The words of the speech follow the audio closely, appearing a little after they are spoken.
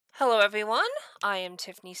Hello, everyone. I am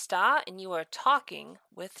Tiffany Starr, and you are talking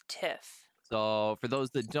with Tiff. So, for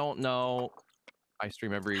those that don't know, I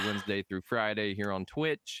stream every Wednesday through Friday here on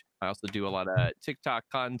Twitch. I also do a lot of TikTok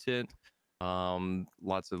content,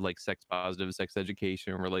 lots of like sex positive, sex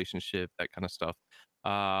education, relationship, that kind of stuff.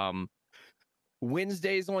 Um,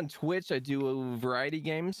 Wednesdays on Twitch, I do variety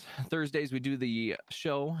games. Thursdays, we do the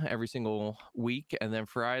show every single week. And then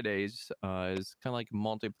Fridays is kind of like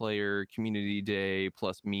multiplayer community day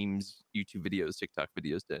plus memes, YouTube videos, TikTok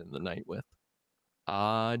videos to end the night with.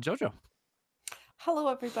 Jojo. Hello,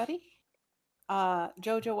 everybody.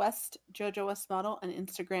 Jojo West model on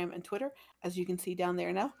Instagram and Twitter, as you can see down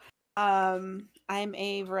there now. I'm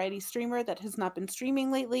a variety streamer that has not been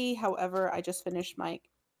streaming lately. However, I just finished my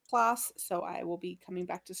class, so I will be coming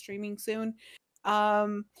back to streaming soon.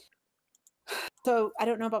 So I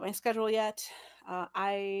don't know about my schedule yet.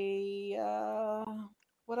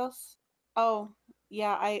 What else? Oh,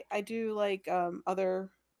 yeah, I do like other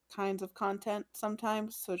kinds of content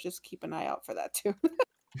sometimes, so just keep an eye out for that too.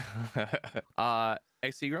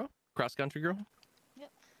 XC girl, cross country girl.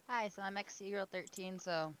 Yep. Hi, so I'm XC13,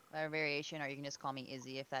 so a variation, or you can just call me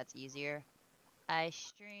Izzy if that's easier. I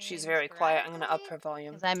stream. She's very quiet. I'm going to up her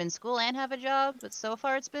volume. Because I'm in school and have a job, but so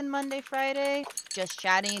far it's been Monday, Friday, just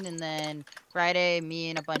chatting, and then Friday, me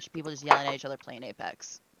and a bunch of people just yelling at each other playing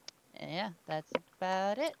Apex. And yeah, that's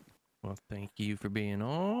about it. Well, thank you for being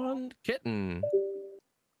on, Kitten.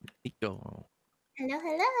 Nico.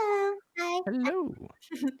 Hello. Hi. Hello.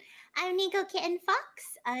 I'm Nico Kitten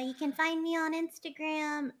Fox. You can find me on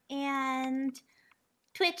Instagram and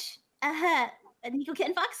Twitch. Nico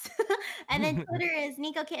Kitten Fox. And then Twitter is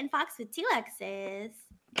Nico Kitten Fox with 2 X's.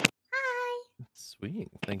 Hi. Sweet.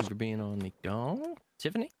 Thank you for being on, Nico.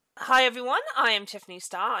 Tiffany. Hi, everyone. I am Tiffany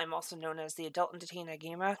Starr. I'm also known as the Adult Entertainer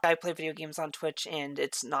Gamer. I play video games on Twitch, and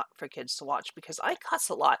it's not for kids to watch because I cuss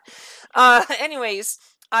a lot. Anyways,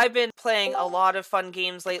 I've been playing a lot of fun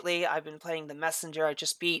games lately. I've been playing The Messenger. I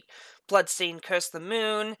just beat Bloodstained Curse of the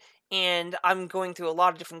Moon, and I'm going through a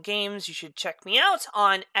lot of different games. You should check me out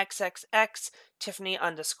on XXX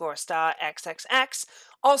Tiffany_Starr XXX.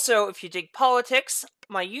 Also, if you dig politics,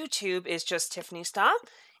 my YouTube is just Tiffany Starr.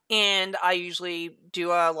 And I usually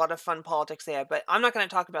do a lot of fun politics there, but I'm not going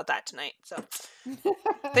to talk about that tonight. So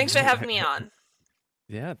thanks for having me on.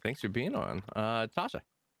 Yeah, thanks for being on. Tasha.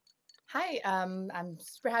 Hi, I'm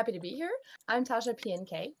super happy to be here. I'm Tasha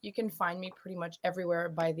PNK. You can find me pretty much everywhere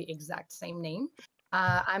by the exact same name.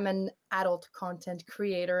 I'm an adult content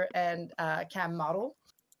creator and cam model.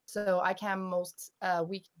 So I cam most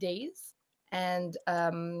weekdays, and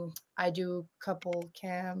I do couple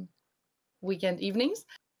cam weekend evenings.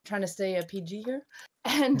 Trying to stay a PG here,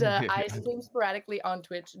 and I stream sporadically on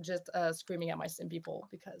Twitch, just screaming at my sim people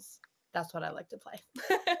because that's what I like to play.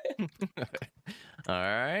 All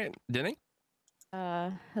right, Denny.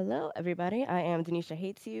 Hello, everybody. I am Denisha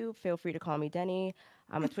Hates You. Feel free to call me Denny.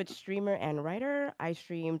 I'm a Twitch streamer and writer. I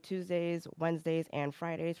stream Tuesdays, Wednesdays, and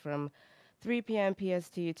Fridays from 3 p.m.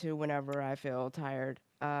 PST to whenever I feel tired.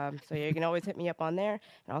 So yeah, you can always hit me up on there.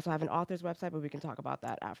 And I also have an author's website, but we can talk about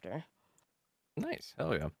that after. Nice.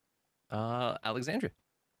 Hell yeah. Alexandria.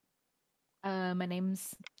 My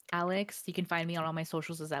name's Alex. You can find me on all my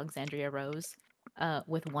socials as Alexandria Rose,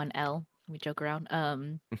 with 1 L. We joke around.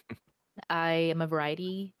 I am a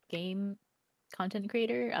variety game content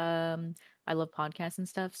creator. I love podcasts and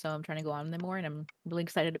stuff, so I'm trying to go on them more, and I'm really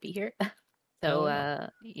excited to be here. So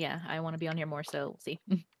yeah, I want to be on here more. So we'll see.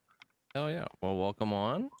 Oh yeah. Well, welcome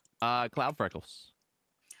on. Cloud Freckles.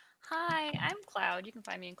 Hi, I'm Cloud. You can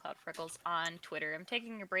find me in Cloud Freckles on Twitter. I'm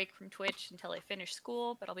taking a break from Twitch until I finish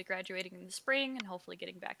school, but I'll be graduating in the spring and hopefully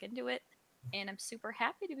getting back into it. And I'm super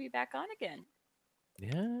happy to be back on again.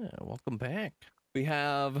 Yeah, welcome back. We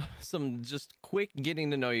have some just quick getting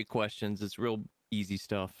to know you questions. It's real easy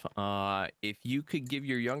stuff. If you could give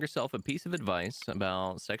your younger self a piece of advice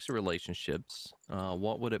about sex or relationships,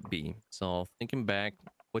 what would it be? So thinking back,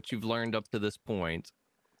 what you've learned up to this point,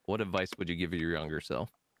 what advice would you give your younger self?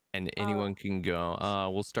 And anyone can go.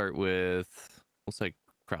 We'll start with, we'll say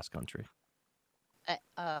cross country.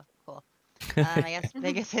 Cool. I guess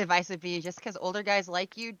biggest advice would be just because older guys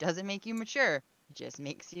like you doesn't make you mature. It just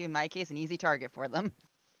makes you, in my case, an easy target for them.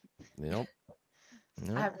 Yep.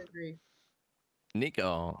 I have to agree.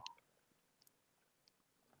 Nico.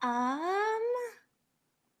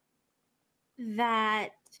 That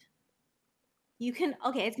you can,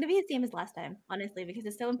 okay, it's going to be the same as last time, honestly, because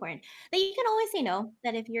it's so important. That you can always say no,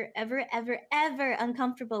 that if you're ever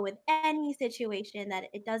uncomfortable with any situation, that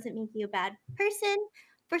it doesn't make you a bad person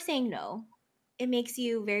for saying no. It makes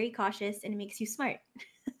you very cautious and it makes you smart.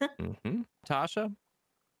 Tasha?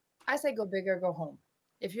 I say go big or go home.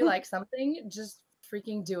 If you like something, just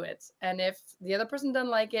freaking do it. And if the other person doesn't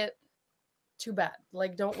like it, too bad.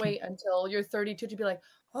 Like, don't wait until you're 32 to be like,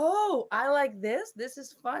 oh, I like this. This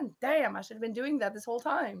is fun. Damn, I should have been doing that this whole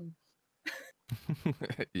time.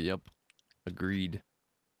 Yep. Agreed.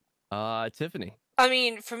 Tiffany. I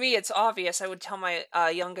mean, for me, it's obvious. I would tell my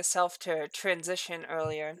youngest self to transition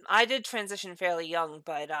earlier. I did transition fairly young,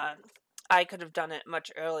 but I could have done it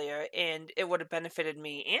much earlier, and it would have benefited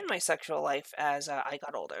me and my sexual life as I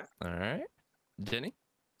got older. All right. Denny?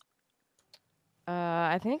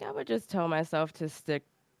 I think I would just tell myself to stick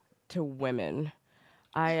to women.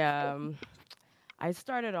 I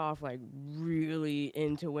started off like really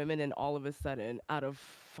into women, and all of a sudden, out of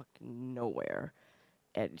fucking nowhere,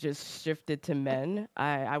 it just shifted to men.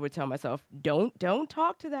 I would tell myself, don't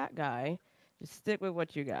talk to that guy. Just stick with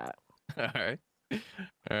what you got. All right.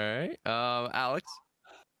 All right. Alex?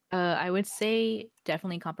 I would say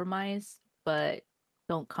definitely compromise, but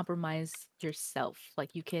don't compromise yourself.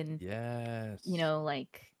 Like you can, Yes.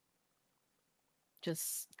 like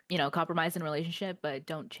just, compromise in a relationship, but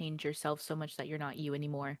don't change yourself so much that you're not you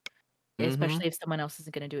anymore. Especially if someone else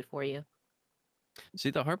isn't going to do it for you. See,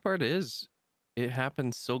 the hard part is it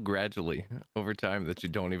happens so gradually over time that you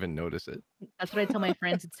don't even notice it. That's what I tell my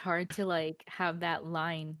friends. It's hard to like have that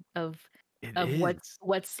line of It what's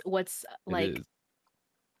is. like It is.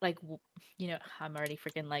 like I'm already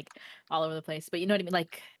freaking like all over the place, but you know what I mean,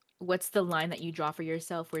 like what's the line that you draw for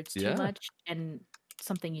yourself where it's too Yeah. much and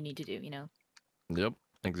something you need to do. Yep.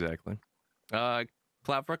 Exactly. Cloud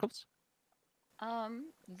Freckles?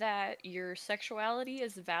 That your sexuality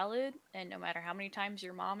is valid, and no matter how many times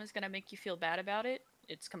your mom is gonna make you feel bad about it,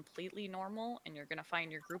 it's completely normal, and you're gonna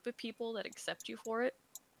find your group of people that accept you for it.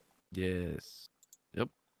 Yes. Yep.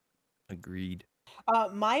 Agreed.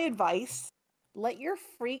 My advice: let your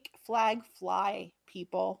freak flag fly,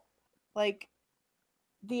 people. Like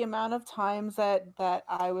the amount of times that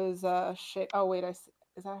I was shit. Oh wait, is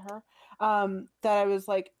that her? That I was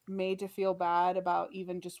like made to feel bad about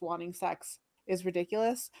even just wanting sex is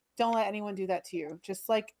ridiculous. Don't let anyone do that to you. Just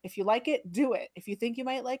like if you like it, do it. If you think you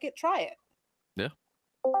might like it, try it. Yeah.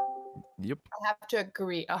 Yep. I have to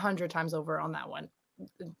agree 100 times over on that one.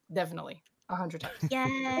 Definitely 100 times.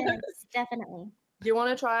 Yes, definitely. Do you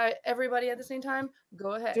want to try everybody at the same time?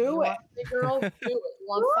 Go ahead. Do you it. Want a big girl? Do it. You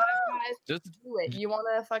want 5 guys? Just Do it. You want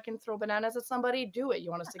to fucking throw bananas at somebody? Do it.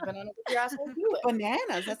 You want to stick bananas up your asshole? Do it.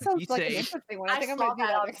 Bananas. That sounds Be like an safe. interesting one. I think I saw might do that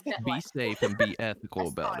that on next time. Fit be Life. safe and be ethical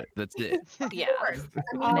about it. That's it. Yeah. I mean,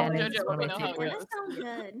 Bananas Jojo, is one of let me my know how it favorites. goes. That sounds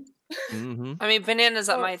good. Mm-hmm. I mean, bananas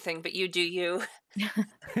not Oh. my thing, but you do you.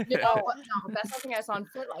 no, that's something I saw on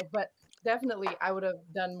Fit Life, but definitely I would have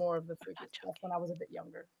done more of the freaky stuff when I was a bit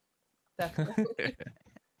younger. Definitely.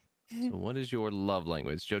 So what is your love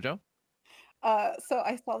language, Jojo? So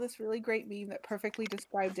I saw this really great meme that perfectly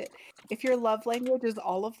described it. If your love language is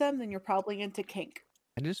all of them, then you're probably into kink.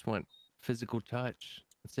 I just want physical touch.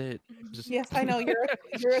 That's it. Just... Yes, I know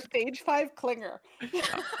you're a stage 5 clinger.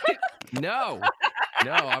 No,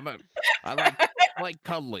 I like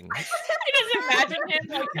cuddling. I just imagine him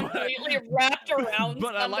like completely wrapped around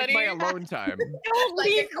But I like somebody. my alone time. Don't Like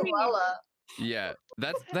a leave me. koala. Yeah,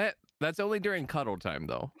 that's only during cuddle time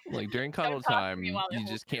though. Like during cuddle talk to time, me while I you hold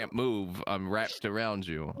just you. can't move. I'm wrapped around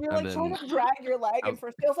you, You're and like then trying to drag your leg, and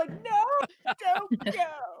first feels like, no, don't go.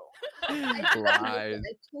 I lies.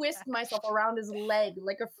 twist myself around his leg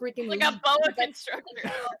like a freaking Like a leech. boa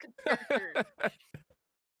constrictor.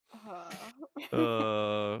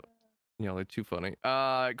 Y'all are too funny.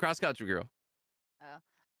 Cross country girl.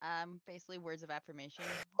 Basically words of affirmation.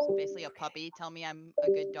 So basically a puppy tell me I'm a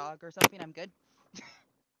good dog or something, I'm good.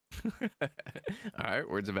 All right,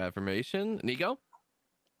 words of affirmation. Nico.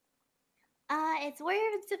 It's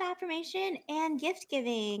words of affirmation and gift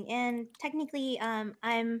giving, and technically, I'm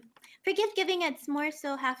for gift giving. It's more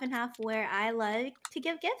so half and half, where I like to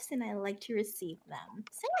give gifts and I like to receive them.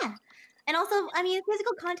 So yeah, and also, I mean,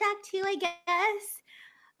 physical contact too. I guess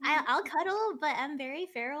I'll cuddle, but I'm very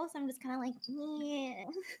feral, so I'm just kind of like, yeah.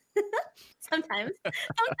 sometimes,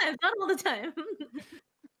 not all the time.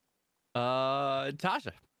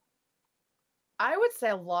 Tasha. I would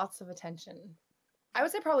say lots of attention. I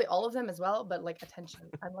would say probably all of them as well, but like attention.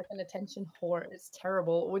 I'm like an attention whore. It's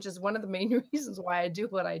terrible, which is one of the main reasons why I do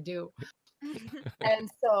what I do. And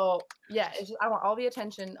so, yeah, it's just, I want all the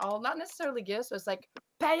attention, all not necessarily gifts, but it's like,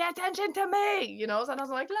 pay attention to me, you know? Sometimes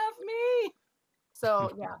I'm like, love me. So,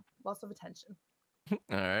 yeah, lots of attention.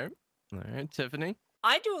 All right, Tiffany.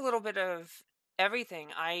 I do a little bit of everything.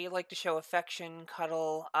 I like to show affection,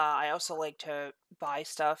 cuddle. I also like to buy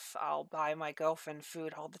stuff. I'll buy my girlfriend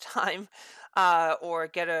food all the time, or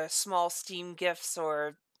get a small Steam gifts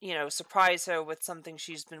or surprise her with something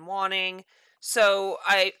she's been wanting. So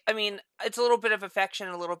I mean, it's a little bit of affection,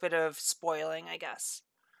 a little bit of spoiling, I guess.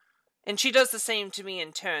 And she does the same to me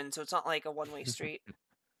in turn, so it's not like a one-way street.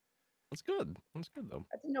 That's good. That's good though.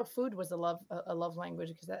 I didn't know food was a love language,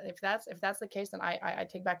 because if that's the case, then I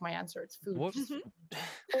take back my answer. It's food. What?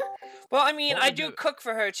 Well, I mean, What I would do you- cook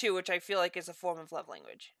for her too, which I feel like is a form of love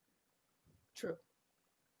language. True.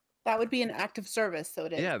 That would be an act of service, so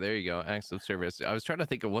it is. Yeah, there you go. Acts of service. I was trying to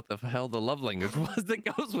think of what the hell the love language was that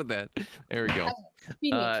goes with that. There we go.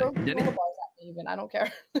 Feed me, throw Denny? granola bars at me even. I don't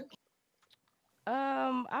care.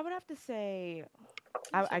 I would have to say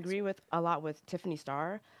I agree with a lot with Tiffany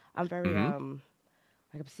Starr. I'm very Mhm.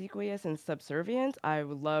 like obsequious and subservient. I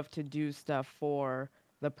would love to do stuff for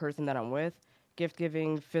the person that I'm with, gift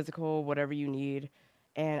giving, physical, whatever you need,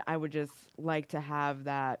 and I would just like to have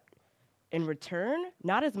that in return.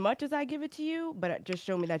 Not as much as I give it to you, but just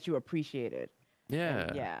show me that you appreciate it. Yeah.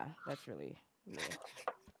 And yeah, that's really me.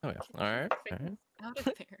 Oh yeah. All right. All right. Out of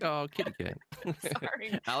there. Oh, kitty cat.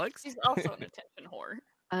 Sorry. Alex? She's also an attention whore.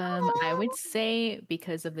 I would say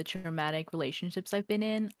because of the traumatic relationships I've been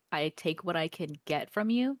in, I take what I can get from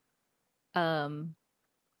you.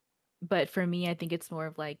 But for me, I think it's more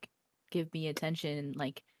of like, give me attention,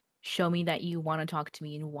 like show me that you want to talk to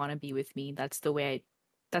me and want to be with me. That's the way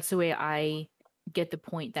I get the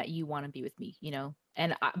point that you want to be with me,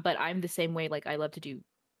 And but I'm the same way. Like I love to do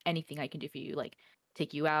anything I can do for you, like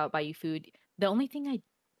take you out, buy you food. The only thing I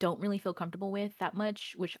don't really feel comfortable with that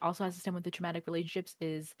much, which also has to stem with the traumatic relationships,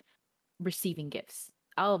 is receiving gifts.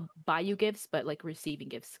 I'll buy you gifts, but like receiving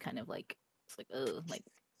gifts kind of like, it's like, ugh, like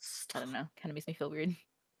I don't know, kind of makes me feel weird.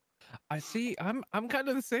 I see. I'm kind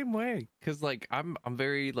of the same way, because like I'm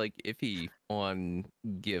very like iffy on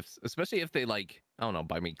gifts, especially if they like, I don't know,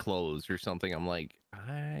 buy me clothes or something. I'm like,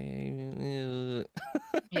 Yeah, You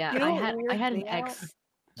know I what had weirds an me out? ex.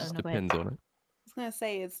 Oh, just no, go ahead. depends on it. I was gonna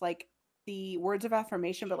say it's like the words of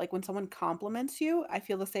affirmation, but like when someone compliments you, I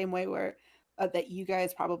feel the same way where that you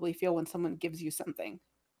guys probably feel when someone gives you something.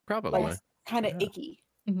 Probably. Like kind of Yeah. icky.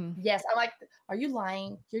 Mhm. Yes, I'm like, are you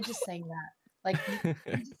lying? You're just saying that. Like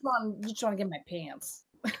you just want to get my pants.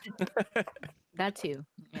 That too.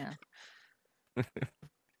 Yeah.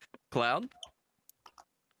 Cloud?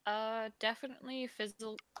 Definitely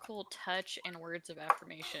physical touch and words of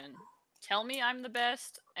affirmation. Tell me I'm the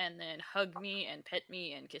best, and then hug me and pet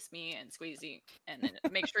me and kiss me and squeeze me, and then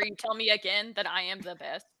make sure you tell me again that I am the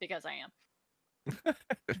best, because I am.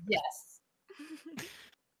 Yes.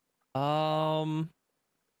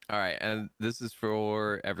 All right, and this is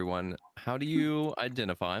for everyone. How do you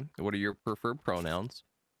identify? What are your preferred pronouns?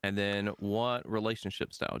 And then what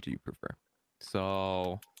relationship style do you prefer?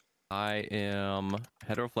 So I am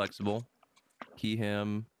heteroflexible, he,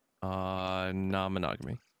 him,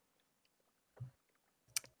 non-monogamy.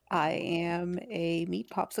 I am a meat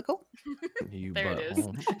popsicle. You There it is.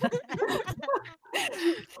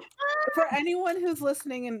 For anyone who's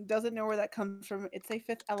listening and doesn't know where that comes from, it's a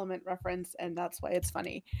Fifth Element reference, and that's why it's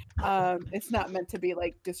funny. It's not meant to be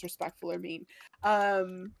like disrespectful or mean. I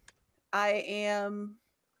am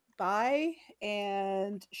bi,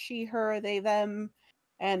 and she, her, they, them,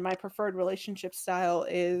 and my preferred relationship style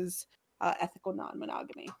is ethical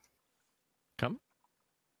non-monogamy. Come,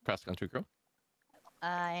 cross country girl.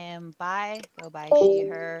 I am bi, go by she,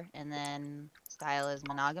 her, and then style is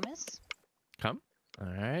monogamous. Come. All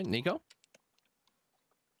right, Nico.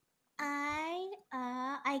 I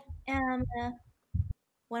am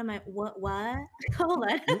what am I? What? Hold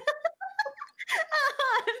on.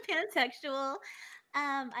 I'm pansexual.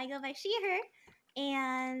 I go by she, her,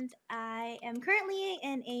 and I am currently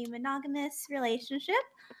in a monogamous relationship,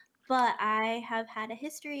 but I have had a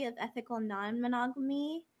history of ethical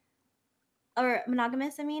non-monogamy, or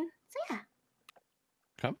monogamous, I mean. So yeah.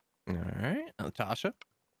 Come. All right, Natasha.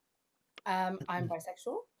 I'm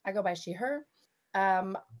bisexual. I go by she, her.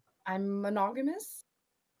 I'm monogamous,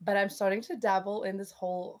 but I'm starting to dabble in this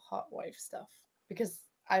whole hot wife stuff because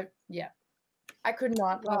I could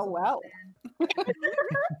not. Well.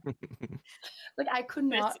 Like I could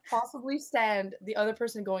not possibly stand the other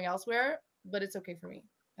person going elsewhere, but it's okay for me,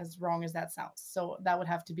 as wrong as that sounds. So that would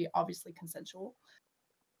have to be obviously consensual.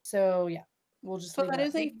 So yeah, we'll just. So leave that it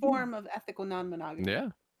is at a form of ethical non-monogamy. Yeah.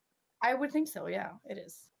 I would think so. Yeah, it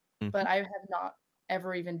is. But I have not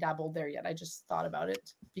ever even dabbled there yet. I just thought about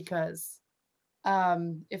it because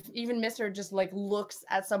if even Mr. just like looks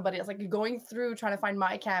at somebody else, like going through trying to find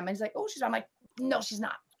my cam, and he's like, oh, she's. I'm like, no, she's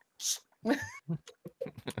not.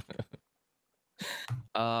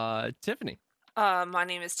 Tiffany. My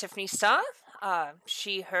name is Tiffany Starr.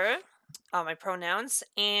 She, her. My pronouns,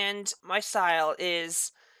 and my style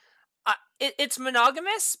is It's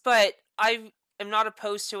monogamous, but I am not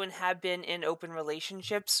opposed to and have been in open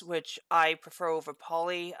relationships, which I prefer over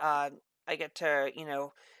poly. I get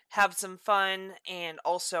to, have some fun, and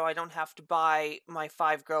also I don't have to buy my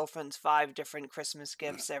 5 girlfriends 5 different Christmas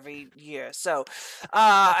gifts every year. So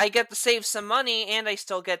I get to save some money, and I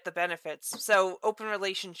still get the benefits. So open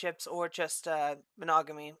relationships or just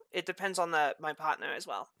monogamy. It depends on my partner as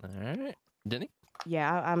well. All right. Denny?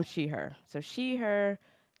 Yeah, I'm she, her. So she, her,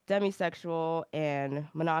 demisexual, and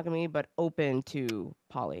monogamy, but open to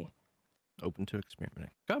poly. Open to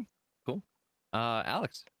experimenting. Okay. Cool.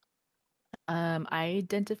 Alex? I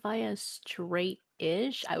identify as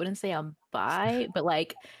straight-ish. I wouldn't say I'm bi, but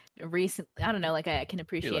like recently, I don't know, like I can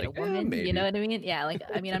appreciate a like, "Eh, woman. You know maybe." what I mean? Yeah, like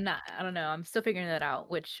I mean, I'm not. I don't know. I'm still figuring that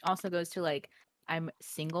out. Which also goes to like I'm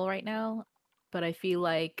single right now, but I feel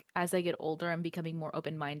like as I get older, I'm becoming more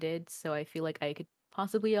open-minded. So I feel like I could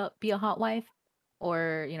possibly be a hot wife,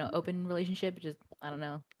 or open relationship. Just I don't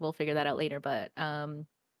know. We'll figure that out later. But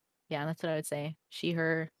yeah, that's what I would say. She,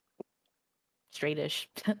 her, straightish.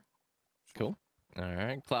 Cool. All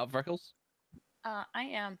right. Cloud Freckles? I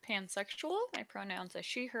am pansexual. My pronouns are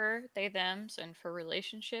she, her, they, thems, and for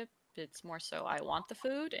relationship, it's more so I want the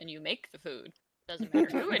food and you make the food. Doesn't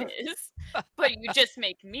matter who it is, but you just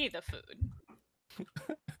make me the food.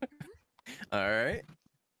 All right.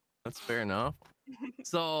 That's fair enough.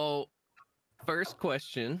 So, first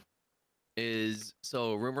question is,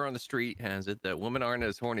 so rumor on the street has it that women aren't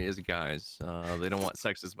as horny as guys. They don't want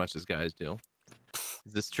sex as much as guys do.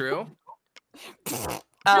 Is this true?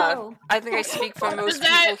 No. I think I speak for most Is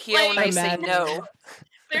that, people here when I like- say Imagine. no.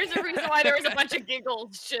 There's a reason why there was a bunch of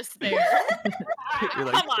giggles just there. You're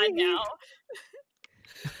like, Come on now.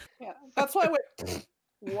 Yeah, that's why I went,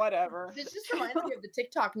 whatever. This just reminds me of the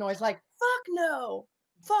TikTok noise, like "fuck no,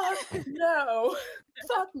 fuck no,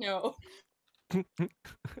 fuck no."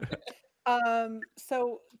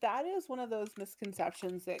 So that is one of those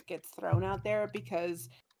misconceptions that gets thrown out there because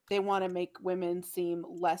they want to make women seem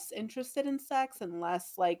less interested in sex and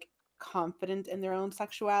less like confident in their own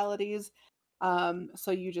sexualities.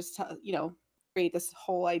 So you just create this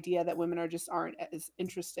whole idea that women aren't as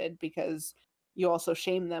interested because you also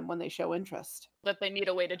shame them when they show interest. That they need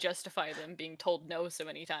a way to justify them being told no so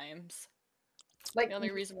many times. Like The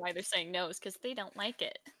only reason why they're saying no is because they don't like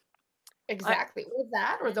it. exactly, or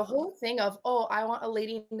that, or the whole thing of, oh, I want a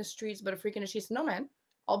lady in the streets, but a freak in the sheets. No, man,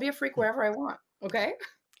 I'll be a freak wherever I want. Okay,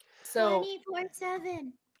 so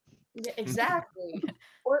 24/7. yeah, exactly.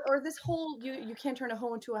 Or this whole you can't turn a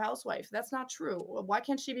hoe into a housewife. That's not true. Why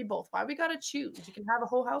can't she be both? Why we gotta choose? You can have a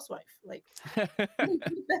whole housewife. Like what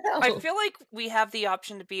the hell? I feel like we have the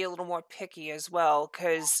option to be a little more picky as well,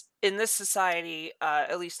 because in this society,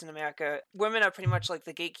 at least in America, women are pretty much like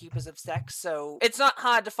the gatekeepers of sex. So it's not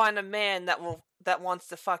hard to find a man that wants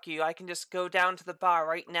to fuck you. I can just go down to the bar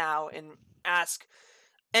right now and ask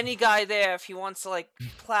any guy there if he wants to like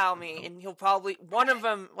plow me, and he'll probably one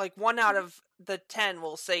out of the 10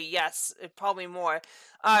 will say yes, probably more.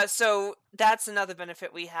 So that's another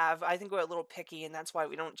benefit we have. I think we're a little picky, and that's why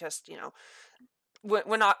we don't just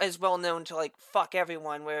we're not as well known to like fuck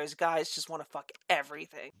everyone, whereas guys just want to fuck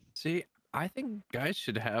everything. See, I think guys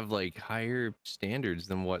should have like higher standards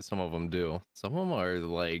than what some of them do. Some of them are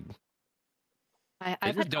like, I've they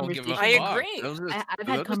just had don't give a conversations. fuck. I agree. They'll just- I've they'll had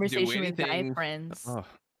just do conversations with guy anything. friends. Ugh.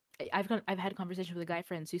 I've had conversations with guy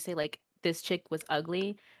friends who say like this chick was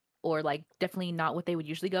ugly, or like definitely not what they would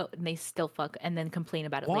usually go, and they still fuck and then complain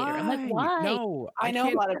about it later. I'm like, why? No, I know a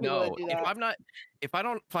can't- lot of people that no. do If that. if I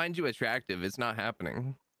don't find you attractive, it's not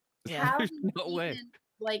happening. Yeah. How There's do you no way. even,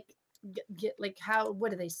 like get like how?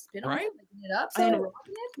 What do they spit on Right? it? Like, eat it up? So- and rub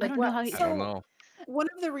it? I Like don't know what? how I you- don't know. One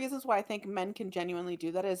of the reasons why I think men can genuinely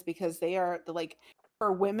do that is because they are like,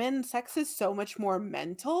 for women, sex is so much more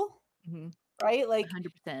mental, Mhm. right? Like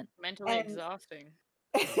 100%. Mentally And- exhausting.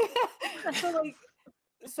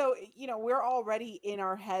 so we're already in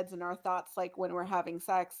our heads and our thoughts like when we're having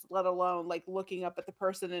sex, let alone like looking up at the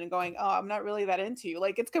person and going, oh, I'm not really that into you.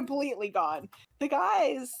 Like it's completely gone. The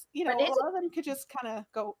guys, a But it's- lot of them could just kind of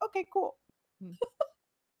go, okay, cool.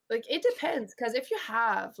 Like it depends, because if you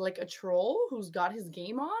have like a troll who's got his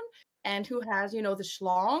game on and who has the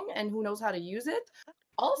schlong and who knows how to use it,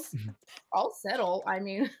 I'll settle. I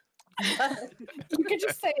mean, You could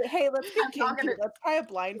just say, hey, let's get I'm not kinky. gonna- Let's try a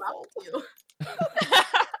blindfold. you.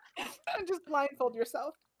 And just blindfold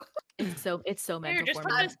yourself. It's so Here, mental just for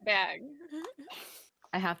put me. this bag.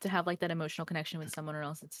 I have to have like that emotional connection with someone, or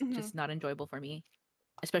else it's Mhm. just not enjoyable for me.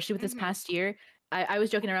 Especially with this Mhm. past year. I was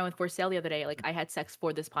joking around with For Sale the other day. Like I had sex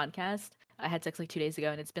for this podcast. I had sex like 2 days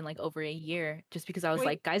ago, and it's been like over a year just because I was Wait.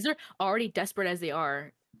 like, guys are already desperate as they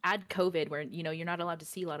are. Add COVID where you're not allowed to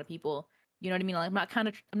see a lot of people. You know what I mean? Like, I'm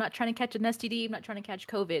not trying to catch an STD. I'm not trying to catch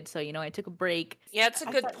COVID. So, I took a break. Yeah, it's a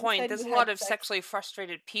I good thought you point. said There's a you lot had of sex. sexually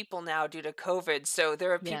frustrated people now due to COVID. So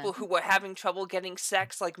there are Yeah. people who were having trouble getting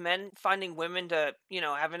sex, like men finding women to,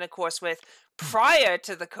 have intercourse with prior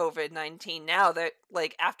to the COVID-19. Now they're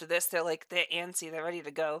like, after this, they're antsy, they're ready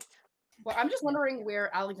to go. Well, I'm just wondering where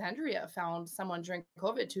Alexandria found someone during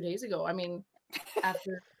COVID 2 days ago. I mean,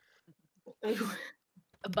 after.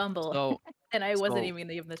 A Bumble. So, And I wasn't so- even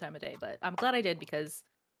gonna give them the time of day, but I'm glad I did because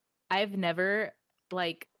I've never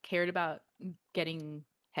cared about getting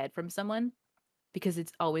head from someone because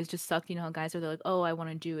it's always just sucked. You know how guys are, they're like, oh, I want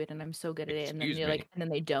to do it and I'm so good at it, and then Excuse you're me. like, and then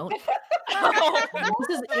they don't. Oh,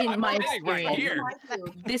 This is in my sitting right experience. here.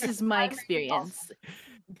 This is my experience.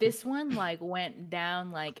 This one went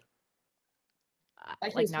down Like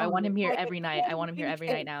he was now I want him here Like a every night. I want him here every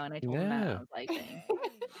night cake. now, and I told him that. Yeah. I was like, dang.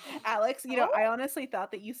 Alex, I honestly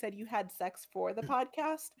thought that you said you had sex for the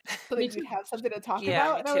podcast so Me that you'd too. have something to talk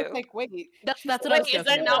Yeah, about. me And I was too. like, wait. That's she what said I was wait, is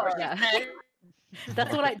joking that not about. what you Yeah.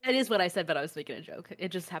 said? That is what I said, but I was making a joke. It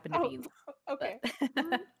just happened to be. Oh, okay.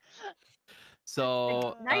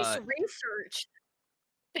 So, Nice research.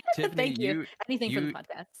 Tiffany, Thank you. Anything for the you-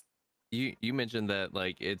 podcast. you mentioned that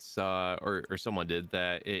it's or someone did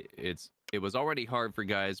that it was already hard for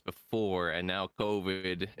guys before, and now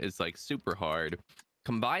COVID is super hard.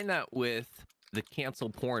 Combine that with the cancel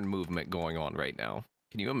porn movement going on right now.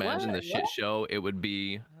 Can you imagine the shit show it would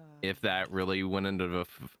be if that really went into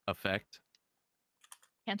effect?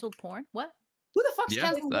 Canceled porn? What? Who the fuck's Yeah,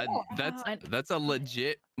 canceling porn? that's a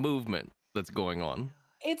legit movement that's going on.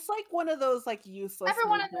 It's like one of those useless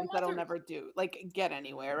Everyone and their movements that'll mother. never get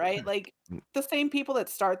anywhere, right? The same people that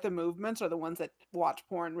start the movements are the ones that watch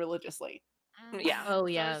porn religiously. Yeah. Oh So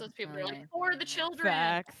yeah. there's those people Oh, who are yeah. like, for the children.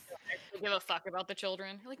 Facts. They give a fuck about the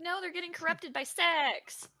children. You're like, no, they're getting corrupted by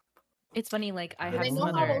sex. It's funny. I Do have they some know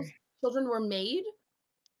how other. those children were made?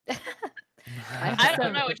 I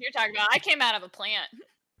don't know what you're talking about. I came out of a plant.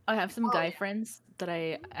 I have some Oh, guy yeah. friends that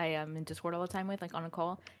I am in Discord all the time with, on a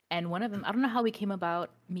call, and one of them, I don't know how we came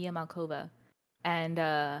about Mia Malkova, and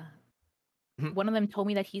one of them told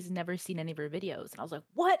me that he's never seen any of her videos, and I was like,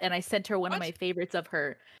 what? And I sent her one of my favorites of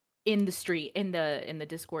her in the street in the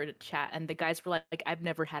Discord chat, and the guys were like, I've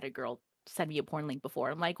never had a girl send me a porn link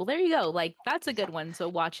before. I'm like, well, there you go. That's a good one. So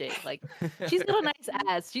watch it. She's got a nice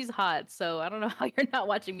ass. She's hot. So I don't know how you're not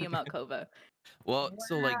watching Mia Malkova. Well,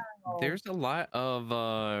 so there's a lot of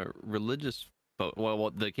religious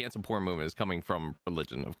well, the cancel porn movement is coming from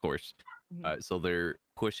religion, of course. So they're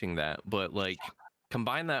pushing that, but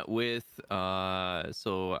combine that with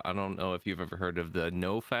so I don't know if you've ever heard of the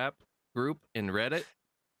NoFap group in Reddit.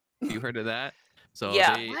 You heard of that? So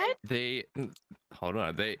Yeah. they hold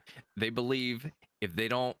on. They believe if they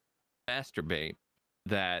don't masturbate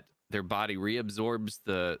that their body reabsorbs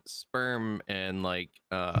the sperm and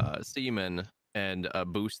semen and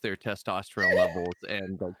boosts their testosterone levels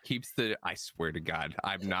and keeps the. I swear to God,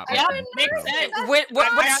 I'm not. Yeah, making this makes up. sense.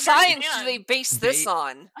 What I science do understand. they base this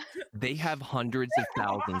on? They have hundreds of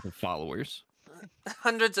thousands of followers.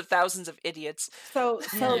 Hundreds of thousands of idiots. So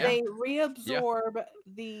Yeah. they reabsorb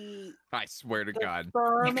the I swear to God.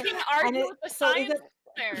 sperm. You can and argue it- with the so is science it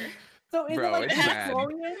there. so is Bro, it it's bad.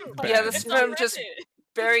 Victorian? Yeah, the Bad. sperm just Reddit.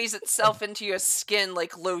 buries itself into your skin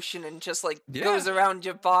like lotion and just Yeah. goes around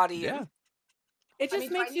your body. Yeah. It just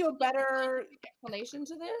do I makes need you a to give a better. scientific explanation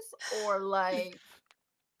to this, or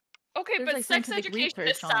Okay, There's, but like, sex scientific education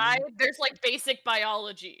research on- aside, there's basic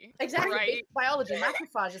biology. exactly Right. basic biology,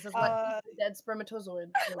 macrophages is what Uh, eats the dead spermatozoid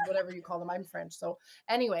or whatever you call them. I'm French, so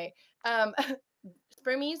anyway,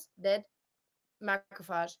 spermies dead,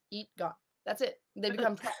 macrophage eat gone. That's it. They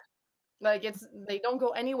become trapped. They don't go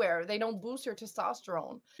anywhere. They don't boost your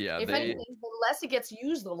testosterone. Yeah. If anything, the less it gets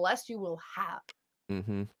used, the less you will have.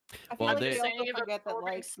 Mm-hmm. I feel Well, like they- they Saying also if forget that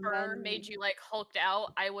absorbing sperm men made you hulked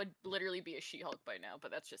out, I would literally be a She-Hulk by now,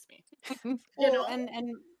 but that's just me. well, know?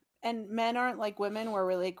 and men aren't like women where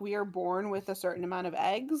we are born with a certain amount of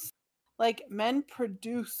eggs. Men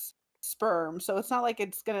produce sperm, so it's not like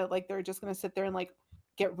it's gonna they're just gonna sit there and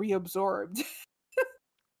get reabsorbed.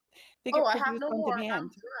 They get Oh, I have produced no on more.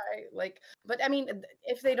 demand. Right. But I mean,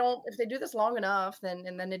 if they do this long enough, then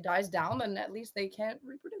it dies down, then at least they can't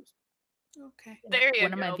reproduce. Okay. There you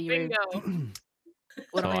One of my go. viewers- Bingo.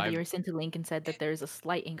 One So of my I've- viewers sent a link and said that there's a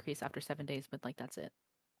slight increase after 7 days, but that's it.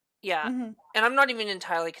 Yeah. Mhm. And I'm not even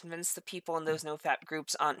entirely convinced the people in those no-fap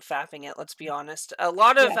groups aren't fapping it, let's be honest. A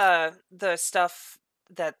lot of the stuff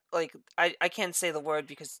that, I can't say the word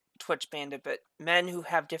because Twitch banned it, but men who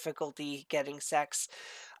have difficulty getting sex,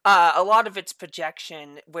 a lot of it's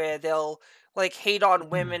projection, where they'll like hate on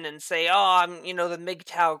women and say, "Oh, I'm, the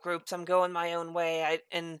MGTOW groups. I'm going my own way."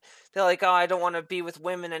 And they're like, "Oh, I don't want to be with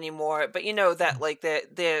women anymore." But you know that like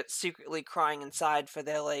they're secretly crying inside for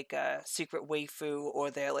their like secret waifu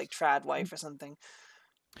or their like trad wife or something.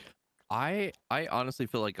 I honestly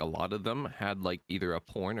feel like a lot of them had like either a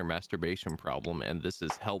porn or masturbation problem, and this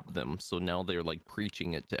has helped them. So now they're like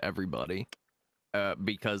preaching it to everybody.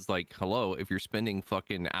 Because like, hello, if you're spending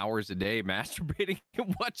fucking hours a day masturbating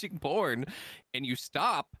and watching porn, and you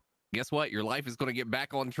stop, guess what? Your life is gonna get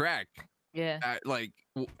back on track. Yeah. I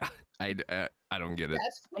don't get it.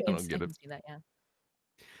 That's I I can, don't I get it. can see that, yeah.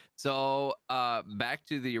 So back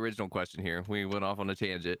to the original question here. We went off on a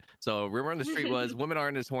tangent. So rumor on the street was women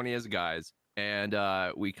aren't as horny as guys, and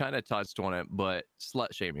we kind of touched on it, but slut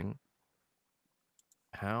shaming.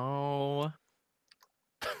 How?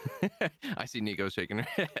 I see Nico shaking her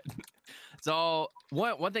head. So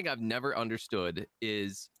one thing I've never understood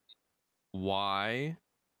is why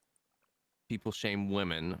people shame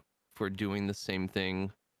women for doing the same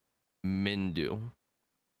thing men do.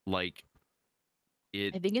 Like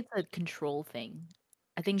I think it's a control thing.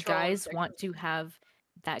 I think Control and guys want to segregation. have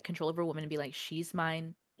that control over a woman and be like, she's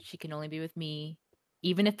mine. She can only be with me,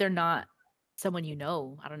 even if they're not someone you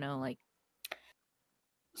know. I don't know, like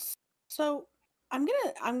So I'm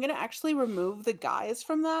gonna actually remove the guys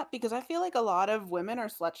from that because I feel like a lot of women are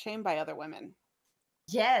slut shamed by other women.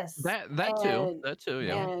 Yes. that And too,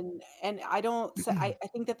 yeah. and I don't say I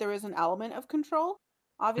think that there is an element of control,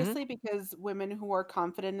 Mm-hmm. obviously, because women who are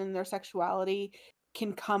confident in their sexuality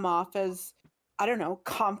can come off as, I don't know,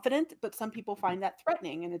 confident, but some people find that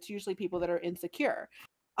threatening, and it's usually people that are insecure.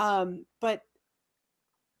 But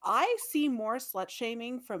I see more slut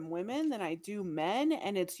shaming from women than I do men,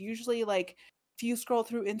 and it's usually like if you scroll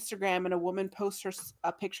through Instagram and a woman posts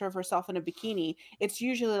a picture of herself in a bikini, it's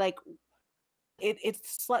usually like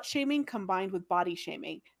it's slut shaming combined with body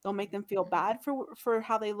shaming. They'll make them feel bad for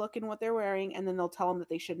how they look and what they're wearing, and then they'll tell them that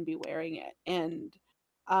they shouldn't be wearing it. And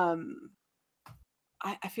um,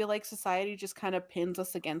 I feel like society just kind of pins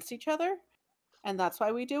us against each other, and that's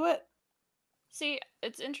why we do it. See,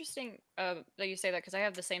 it's interesting that you say that because I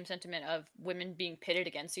have the same sentiment of women being pitted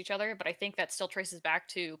against each other, but I think that still traces back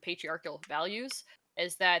to patriarchal values,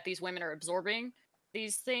 is that these women are absorbing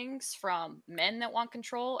these things from men that want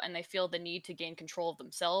control, and they feel the need to gain control of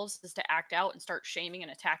themselves is to act out and start shaming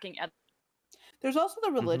and attacking other. There's also the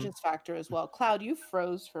Mm-hmm. religious factor as well. Cloud, you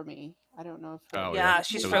froze for me. I don't know if Oh, Yeah, yeah.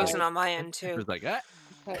 she's It was frozen like- on my end It too. was like, ah.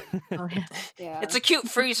 Okay. oh yeah. Yeah. It's a cute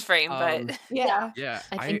freeze frame, but Yeah. Yeah,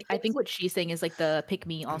 I think what she's saying is like the pick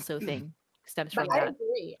me also thing stems But from I that.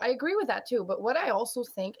 agree. I agree with that too. But what I also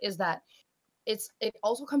think is that it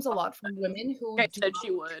also comes a lot from women who I do said not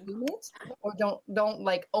she would. own it or don't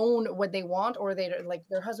like own what they want, or they like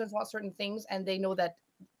their husbands want certain things and they know that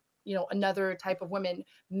another type of women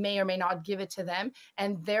may or may not give it to them,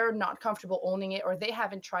 and they're not comfortable owning it, or they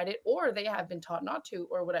haven't tried it, or they have been taught not to,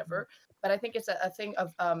 or whatever. But I think it's a thing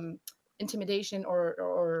of intimidation,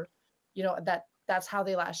 or that's how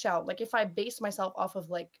they lash out. Like if I base myself off of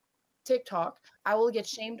like TikTok, I will get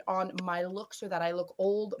shamed on my looks or that I look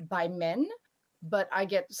old by men, but I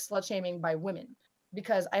get slut shaming by women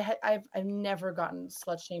because I've never gotten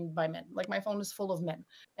slut shamed by men. Like my phone is full of men,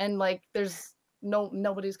 and like there's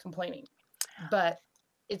nobody's complaining. But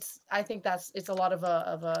I think it's a lot of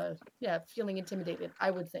a feeling intimidated,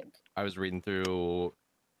 I would think. I was reading through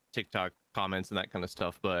TikTok comments and that kind of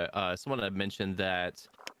stuff, but someone had mentioned that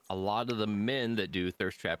a lot of the men that do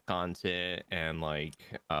thirst trap content and like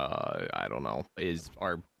I don't know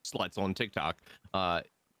are sluts on TikTok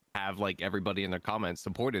have like everybody in their comments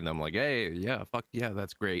supporting them, like, hey, yeah, fuck yeah,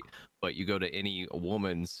 that's great. But you go to any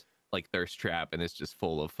woman's like thirst trap and it's just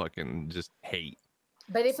full of fucking just hate.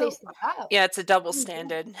 But if they So- step up, yeah, it's a double Mhm.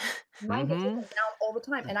 standard. mine gets taken down all the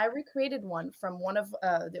time. And I recreated one from one of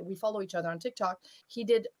that we follow each other on TikTok. He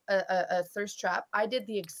did a thirst trap. I did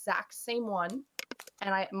the exact same one,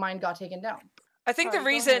 and mine got taken down. I think Sorry, the go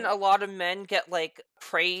reason ahead. a lot of men get like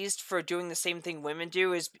praised for doing the same thing women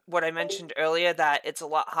do is what I mentioned earlier, that it's a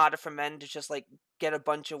lot harder for men to just like get a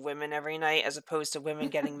bunch of women every night as opposed to women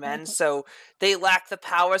getting men. So they lack the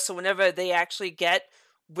power. So whenever they actually get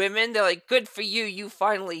women, they're like, good for you, you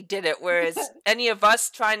finally did it. Whereas any of us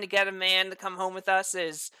trying to get a man to come home with us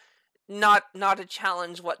is not a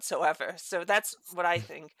challenge whatsoever. So that's what I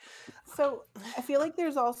think. So I feel like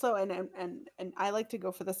there's also and I like to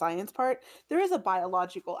go for the science part. There is a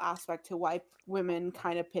biological aspect to why women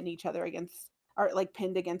kind of pin each other against, are like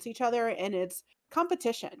pinned against each other, and it's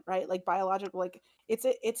competition, right? Like biological, like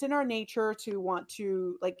it's in our nature to want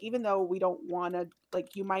to, like, even though we don't want to,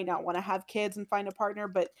 like, you might not want to have kids and find a partner,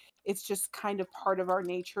 but it's just kind of part of our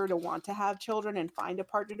nature to want to have children and find a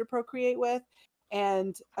partner to procreate with.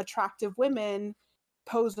 And attractive women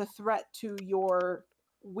pose a threat to your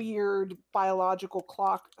weird biological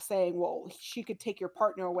clock saying, well, she could take your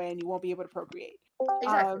partner away and you won't be able to procreate.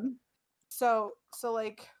 Exactly. So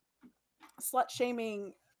like slut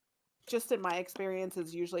shaming, just in my experience,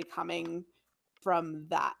 is usually coming from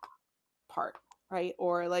that part, right?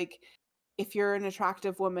 Or like if you're an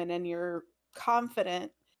attractive woman and you're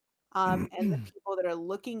confident, and the people that are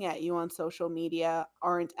looking at you on social media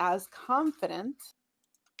aren't as confident,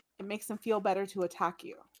 it makes them feel better to attack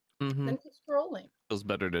you. Then keep scrolling. Feels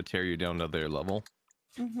better to tear you down to their level.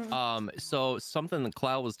 So something that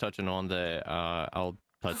Cloud was touching on that I'll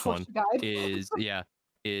touch Before on she died.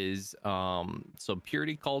 is so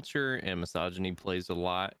purity culture and misogyny plays a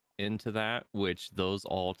lot into that, which those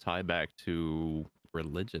all tie back to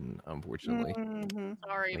religion, unfortunately.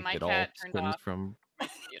 Sorry, Like, my it all cat turned stems off from my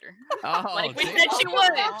computer. oh, Like we see? said she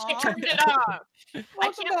would. She turned it off. I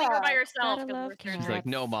Welcome can't leave her by back. herself Gotta because love we're staring She's at like,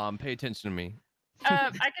 no, mom, pay attention to me.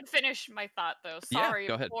 I can finish my thought though. Yeah, Sorry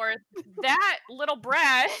go ahead. for that little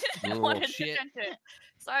brat Little wanted shit. attention.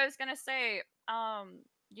 So I was gonna say,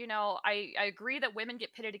 you know, I agree that women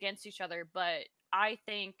get pitted against each other, but I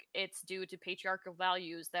think it's due to patriarchal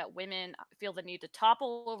values that women feel the need to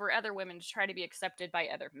topple over other women to try to be accepted by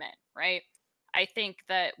other men, right? I think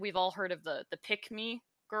that we've all heard of the pick me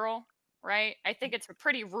girl, right? I think it's a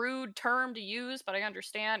pretty rude term to use, but I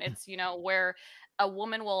understand it's, you know, where a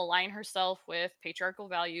woman will align herself with patriarchal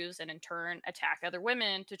values and in turn attack other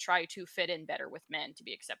women to try to fit in better with men, to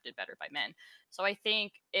be accepted better by men. So I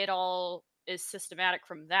think it all is systematic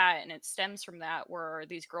from that, and it stems from that, where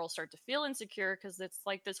these girls start to feel insecure because it's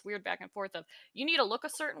like this weird back and forth of, you need to look a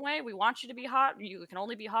certain way, we want you to be hot, you can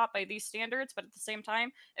only be hot by these standards, but at the same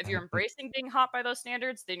time, if you're embracing being hot by those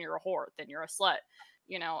standards, then you're a whore, then you're a slut.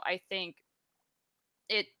 You know, I think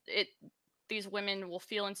it these women will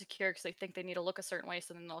feel insecure because they think they need to look a certain way,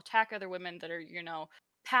 so then they'll attack other women that are, you know,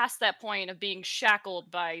 past that point of being shackled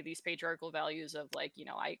by these patriarchal values of, like, you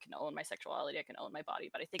know, I can own my sexuality, I can own my body.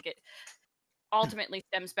 But I think it ultimately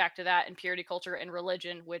stems back to that and purity culture and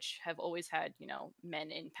religion, which have always had, you know,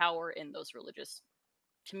 men in power in those religious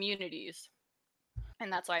communities,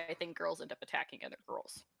 and that's why I think girls end up attacking other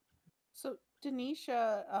girls. So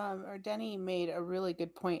Denisha or Denny made a really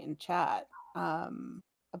good point in chat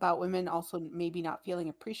about women also maybe not feeling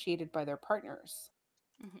appreciated by their partners.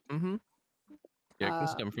 Yeah, it can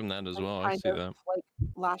stem from that as and well. I kind see of, that. like,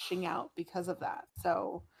 lashing out because of that.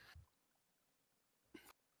 So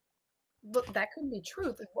Look, that could be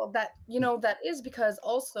truth. Well, that, you know, that is because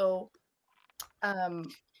also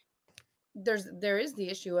there is the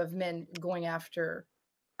issue of men going after,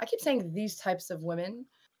 I keep saying these types of women,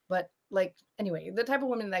 but like, anyway, the type of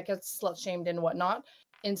women that gets slut shamed and whatnot,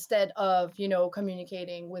 instead of, you know,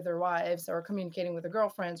 communicating with their wives or communicating with their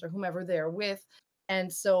girlfriends or whomever they're with.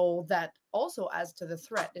 And so that also adds to the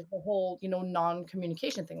threat, is the whole, you know,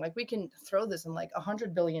 non-communication thing. Like, we can throw this in like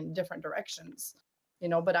 100 billion different directions, you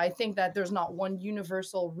know, but I think that there's not one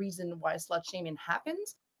universal reason why slut shaming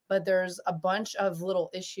happens, but there's a bunch of little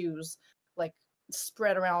issues like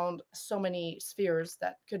spread around so many spheres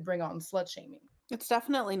that could bring on slut shaming. it's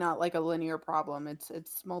definitely not like a linear problem. It's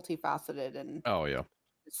multifaceted, and Oh yeah,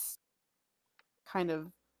 it's kind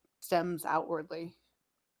of stems outwardly.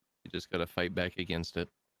 you just gotta fight back against it.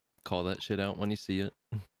 Call that shit out when you see it.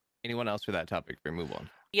 Anyone else for that topic? We move on.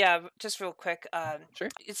 Yeah, just real quick. Sure.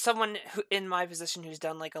 It's someone who, in my position, who's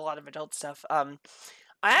done like a lot of adult stuff. I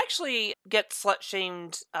actually get slut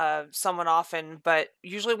shamed somewhat often, but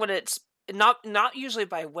usually when it's not usually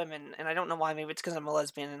by women, and I don't know why. Maybe it's because I'm a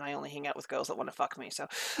lesbian and I only hang out with girls that want to fuck me. So,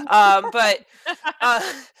 but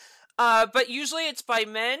usually it's by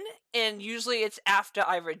men, and usually it's after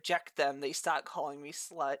I reject them, they start calling me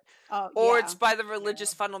slut, or it's by the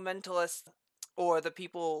religious fundamentalists or the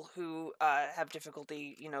people who have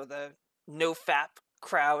difficulty. You know, the no fap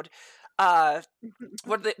crowd.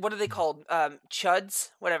 What are they called?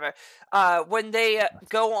 Chuds, whatever. When they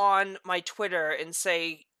go on my Twitter and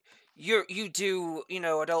say you do, you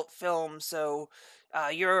know, adult films, so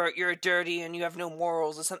you're dirty and you have no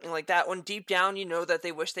morals or something like that. When deep down you know that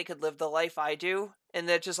they wish they could live the life I do, and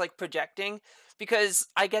they're just like projecting, because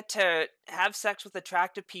I get to have sex with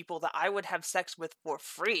attractive people that I would have sex with for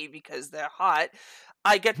free because they're hot.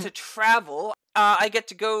 I get to travel. I get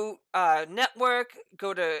to go network,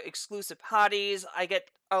 go to exclusive parties. I get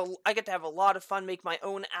to have a lot of fun, make my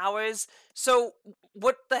own hours. So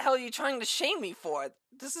what the hell are you trying to shame me for?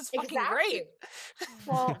 This is fucking great.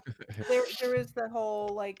 Well, there is the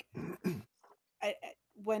whole like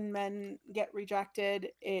when men get rejected,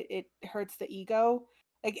 it hurts the ego.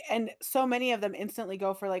 Like, and so many of them instantly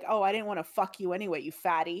go for like, oh, I didn't want to fuck you anyway, you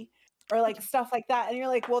fatty, or like stuff like that. And you're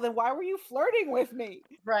like, well, then why were you flirting with me?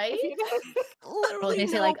 Right? Well, Literally, they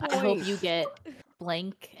say no like, I hope point. you get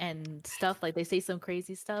blank and stuff. Like they say some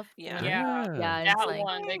crazy stuff. Yeah. and- Yeah, yeah. and it's that like,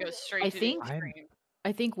 one they go straight I to think- the extreme.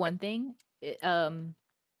 I think one thing,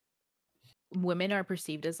 women are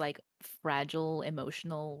perceived as like fragile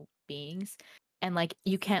emotional beings, and like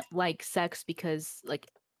you can't like sex because like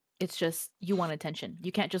it's just you want attention.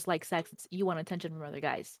 You can't just like sex. You want attention from other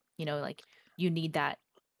guys. You know, like you need that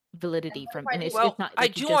validity from. And it's Well, not. I Like,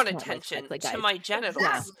 you do just want can't, like, sex attention like to guys. my genitals.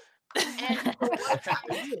 Yeah. And so what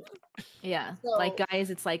I do. Yeah, So- like guys,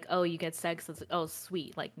 it's like, oh, you get sex. It's like, oh,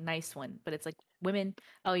 sweet, like nice one. But it's like women,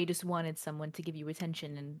 oh, you just wanted someone to give you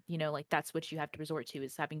attention, and you know, like that's what you have to resort to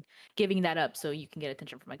is giving that up so you can get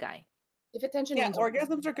attention from a guy. If attention Yeah, means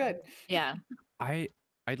orgasms are good. Yeah, I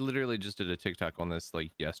literally just did a TikTok on this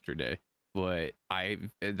like yesterday, but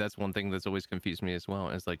that's one thing that's always confused me as well,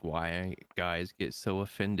 is like why guys get so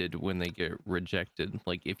offended when they get rejected.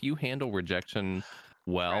 Like if you handle rejection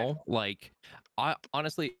well, like I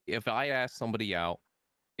honestly, if I ask somebody out,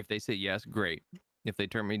 if they say yes, great. If they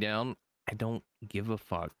turn me down, I don't give a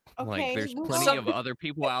fuck. Like Okay, there's move plenty on. of other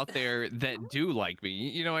people out there that do like me.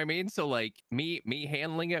 You know what I mean? So like me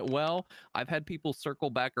handling it well, I've had people circle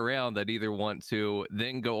back around that either want to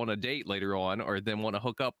then go on a date later on or then want to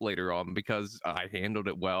hook up later on because I handled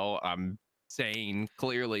it well. I'm sane.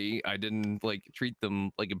 Clearly, I didn't like treat them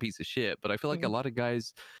like a piece of shit. But I feel like a lot of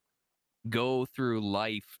guys go through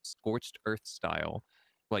life scorched earth style.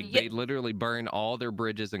 Like Yeah. they literally burn all their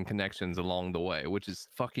bridges and connections along the way, which is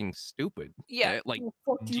fucking stupid. Yeah. Like,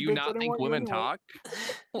 Fuck do you, you bitch, I not don't think want you women anyway. talk?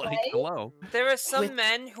 Like, Right? hello. There are some With-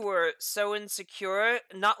 men who are so insecure,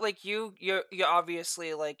 not like you. You're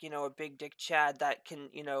obviously like, you know, a big dick Chad that can,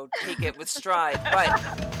 you know, take it with stride. But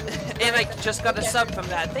and I just got a sub from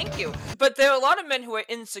that. Thank you. But there are a lot of men who are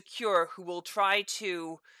insecure who will try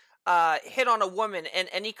to hit on a woman, and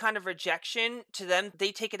any kind of rejection to them,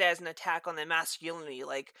 they take it as an attack on their masculinity.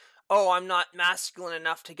 Like, oh, I'm not masculine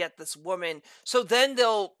enough to get this woman. So then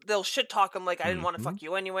they'll shit talk him like, I didn't want to fuck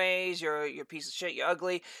you anyways. You're a piece of shit. You're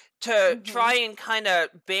ugly. To try and kind of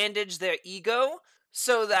bandage their ego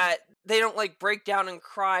so that they don't like break down and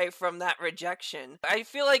cry from that rejection. I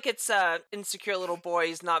feel like it's insecure little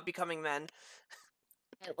boys not becoming men.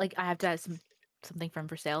 like I have to add something from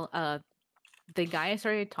for sale. The guy I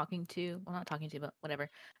started talking to, well, not talking to, but whatever.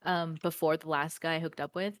 Before the last guy I hooked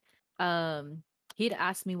up with, he'd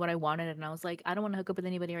asked me what I wanted, and I was like, I don't want to hook up with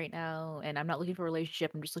anybody right now, and I'm not looking for a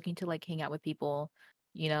relationship. I'm just looking to like hang out with people,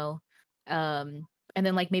 you know. And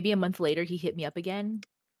then like maybe a month later, he hit me up again,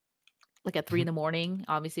 like at 3 in the morning.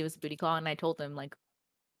 Obviously, it was a booty call, and I told him like,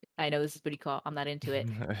 I know this is booty call. I'm not into it.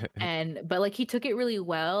 But like he took it really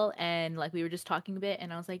well, and like we were just talking a bit,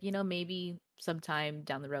 and I was like, you know, maybe sometime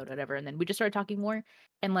down the road, whatever. And then we just started talking more,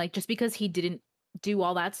 and like just because he didn't do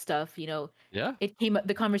all that stuff, you know, Yeah.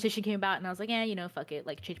 the conversation came about, and I was like, yeah, you know, fuck it,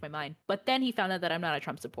 like changed my mind. But then he found out that I'm not a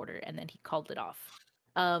Trump supporter, and then he called it off.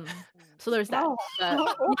 So there's that.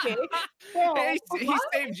 Oh, okay. Well, He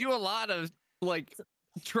saved you a lot of like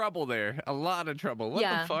trouble there. A lot of trouble. What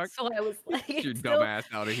yeah. the fuck? So I was like, Get your it's dumb still- ass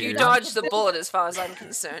out of here. You dodged the bullet as far as I'm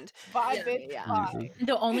concerned. bye, Yeah. bitch, Yeah. bye.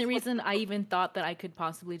 The only reason I even thought that I could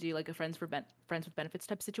possibly do like a friends with benefits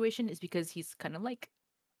type situation is because he's kind of like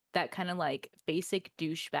that kind of like basic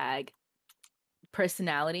douchebag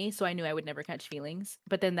personality, so I knew I would never catch feelings.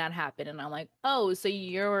 But then that happened, and I'm like, oh, so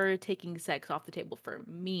you're taking sex off the table for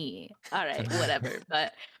me? All right, whatever.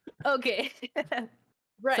 But okay,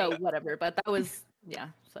 Right. so whatever. But that was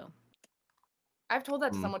So I've told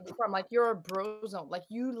that to someone before. I'm like, you're a bro zone. Like,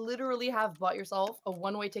 you literally have bought yourself a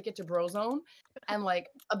one-way ticket to bro zone. And like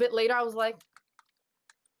a bit later, I was like,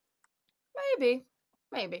 maybe.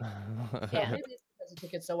 Yeah. Maybe it's because you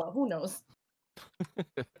took it so well. Who knows?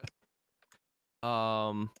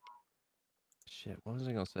 Shit. What was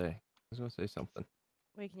I gonna say? I was gonna say something.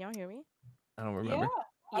 Wait, can y'all hear me? I don't Yeah. remember.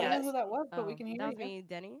 I don't know Yes. who that was, but we can hear That was you. me,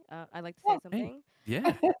 Denny. I'd like to Oh, say something.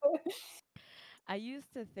 Yeah. I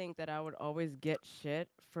used to think that I would always get shit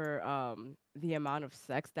for the amount of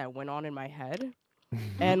sex that went on in my head.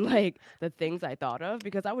 and like the things I thought of,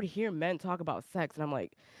 because I would hear men talk about sex and I'm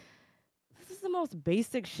like, this is the most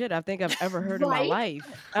basic shit I think I've ever heard in my Right?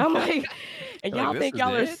 life. I'm like, and Like, y'all this think is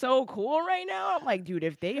y'all are it? so cool right now? I'm like, dude,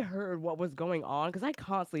 if they heard what was going on, because I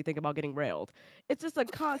constantly think about getting railed. It's just a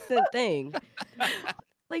constant thing.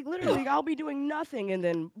 Like literally, I'll be doing nothing and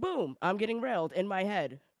then boom, I'm getting railed in my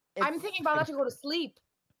head. I'm It's thinking about that to go to sleep.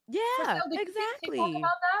 For yeah, sale, did you think TikTok exactly. about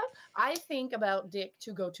that? I think about dick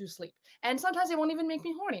to go to sleep. And sometimes it won't even make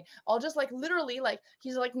me horny. I'll just like literally like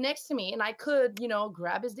he's like next to me and I could,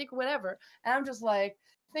 grab his dick or whatever. And I'm just like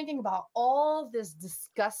thinking about all this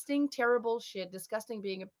disgusting, terrible shit, disgusting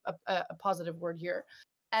being a positive word here.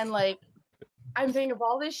 And like I'm thinking of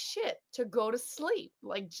all this shit to go to sleep.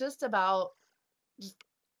 Like just about just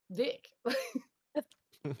dick.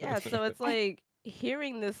 Yeah, so it's like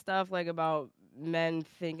hearing this stuff like about men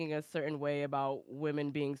thinking a certain way about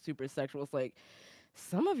women being super sexual. It's like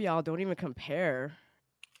some of y'all don't even compare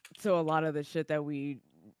to a lot of the shit that we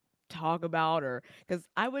talk about, or because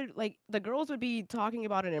I would like the girls would be talking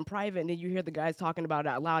about it in private and then you hear the guys talking about it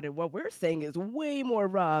out loud and what we're saying is way more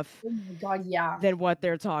rough Oh my god, yeah. than what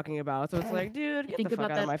they're talking about. So it's like, dude, I get think the fuck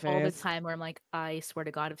about out of my that all the face. time where I'm like, I swear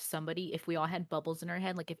to God, if we all had bubbles in our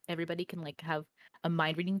head, like if everybody can like have a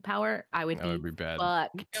mind reading power, I would That would be be bad.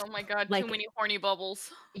 fucked. Oh my god, Like- too many horny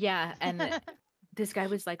bubbles. Yeah, and this guy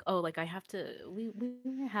was like, "Oh, like I have to." We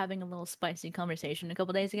were having a little spicy conversation a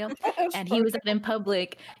couple days ago, and he was out in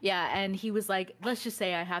public. Yeah, and he was like, "Let's just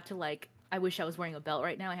say I have to like. I wish I was wearing a belt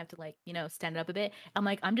right now. I have to like, stand it up a bit." I'm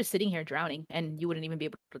like, "I'm just sitting here drowning, and you wouldn't even be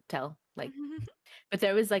able to tell." Like, but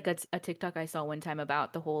there was like a TikTok I saw one time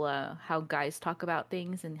about the whole how guys talk about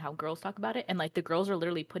things and how girls talk about it, and like the girls are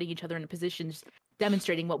literally putting each other in positions,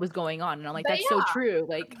 demonstrating what was going on, and I'm like, But "That's so yeah. true."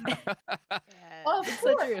 Like, Of it's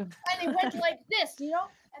so course. true. And it went like this,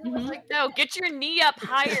 And it was Mhm. like No, get your knee up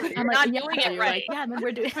higher. You're I'm not like, doing yeah, it you're right. like, yeah, man,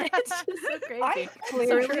 we're doing it's just so crazy. I It's so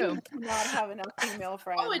clearly true. do not have enough female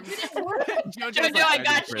friends. Oh, it didn't work. JoJo's Jojo, I like,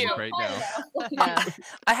 got friends you. right now. Yeah,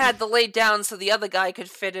 I had to lay down so the other guy could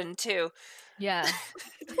fit in too. yeah.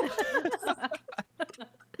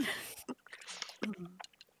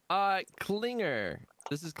 Klinger.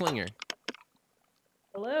 This is Klinger.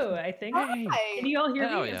 Hello, I think. Hey. Can you all hear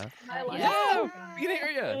Hell me? yeah. Am I live? Yeah, we can hear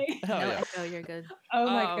you. Okay. Hell No yeah. echo, you're good. Oh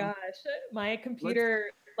my Um, gosh, my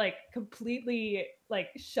computer like completely like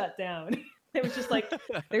shut down. It was just like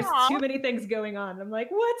there's Aw. too many things going on. I'm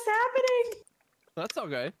like, what's happening? That's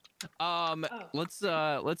okay. Oh.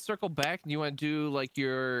 Let's circle back. You want to do like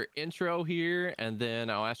your intro here, and then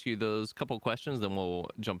I'll ask you those couple questions. Then we'll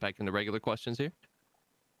jump back into regular questions here.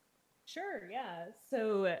 Sure, yeah.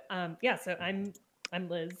 So so I'm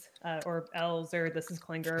Liz, or Els, or this is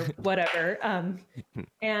Klinger, whatever.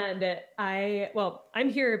 And I'm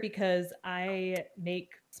here because I make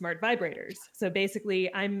smart vibrators. So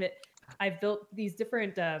basically, I've built these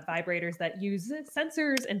different vibrators that use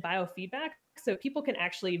sensors and biofeedback, so people can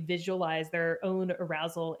actually visualize their own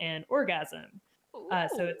arousal and orgasm.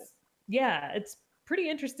 So it's pretty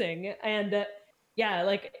interesting. And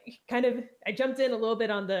like kind of, I jumped in a little bit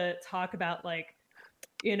on the talk about like,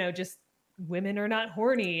 just women are not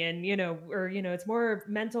horny and, it's more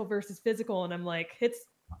mental versus physical. And I'm like,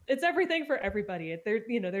 it's everything for everybody.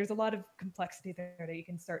 There's a lot of complexity there that you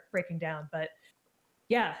can start breaking down, but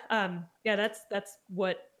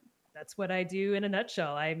that's what I do in a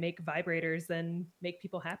nutshell. I make vibrators and make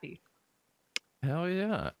people happy. Hell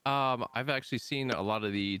yeah. I've actually seen a lot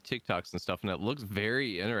of the TikToks and stuff, and it looks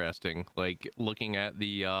very interesting. Like looking at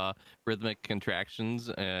the rhythmic contractions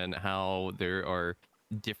and how there are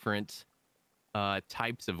different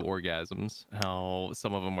types of orgasms. How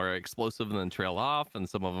some of them are explosive and then trail off, and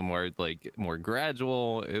some of them are like more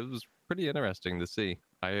gradual. It was pretty interesting to see.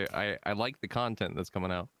 I like the content that's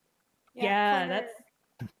coming out. Yeah, Klinger,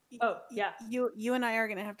 Oh, yeah. You and I are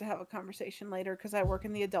gonna have to have a conversation later because I work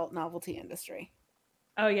in the adult novelty industry.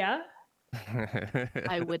 Oh yeah.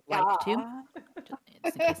 I would like to, Yeah.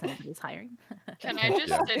 just in case anybody's hiring. Can I just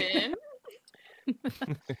Yeah. sit in?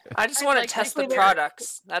 I just I'd want to like to test the see their-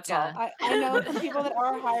 products. That's Yeah. all. I know some people that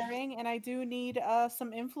are hiring, and I do need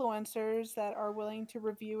some influencers that are willing to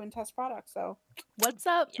review and test products. So What's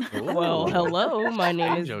up? Well, Ooh. hello, my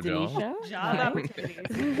name Hey, is JoJo. Denisha. Job Hi.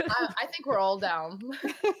 opportunities. I think we're all down.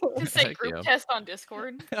 Just say Heck group yeah. test on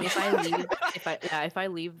Discord. If I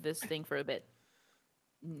leave this thing for a bit,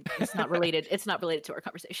 it's not related. It's not related to our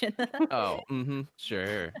conversation. Oh,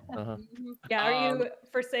 sure. Uh-huh. Yeah, are you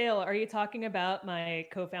for sale? Are you talking about my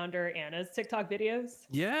co-founder Anna's TikTok videos?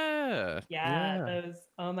 Yeah. Yeah, those.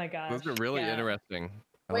 Oh my gosh. Those are really yeah. interesting.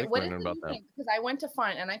 I Wait, like what is learning the about that. name? Because I went to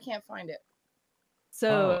find and I can't find it.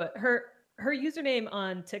 So her her username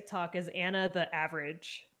on TikTok is Anna the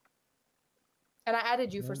Average. And I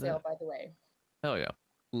added you Love for that. sale, by the way. Hell yeah.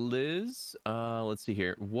 Liz, let's see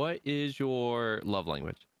here. What is your love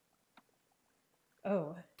language?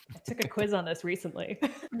 Oh, I took a quiz on this recently.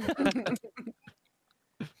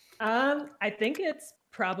 I think it's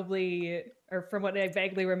probably, or from what I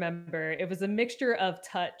vaguely remember, it was a mixture of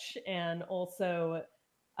touch and also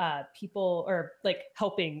people, or like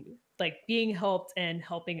helping, like being helped and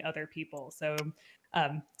helping other people. So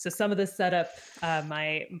so some of the setup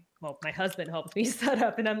my husband helped me set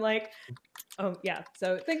up, and I'm like, oh yeah,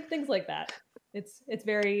 so things like that. It's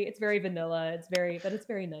very vanilla, but it's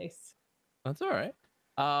very nice. That's all right.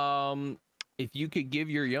 If you could give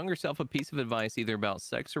your younger self a piece of advice either about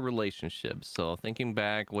sex or relationships, so thinking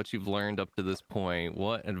back what you've learned up to this point,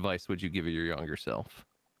 what advice would you give your younger self?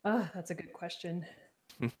 Oh, that's a good question.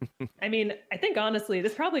 I mean, I think honestly,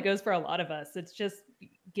 this probably goes for a lot of us. It's just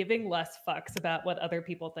giving less fucks about what other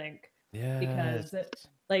people think. Yeah. Because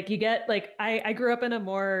like you get like I grew up in a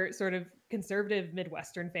more sort of conservative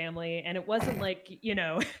Midwestern family, and it wasn't like, you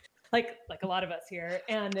know, like a lot of us here.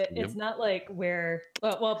 And it's not like where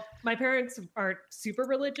well, my parents aren't super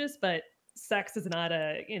religious, but sex is not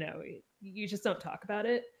a, you know, you just don't talk about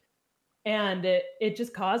it. And it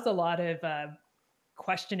just caused a lot of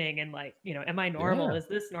questioning and like, you know, am I normal? Yeah. Is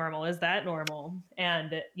this normal? Is that normal?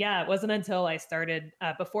 And yeah, it wasn't until I started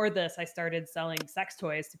before this, I started selling sex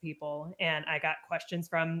toys to people, and I got questions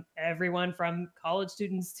from everyone from college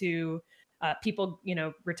students to people, you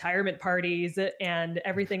know, retirement parties and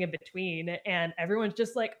everything in between. And everyone's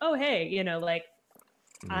just like, oh, hey, you know, like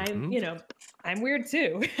I'm, you know, I'm weird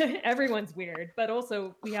too. Everyone's weird, but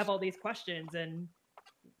also we have all these questions, and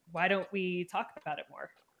why don't we talk about it more?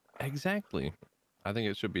 Exactly. I think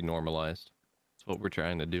it should be normalized. That's what we're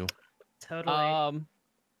trying to do. Totally.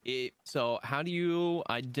 So how do you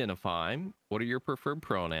identify? What are your preferred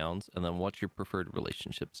pronouns? And then what's your preferred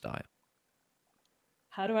relationship style?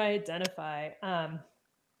 How do I identify?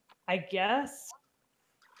 I guess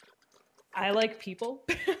I like people.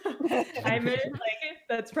 I'm like,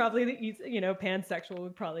 that's probably the easy, you know, pansexual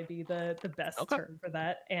would probably be the best term for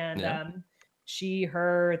that. And she,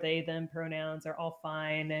 her, they, them pronouns are all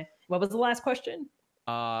fine. What was the last question?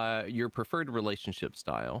 Your preferred relationship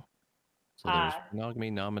style. So there's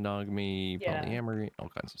monogamy, non-monogamy, polyamory, all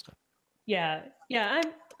kinds of stuff. Yeah,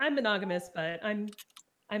 I'm monogamous, but I'm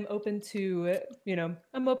open to, you know,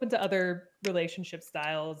 I'm open to other relationship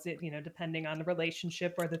styles, you know, depending on the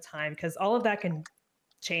relationship or the time, because all of that can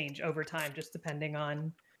change over time, just depending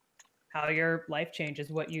on how your life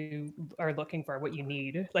changes, what you are looking for, what you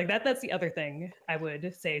need. Like that's the other thing I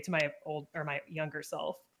would say to my my younger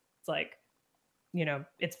self. It's like, you know,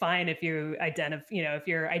 it's fine if you if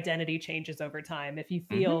your identity changes over time. If you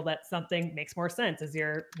feel that something makes more sense as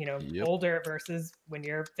you're, you know, older versus when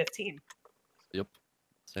you're 15. Yep.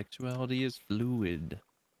 Sexuality is fluid.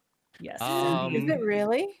 Yes. Is it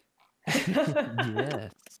really?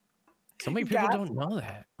 Yes. So many people don't know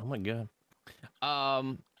that. Oh my god.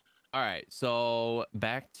 All right. So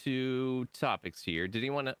back to topics here. Did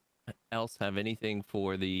anyone else have anything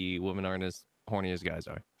for the women aren't as horny as guys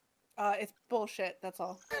are? It's bullshit. That's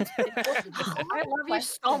all. I love you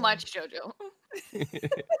so much, JoJo.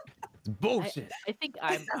 It's bullshit. I think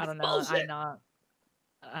I don't know. Bullshit. I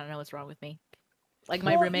don't know what's wrong with me. Like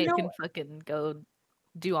my roommate can fucking go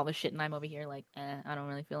do all the shit, and I'm over here like, I don't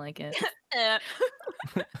really feel like it.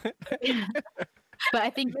 But I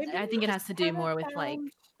think it has to do more with like,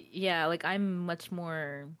 yeah, like I'm much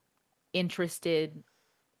more interested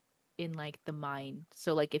in like the mind.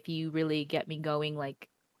 So like if you really get me going like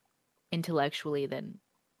intellectually, then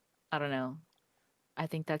I don't know. I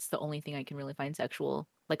think that's the only thing I can really find sexual.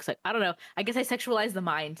 Like, I don't know. I guess I sexualize the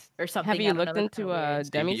mind or something. Have you looked into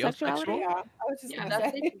demisexuality? Yeah, I was just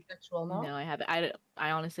gonna say. Sexual, no? No, I haven't.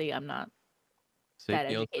 I honestly, I'm not that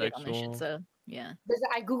educated on this shit. So yeah.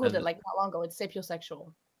 I googled it like not long ago. It's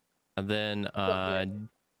sapiosexual. And then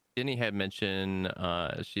Jenny had mentioned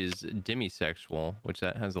she's demisexual, which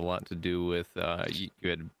that has a lot to do with you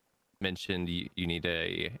had mentioned you need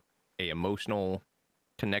a emotional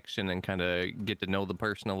connection and kind of get to know the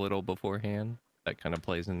person a little beforehand. That kind of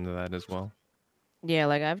plays into that as well. Yeah,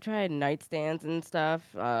 like I've tried nightstands and stuff.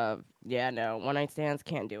 Yeah, no, one night stands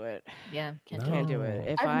can't do it. Yeah, can't do it.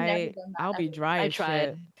 If I'll be dry as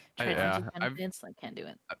shit. I can't do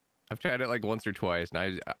it. I've tried it like once or twice,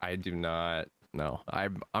 and I do not. No,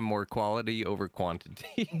 I'm more quality over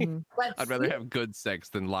quantity. I'd rather have good sex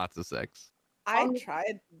than lots of sex. I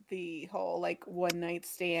tried the whole like one night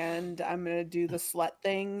stand. I'm gonna do the slut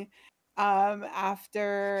thing,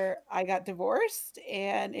 after I got divorced,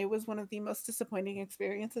 and it was one of the most disappointing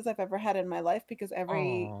experiences I've ever had in my life because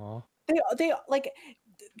Aw.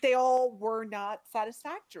 they all were not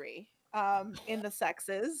satisfactory in the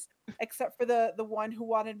sexes, except for the one who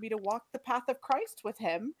wanted me to walk the path of Christ with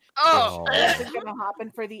him, Oh, which wasn't going to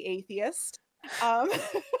happen for the atheist. Um,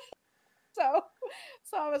 so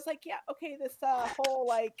I was like, yeah, okay, this whole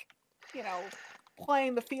like, you know,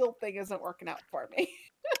 playing the field thing isn't working out for me.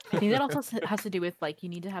 I think that also has to do with like you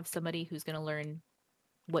need to have somebody who's gonna learn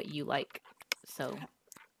what you like. So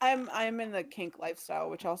I'm in the kink lifestyle,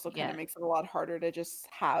 which also kind Yeah. of makes it a lot harder to just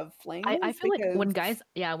have flings. I feel like when because-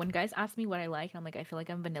 guys ask me what I like, I'm like, I feel like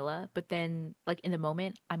I'm vanilla, but then like in the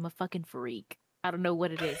moment, I'm a fucking freak. I don't know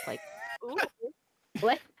what it is. Like, ooh,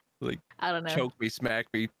 what? Like, I don't know. choke me, smack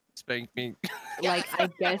me, spank me. Like, I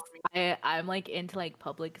guess I'm like into like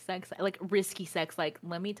public sex, like risky sex. Like,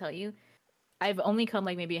 let me tell you, I've only come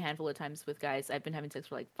like maybe a handful of times with guys. I've been having sex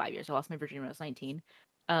for like 5 years. I lost my virginity when I was 19.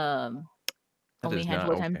 That Only is a not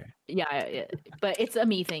handful of times. okay. Yeah, but it's a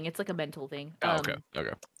me thing. It's like a mental thing. Oh, okay.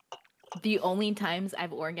 Okay. The only times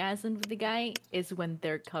I've orgasmed with the guy is when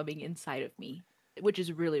they're coming inside of me, which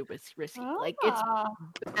is really risky. Like it's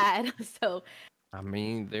bad. So I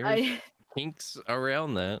mean, there's I kinks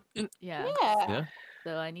around that. yeah. Yeah.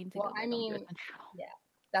 So I need to Well, go I get on birth mean, control. yeah,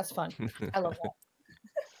 that's fun. I love that.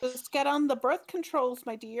 Just get on the birth controls,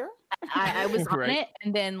 my dear. I was on Right. it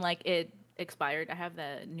and then like it expired. I have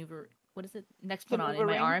the what is it? Next The one on in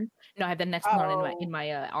my NuvaRing? arm. No, I have the next one on Oh. in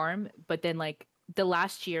my arm. But then like the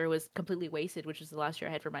last year was completely wasted, which is the last year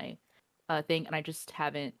I had for my thing, and I just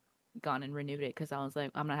haven't gone and renewed it because I was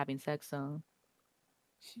like, I'm not having sex, so.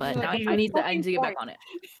 But Like, now "What's I the need to fucking get back point?" on it.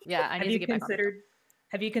 Yeah, I Have need to you get back on it.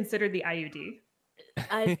 Have you considered the IUD?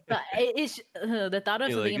 The thought of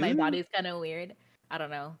You're something like, in my "Ooh." body is kind of weird. I don't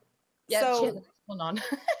know. Yeah, she has So the next one on.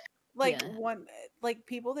 like Yeah. like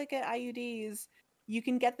people that get IUDs, you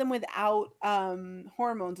can get them without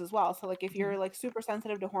hormones as well. So like if you're like super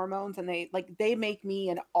sensitive to hormones and they make me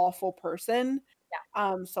an awful person.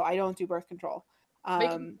 Yeah. So I don't do birth control.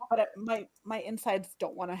 But you But my insides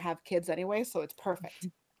don't want to have kids anyway, so it's perfect.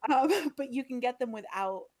 But you can get them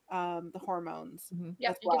without the hormones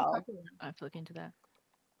yeah, as you can well. copy one. I have to look into that.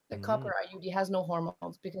 The copper IUD has no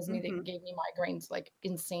hormones because me they Mhm. gave me migraines like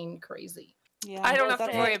insane crazy. Yeah, I don't have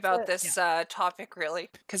that's to worry what- about this topic really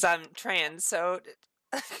because I'm trans. So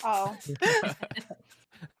Oh,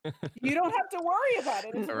 you don't have to worry about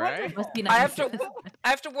it. It's Right? wonderful. Must be I nice.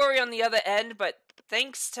 have to worry on the other end, but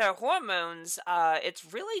thanks to hormones, it's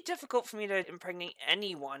really difficult for me to impregnate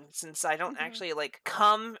anyone since I don't actually like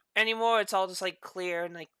come anymore. It's all just like clear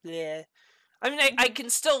and like bleh. I mean, I can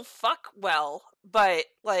still fuck well, but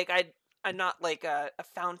like I'm not like a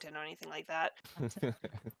fountain or anything like that.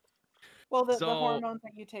 Well, the So- hormones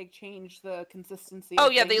that you take change the consistency. Oh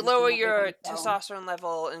of yeah, they things lower and your everything, so- testosterone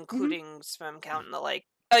level, including sperm count and the like.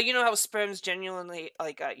 You know how sperm's genuinely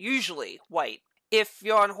like usually white. If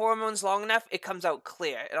you're on hormones long enough, it comes out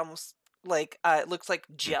clear. It almost like it looks like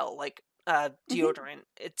gel, like deodorant.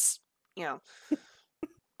 It's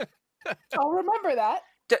I'll remember that.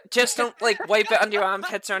 just don't like wipe it under your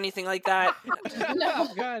armpits or anything like that,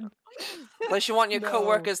 Oh, God. unless you want your No.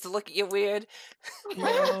 coworkers to look at you weird.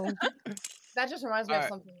 No. That just reminds me of Alright.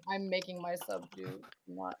 something I'm making myself do.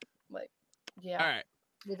 Not like, yeah. All right.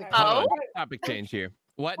 With a Hold Oh? on. Topic change here.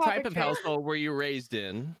 What Topic type of change. household were you raised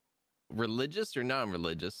in? Religious or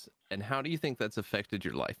non-religious? And how do you think that's affected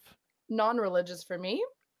your life? non-religious for me,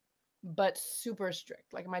 but super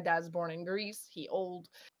strict. Like my dad's born in Greece, he old,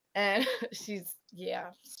 and she's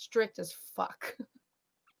strict as fuck.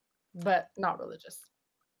 But not religious.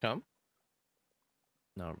 Come.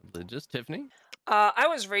 Non-religious. Tiffany? I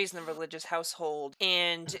was raised in a religious household,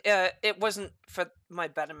 and it wasn't for my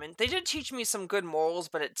betterment. They did teach me some good morals,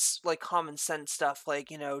 but it's like common sense stuff, like,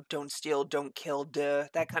 don't steal, don't kill,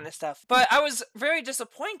 that kind of stuff. But I was very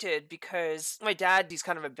disappointed because my dad, he's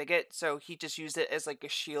kind of a bigot, so he just used it as like a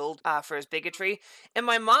shield for his bigotry. And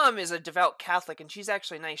my mom is a devout Catholic, and she's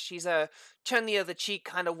actually nice. She's a turn the other cheek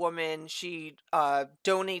kind of woman. She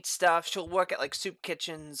donates stuff. She'll work at like soup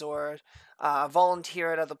kitchens or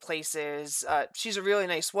volunteer at other places. She's a really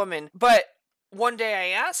nice woman. But one day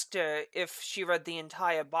I asked her if she read the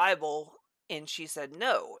entire Bible, and she said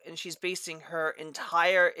no. And she's basing her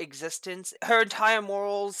entire existence, her entire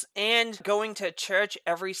morals, and going to church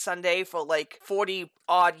every Sunday for like 40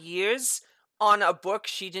 odd years on a book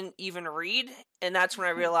she didn't even read. And that's when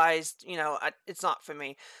I realized, it's not for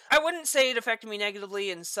me. I wouldn't say it affected me negatively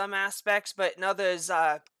in some aspects, but in others,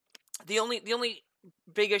 the only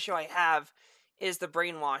big issue I have is the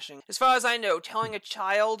brainwashing. As far as I know, telling a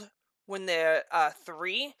child when they're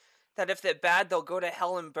 3 that if they're bad, they'll go to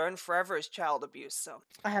hell and burn forever is child abuse. So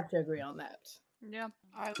I have to agree on that. Yeah.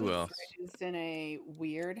 I Who was else? raised in a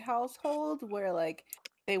weird household where like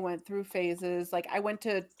they went through phases. Like I went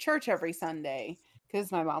to church every Sunday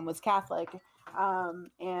because my mom was Catholic.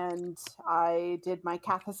 And I did my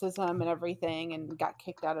Catholicism and everything and got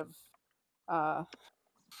kicked out of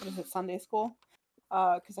what is it, Sunday school?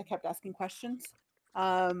 Because I kept asking questions.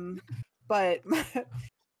 But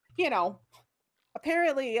you know,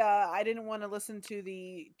 apparently I didn't want to listen to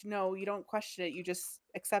the no, you don't question it, you just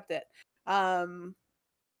accept it. My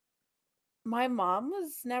mom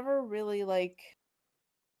was never really like,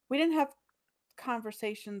 we didn't have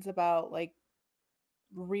conversations about like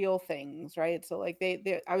real things, right? So like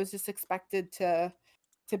they I was just expected to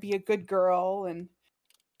be a good girl and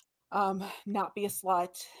not be a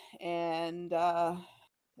slut and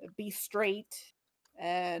be straight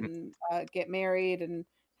and get married and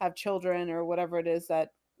have children or whatever it is that,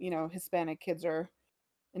 you know, Hispanic kids are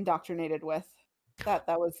indoctrinated with. That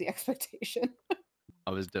was the expectation.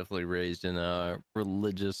 I was definitely raised in a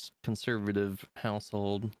religious conservative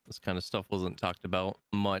household. This kind of stuff wasn't talked about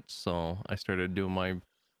much, so I started doing my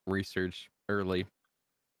research early.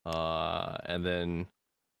 And then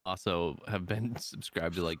also have been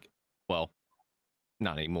subscribed to like, well,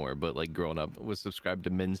 not anymore, but like growing up was subscribed to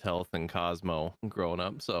Men's Health and Cosmo growing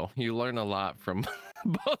up. So you learn a lot from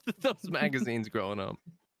both of those magazines growing up,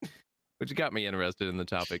 which got me interested in the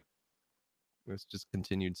topic. It's just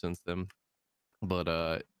continued since then.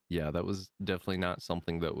 But yeah, that was definitely not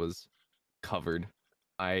something that was covered.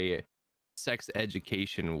 Sex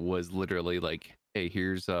education was literally like, hey,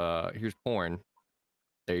 here's porn.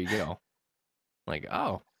 There you go. Like,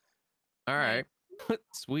 oh, all right.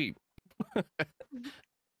 Sweet. So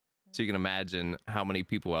you can imagine how many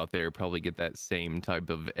people out there probably get that same type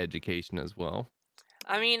of education as well.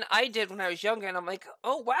 I mean, I did when I was younger, and I'm like,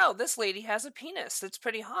 oh wow, this lady has a penis. That's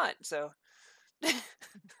pretty hot. So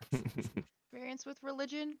Experience with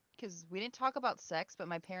religion, because we didn't talk about sex, but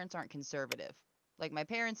my parents aren't conservative. Like my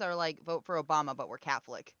parents are like vote for Obama, but we're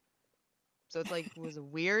Catholic. So it's like was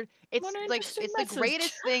weird. It's What an like interesting it's message. the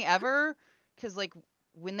greatest thing ever. Because like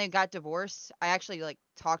when they got divorced, I actually like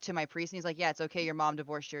talked to my priest, and he's like, "Yeah, it's okay. Your mom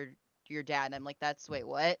divorced your dad." And I'm like, "That's wait,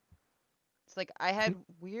 what?" It's like I had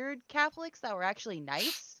weird Catholics that were actually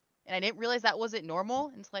nice, and I didn't realize that wasn't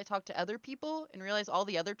normal until I talked to other people and realized all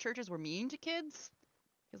the other churches were mean to kids.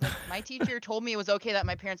 Because like my teacher told me it was okay that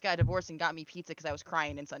my parents got divorced and got me pizza because I was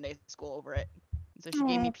crying in Sunday school over it. And so she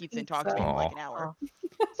gave me Aw, pizza and talked to me for like an hour.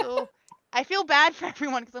 Aw. So I feel bad for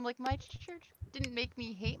everyone because I'm like, my church didn't make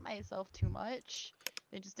me hate myself too much.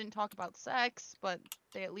 They just didn't talk about sex, but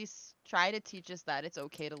they at least try to teach us that it's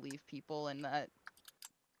okay to leave people and that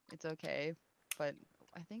it's okay. But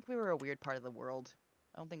I think we were a weird part of the world.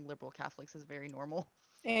 I don't think liberal Catholics is very normal.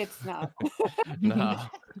 It's not. No.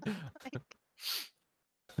 Like,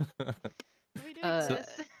 we do Uh,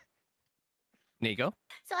 exist. Nico?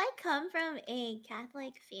 So I come from a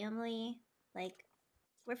Catholic family. Like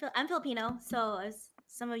I'm Filipino, so as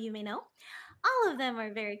some of you may know, all of them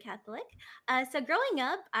are very Catholic. So growing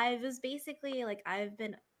up, I was basically like I've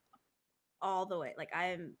been all the way.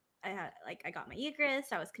 I got my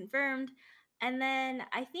Eucharist, I was confirmed. And then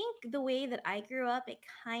I think the way that I grew up, it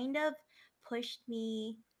kind of pushed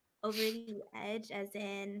me over the edge, as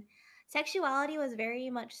in sexuality was very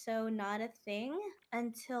much so not a thing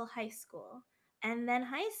until high school. And then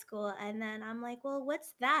high school, and then I'm like, well,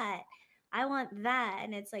 what's that? I want that.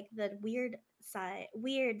 And it's like the weird side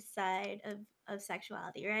of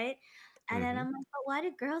sexuality, right? And then Mm-hmm. I'm like, but why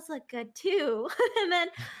do girls look good too? And then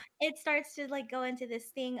it starts to like go into this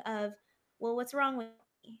thing of, well, what's wrong with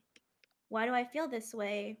me? Why do I feel this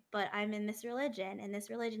way? But I'm in this religion, and this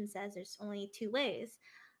religion says there's only two ways.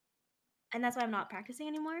 And that's why I'm not practicing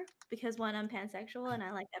anymore, because one, I'm pansexual and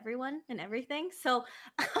I like everyone and everything. So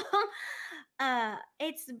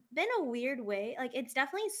it's been a weird way. Like it's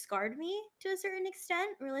definitely scarred me to a certain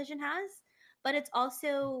extent, religion has, but it's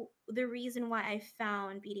also the reason why I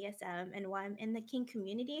found BDSM and why I'm in the kink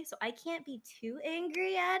community. So I can't be too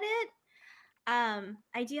angry at it.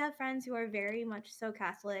 I do have friends who are very much so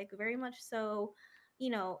Catholic, very much so,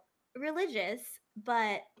 religious,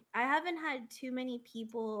 but I haven't had too many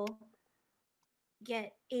people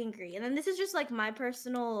get angry. And then this is just like my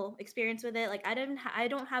personal experience with it. Like I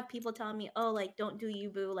don't have people telling me, "Oh, like don't do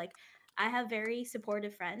you, boo." Like I have very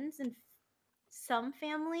supportive friends and some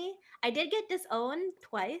family. I did get disowned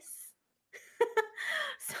twice.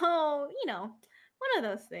 So, one of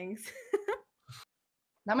those things.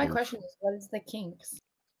 Now my Oof. question is, what is the kinks?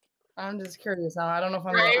 I'm just curious now. I don't know if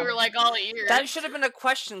I'm Right? gonna. We're like all ears. That should have been a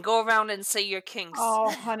question. Go around and say your kinks. Oh,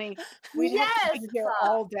 honey, we'd have to be here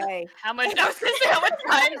all day. How much? I was gonna say, how much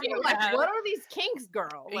time do you Like, have? what are these kinks,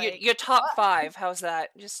 girl? Like, your top what? 5. How's that?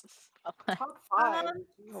 Just Top 5.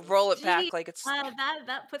 roll it back Gee, like it's.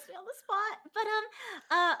 that puts me on the spot. But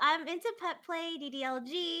I'm into pet play,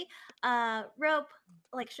 DDLG, rope,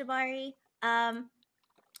 like shibari. I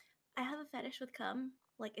have a fetish with cum.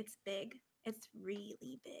 Like it's big. It's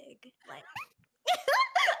really big. Like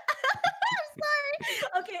I'm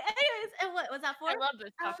sorry. Okay. Anyways, and what was that for? I love this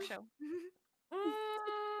talk show.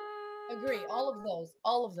 Agree. All of those.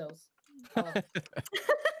 All of those. All of them.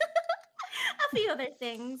 A few other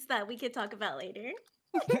things that we could talk about later.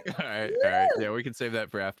 All right. Yeah, we can save that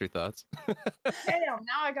for afterthoughts. Damn,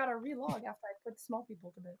 now I gotta relog after I put small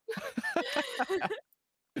people to bed.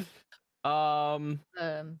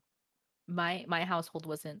 My household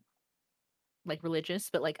wasn't like religious,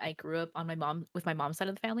 but like I grew up on with my mom's side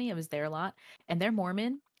of the family. I was there a lot, and they're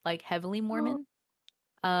Mormon, like heavily Mormon.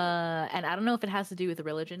 And I don't know if it has to do with the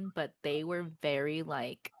religion, but they were very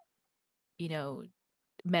like, you know,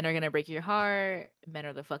 men are gonna break your heart, men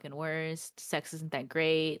are the fucking worst, sex isn't that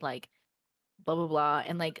great, like blah blah blah.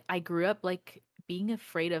 And like I grew up like being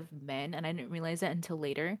afraid of men, and I didn't realize that until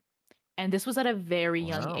later. And this was at a very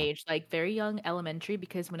young Wow. age, like very young elementary,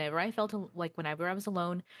 because whenever I whenever I was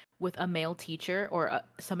alone with a male teacher or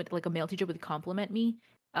somebody like a male teacher would compliment me,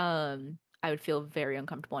 I would feel very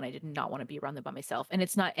uncomfortable and I did not want to be around them by myself. And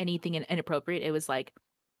it's not anything inappropriate. It was like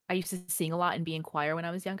I used to sing a lot and be in choir when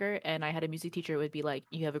I was younger, and I had a music teacher who would be like,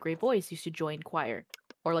 "You have a great voice. You should join choir."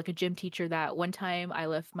 Or like a gym teacher that one time I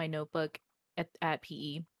left my notebook at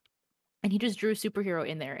PE, and he just drew a superhero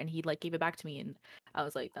in there, and he like gave it back to me, and I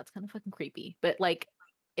was like, "That's kind of fucking creepy." But like,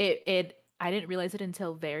 I didn't realize it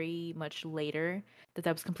until very much later that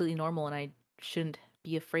was completely normal, and I shouldn't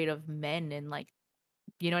be afraid of men, and like,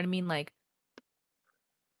 you know what I mean, like.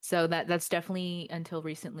 So that's definitely until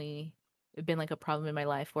recently been like a problem in my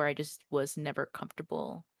life where I just was never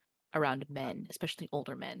comfortable around men, especially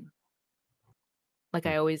older men. Like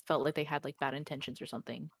I always felt like they had like bad intentions or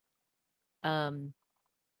something.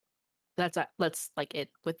 That's like it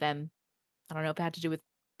with them. I don't know if it had to do with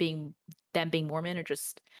being Mormon or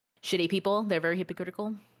just shitty people. They're very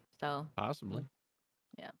hypocritical. So Possibly.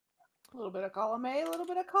 yeah. A little bit of column A, a little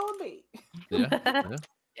bit of column B. Yeah.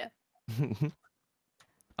 Yeah.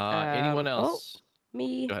 Anyone else?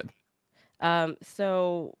 Me. Go ahead.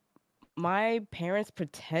 So my parents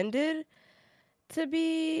pretended to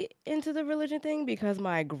be into the religion thing because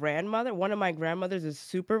one of my grandmothers is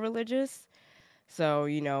super religious. So,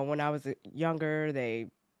 when I was younger, they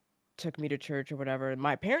took me to church or whatever.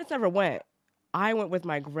 My parents never went. I went with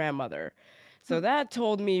my grandmother. So that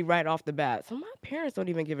told me right off the bat. So my parents don't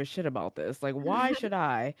even give a shit about this. Like, why should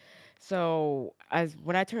I? So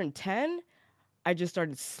when I turned 10, I just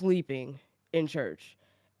started sleeping in church.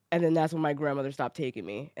 And then that's when my grandmother stopped taking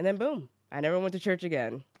me. And then boom, I never went to church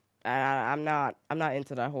again. I'm not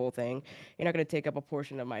into that whole thing. You're not gonna take up a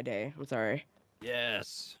portion of my day. I'm sorry.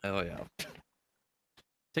 Yes. Hell yeah.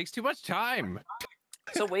 Takes too much time.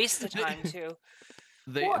 It's a waste of time too.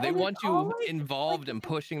 They Well, and want it's you always, involved like, in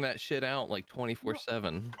pushing that shit out like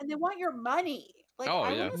 24/7. and they want your money. Like, Oh,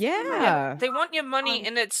 I yeah. wanna spend my Yeah. They want your money,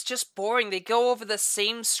 and it's just boring. They go over the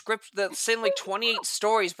same script, the same like 28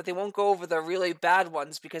 stories, but they won't go over the really bad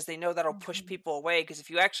ones because they know that'll push people away. Because if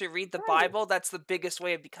you actually read the Right. Bible, that's the biggest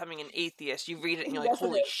way of becoming an atheist. You read it and you're like, Yes, it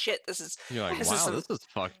 "Holy is. shit, this is You're like, this wow, is some this is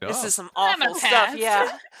fucked this up. is some I'm a awful stuff." pass.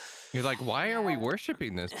 Yeah. You're like, why are we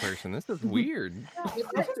worshiping this person? This is weird. Yeah, I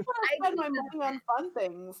just want to spend my money on fun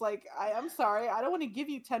things. Like, I'm sorry, I don't want to give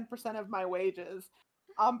you 10% of my wages.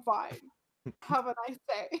 I'm fine. Have a nice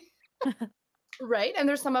day. Right, and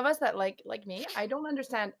there's some of us that like me, I don't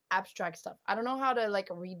understand abstract stuff. I don't know how to like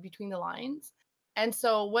read between the lines. And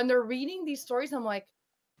so when they're reading these stories, I'm like,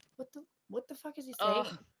 what the fuck is he saying? Ugh.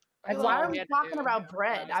 Like, That's why all are we we had to talking do. about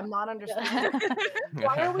bread? I'm not understanding.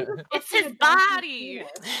 Why are we It's discussing his a donkey's body.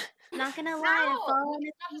 penis? Not gonna lie, No, I've fallen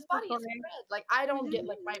it's not his asleep body, before. it's bread. Like, I don't get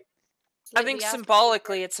like my I think slightly ass-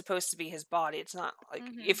 symbolically it's supposed to be his body. It's not like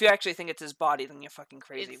if you actually think it's his body, then you're fucking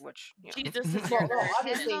crazy. It's- which Jesus is Well, your no, nerd.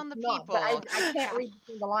 obviously Depends on it's the not, but I people. can't read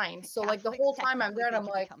between the lines. So like the whole time I'm there and I'm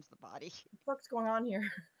like, becomes the body. what's going on here?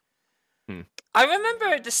 I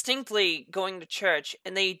remember distinctly going to church,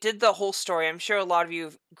 and they did the whole story. I'm sure a lot of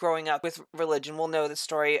you growing up with religion will know the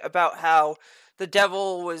story about how the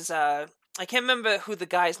devil was. I can't remember who the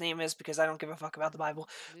guy's name is because I don't give a fuck about the Bible.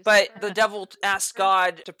 But the devil asked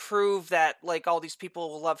God to prove that like all these people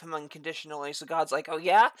will love him unconditionally. So God's like, "Oh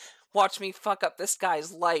yeah, watch me fuck up this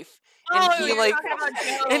guy's life. And Oh, he you're like, talking about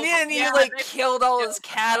Job. and then he Yeah, like they killed all Job. his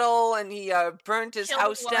cattle, and he burnt his Killed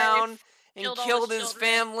his house wife, down, and killed all killed his his children.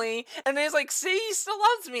 family. And he's like, see, he still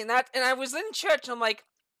loves me. And I was in church, and I'm like,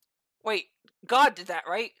 wait, God did that,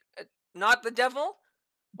 right? Not the devil?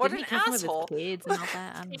 What Didn't an he kill some of asshole. his kids and all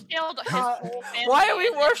that? He killed his Uh, whole family. Why are we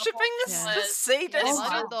and then the worshiping whole this, thing this was sadist? he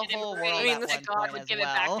Flooded the didn't whole pray world mean, at this- one that God point would as give it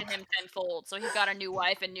well. back to him tenfold. So he got a new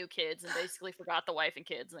wife and new kids, and basically forgot the wife and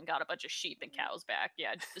kids, and then got a bunch of sheep and cows back.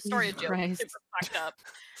 Yeah, the story of Jesus Job is Christ. super fucked up,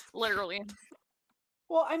 literally.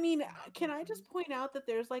 Well, I mean, can I just point out that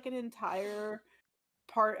there's like an entire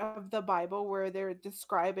part of the Bible where they're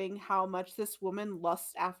describing how much this woman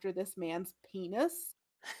lusts after this man's penis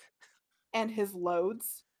and his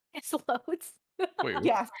loads? It's loads. Wait, what?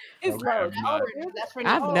 Yes, his Okay, loads. I'm not- That's for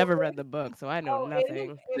I've Oh, never read the book, so I know Oh, it is-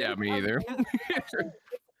 nothing. it Yeah, is me either. amazing.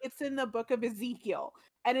 It's in the book of Ezekiel,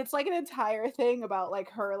 and it's like an entire thing about like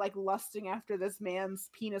her like lusting after this man's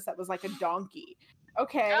penis that was like a donkey.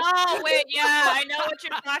 Okay. Oh wait, yeah, I know what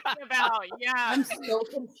you're talking about. Yeah, I'm so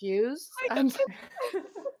confused. I'm dude,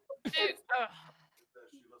 ugh.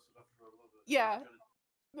 Yeah.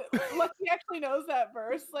 Lucky actually knows that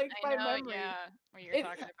verse like I by know, memory. yeah, what you're It-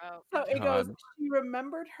 talking about. So it goes, God. she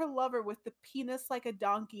remembered her lover with the penis like a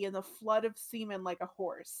donkey and the flood of semen like a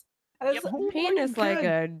horse. And I was Yep. like, oh my Penis like God.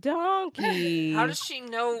 a donkey. How does she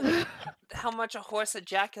know how much a horse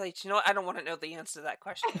ejaculates? You know what? I don't want to know the answer to that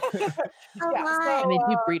question. Oh Yeah, my. so, And they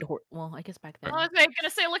do breed horse. Well, I guess back then. I was like, gonna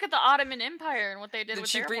say, look at the Ottoman Empire and what they did Did with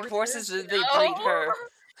she their breed horses. horses or did they breed her?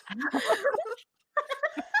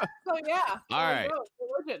 So yeah. All right.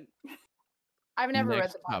 Religion. I've never read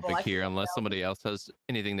Next the Bible. topic I here, can't unless tell. somebody else has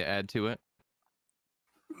anything to add to it.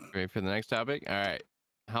 Ready for the next topic? All right.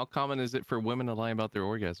 How common is it for women to lie about their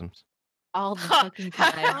orgasms? All the fucking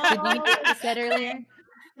time. Did you hear what I said earlier?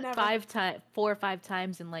 Never. 4 or 5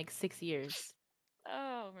 times in like 6 years.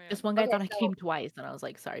 Oh man. Just one guy Okay, thought I so- came twice, and I was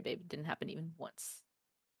like, sorry, babe, it didn't happen even once.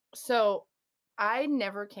 So I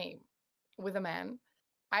never came with a man.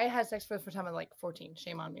 I had sex for the first time at like 14.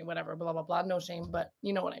 Shame on me, whatever, blah, blah, blah. No shame, but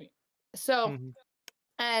you know what I mean. So, Mhm.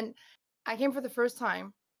 and I came for the first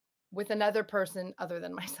time with another person other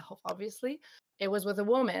than myself, obviously. It was with a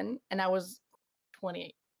woman, and I was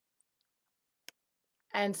 28.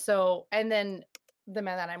 And so, and then the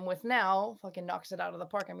man that I'm with now fucking knocks it out of the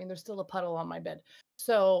park. I mean, there's still a puddle on my bed.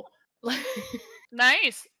 So, like,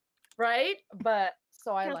 Nice. right? But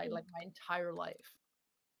so I lied Healthy. like my entire life.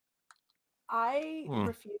 I Hmm.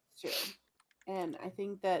 refuse to. And I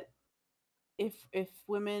think that if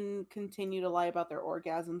women continue to lie about their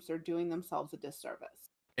orgasms, they're doing themselves a disservice.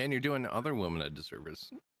 And you're doing other women a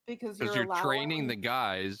disservice Because because you're training the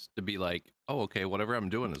guys to be like, oh, okay, whatever I'm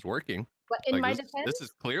doing is working. But in Like, my this defense,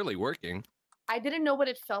 is clearly working. I didn't know what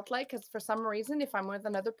it felt like because for some reason, if I'm with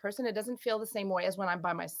another person, it doesn't feel the same way as when I'm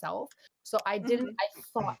by myself. So I didn't, I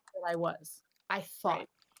thought that I was. I thought,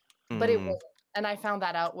 but it Mm. wasn't. And I found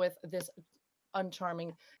that out with this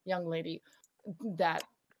uncharming young lady that,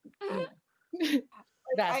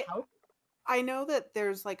 that's how. I know that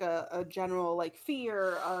there's like a general like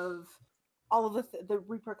fear of all of the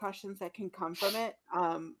repercussions that can come from it.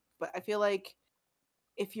 But I feel like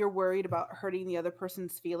if you're worried about hurting the other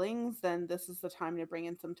person's feelings, then this is the time to bring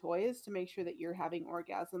in some toys to make sure that you're having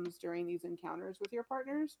orgasms during these encounters with your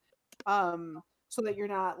partners. So that you're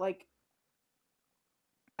not like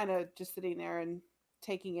kind of just sitting there and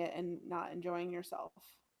taking it and not enjoying yourself.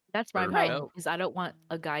 That's my Right. problem, is I don't want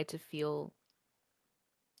a guy to feel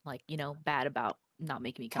like, bad about not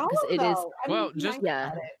making me come. Tell Because them, it is, though. I Well, mean, be just- nice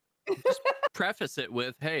yeah. about it. Preface it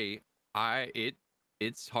with, hey,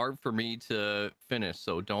 it's hard for me to finish,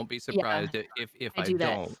 so don't be surprised if I I do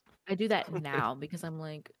that. don't. I do that now because I'm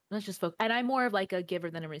like, let's just focus. And I'm more of like a giver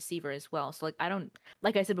than a receiver as well. So like, I don't,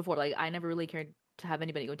 like I said before, like I never really cared to have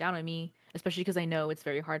anybody go down on me, especially because I know it's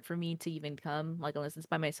very hard for me to even come, like unless it's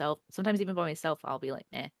by myself. Sometimes even by myself, I'll be like,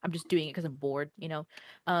 I'm just doing it because I'm bored,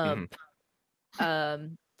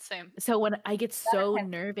 Um, Same. So when I get so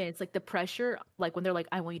nervous, like the pressure, like when they're like,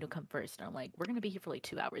 I want you to come first. And I'm like, we're going to be here for like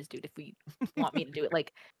 2 hours, dude, if we want me to do it.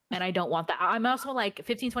 Like, and I don't want that. I'm also like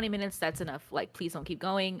 15, 20 minutes. That's enough. Like, please don't keep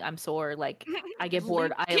going. I'm sore. Like, I get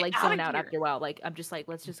bored. I Get like outta zone out here. after a while. Like, I'm just like,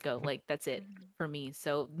 let's just go. Like, that's it for me.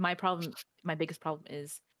 So my biggest problem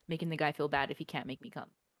is making the guy feel bad if he can't make me come.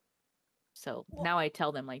 So now I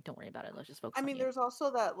tell them like, don't worry about it. Let's just focus. I on mean, you. there's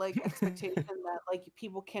also that like expectation that like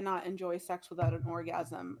people cannot enjoy sex without an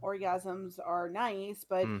orgasm. Orgasms are nice,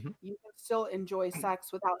 but Mhm. you can still enjoy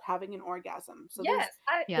sex without having an orgasm. So Yes,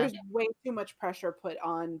 Yeah. there's way too much pressure put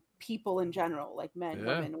on people in general, like men, Yeah.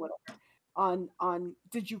 women, whatever. On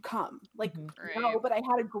did you come? Like Mhm. no, Right. but I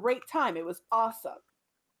had a great time. It was awesome.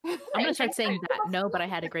 I'm gonna start saying that. No, but I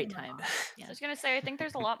had a great time. I Yeah. was gonna say, I think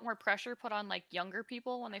there's a lot more pressure put on like younger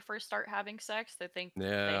people when they first start having sex. They think they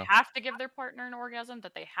Yeah. have to give their partner an orgasm,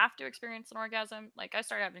 that they have to experience an orgasm. Like I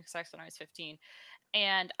started having sex when I was 15,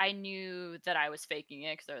 and I knew that I was faking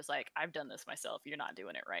it because I was like, I've done this myself. You're not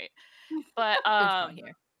doing it right. But There's fun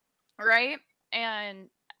here. right? And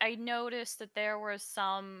I noticed that there were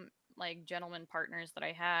some like gentleman partners that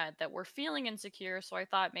I had that were feeling insecure. So I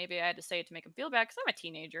thought maybe I had to say it to make them feel bad because I'm a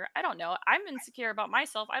teenager. I don't know. I'm insecure about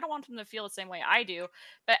myself. I don't want them to feel the same way I do.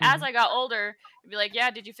 But as I got older, I'd be like, yeah,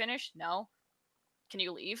 did you finish? No. Can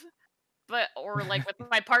you leave? But, or like with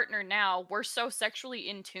my partner now, we're so sexually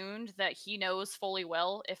in tuned that he knows fully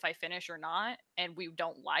well if I finish or not. And we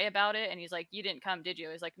don't lie about it. And he's like, you didn't come, did you?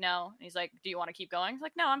 He's like, no. And he's like, do you want to keep going? He's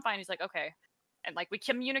like, no, I'm fine. He's like, okay. And like we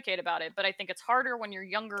communicate about it. But I think it's harder when you're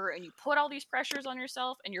younger and you put all these pressures on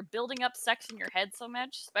yourself and you're building up sex in your head so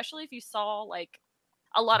much, especially if you saw like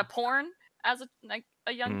a lot of porn as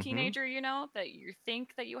a young teenager, you know, that you think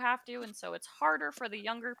that you have to. And so it's harder for the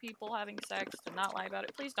younger people having sex to not lie about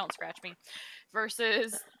it. Please don't scratch me.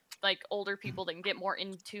 Versus like older people that can get more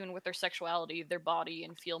in tune with their sexuality, their body,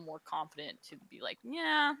 and feel more confident to be like,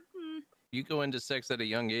 yeah. You go into sex at a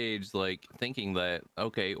young age, like thinking that,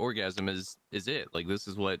 okay, orgasm is it. Like this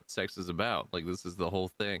is what sex is about. Like this is the whole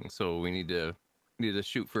thing. So we need to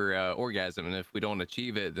shoot for orgasm, and if we don't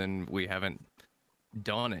achieve it, then we haven't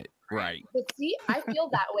done it right. But see, I feel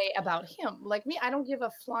that way about him. Like me, I don't give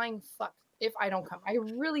a flying fuck if I don't come. I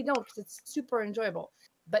really don't, because it's super enjoyable.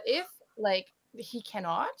 But if like he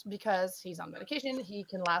cannot because he's on medication, he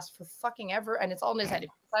can last for fucking ever, and it's all in his head. If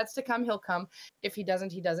he decides to come, he'll come. If he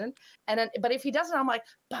doesn't, he doesn't. And then, but if he doesn't, I'm like,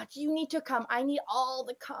 but you need to come. I need all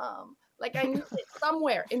the cum. Like I need it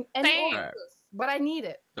somewhere in any orifice, but I need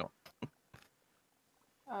it. So,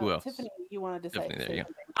 who else? Tiffany, you wanted to Tiffany, there say you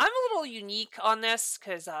something. I'm a little unique on this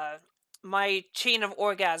because my chain of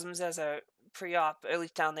orgasms as a pre-op, at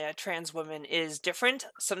least down there, trans women, is different.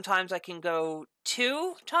 Sometimes I can go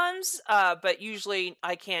 2 times, but usually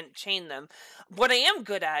I can't chain them. What I am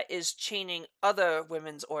good at is chaining other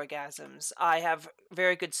women's orgasms. I have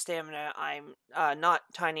very good stamina. I'm not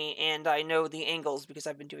tiny, and I know the angles because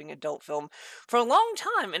I've been doing adult film for a long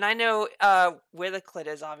time, and I know where the clit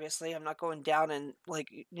is. Obviously, I'm not going down and like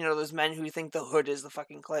those men who think the hood is the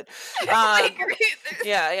fucking clit.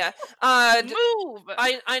 Yeah. Move.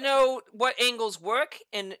 I know what angles work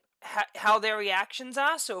and how their reactions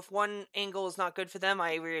are. So if one angle is not good for them,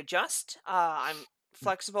 I readjust. I'm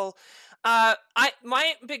flexible.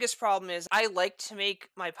 My biggest problem is I like to make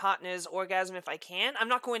my partner's orgasm if I can. I'm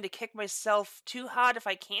not going to kick myself too hard if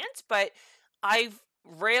I can't, but I've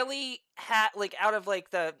rarely had, like, out of like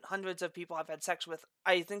the hundreds of people I've had sex with,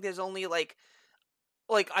 I think there's only like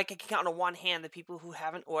I can count on one hand the people who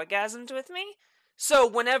haven't orgasmed with me. So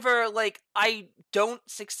whenever like I don't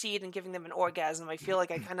succeed in giving them an orgasm, I feel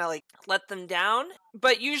like I kind of like let them down.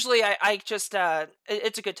 But usually I just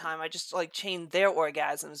it's a good time. I just like chain their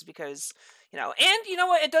orgasms because and you know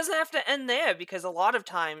what, it doesn't have to end there, because a lot of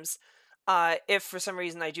times if for some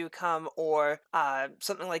reason I do come or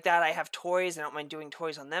something like that, I have toys. I don't mind doing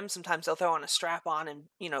toys on them. Sometimes they'll throw on a strap on and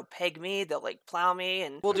peg me. They'll like plow me,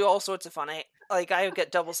 and we'll do all sorts of fun. I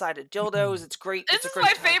get double-sided dildos. It's great. This it's a is great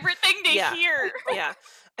my time. favorite thing to hear. Yeah,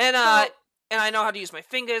 and I know how to use my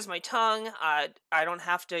fingers, my tongue. I don't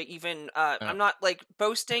have to even. I'm not like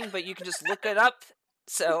boasting, but you can just look it up.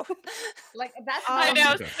 So, like that's I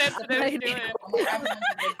know.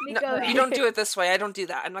 No, you don't do it this way. I don't do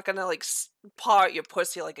that. I'm not gonna like paw at your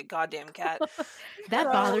pussy like a goddamn cat. That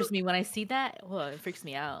bothers me when I see that. Well, it freaks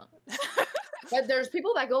me out. But there's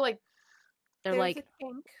people that go like. They're There's like, a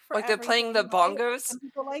kink for Like they're playing the everything, right? bongos. Some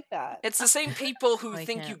people like that. It's the same people who I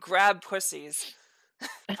think you can't. grab pussies.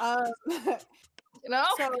 So,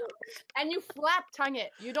 and you flap tongue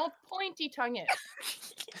it. You don't pointy tongue it.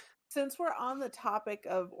 Since we're on the topic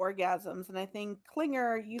of orgasms, and I think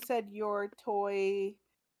Klinger, you said your toy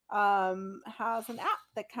has an app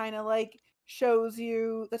that kind of like shows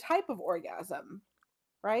you the type of orgasm,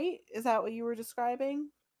 right? Is that what you were describing?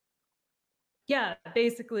 Yeah,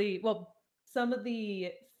 basically, well, some of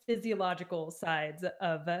the physiological sides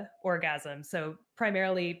of orgasm. So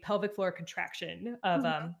primarily pelvic floor contraction of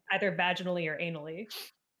either vaginally or anally.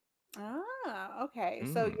 Ah, okay.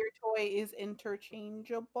 So your toy is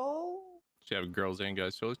interchangeable. Do you have girls and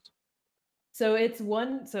guys toys? So it's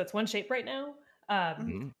one shape right now.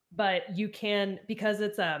 But you can, because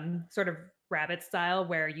it's sort of rabbit style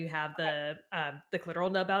where you have the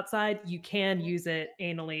clitoral nub outside, you can use it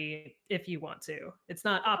anally if you want to. It's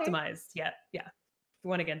not optimized yet. Yeah. If you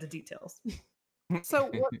want to get into details. So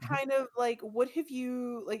what kind of like what have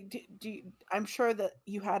you like I'm sure that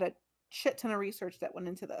you had a shit ton of research that went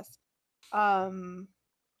into this.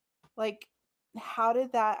 Like how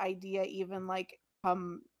did that idea even like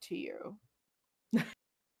come to you?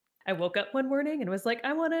 I woke up one morning and was like,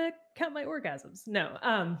 I want to count my orgasms. No,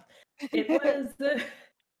 it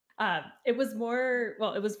was more,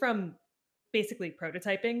 well, it was from basically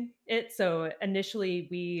prototyping it. So initially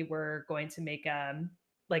we were going to make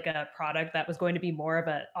like a product that was going to be more of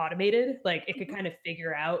a automated, like it could kind of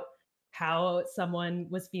figure out how someone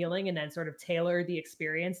was feeling and then sort of tailor the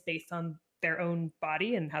experience based on their own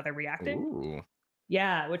body and how they're reacting. Ooh.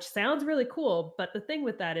 Yeah, which sounds really cool, but the thing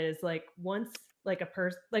with that is like once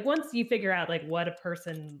you figure out like what a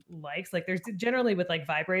person likes, like there's generally with like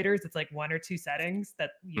vibrators, it's like 1 or 2 settings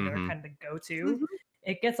that you know are kind of the go-to.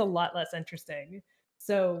 It gets a lot less interesting.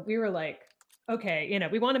 So we were like, okay, you know,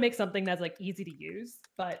 we want to make something that's like easy to use,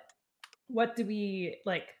 but what do we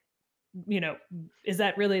like, you know, is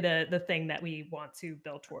that really the thing that we want to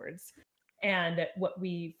build towards? And what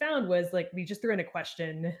we found was like we just threw in a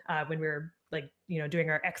question when we were like, you know, doing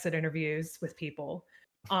our exit interviews with people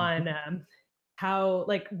on how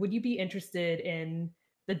like would you be interested in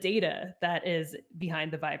the data that is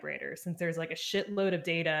behind the vibrator, since there's like a shitload of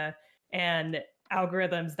data and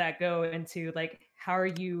algorithms that go into like how are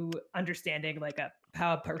you understanding like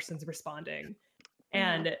how a person's responding.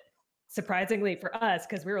 And surprisingly for us,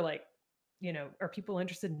 because we were like, you know, are people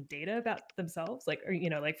interested in data about themselves? Like, or, you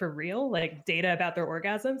know, like for real, like data about their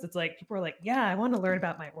orgasms. It's like, people are like, yeah, I want to learn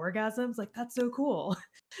about my orgasms. Like, that's so cool.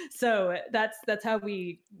 So that's how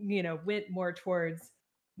we, you know, went more towards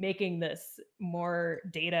making this more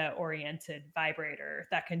data oriented vibrator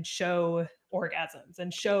that can show orgasms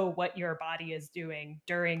and show what your body is doing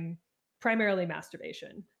during primarily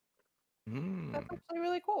masturbation. That's actually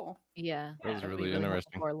really cool. Yeah, That was that'd be really helpful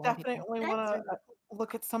interesting. for a lot of people. Definitely want to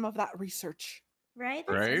look at some of that research. Right?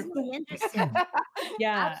 That's Right? really interesting.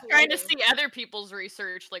 Yeah. Trying to see other people's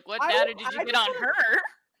research. Like, what data did you get on her?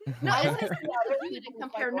 No, I it's want to just see other other people to people's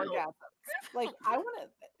compare like, notes. orgasms. Like, I want to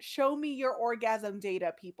show me your orgasm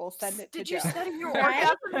data, people. Send it to Did you Joe. study your Right?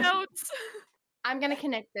 orgasm notes? I'm gonna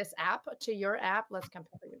connect this app to your app. Let's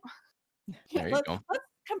compare you. Yeah, There you go. let's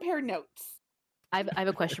compare notes. I have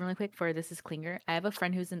a question really quick for this is Klinger. I have a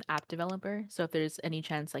friend who's an app developer, so if there's any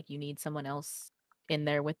chance like you need someone else in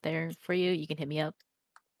there with there for you, you can hit me up.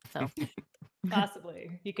 So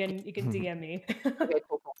Possibly. You can DM me.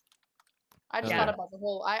 I just Yeah. thought about the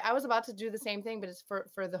whole. I was about to do the same thing, but it's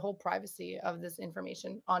for the whole privacy of this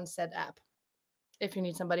information on said app. If you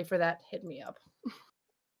need somebody for that, hit me up.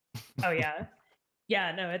 Oh yeah.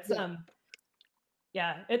 Yeah, no, it's it's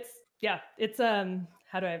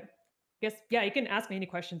how do I guess yeah, you can ask me any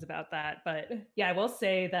questions about that, but yeah, I will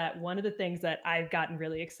say that one of the things that I've gotten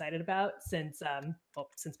really excited about since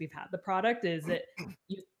since we've had the product is that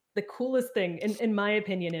the coolest thing in my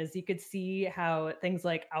opinion is you could see how things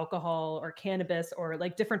like alcohol or cannabis or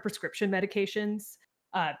like different prescription medications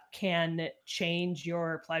can change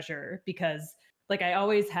your pleasure, because like I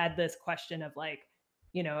always had this question of like,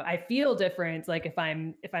 you know, I feel different like if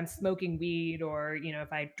I'm smoking weed or, you know,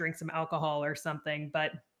 if I drink some alcohol or something,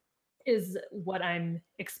 but is what I'm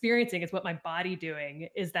experiencing, is what my body doing,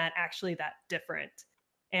 is that actually that different?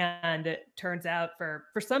 And it turns out for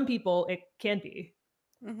some people it can be.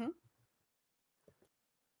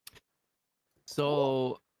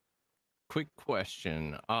 So, quick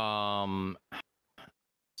question.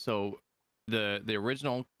 So the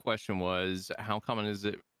original question was, how common is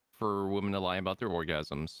it for women to lie about their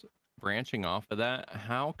orgasms? Branching off of that,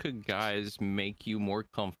 how could guys make you more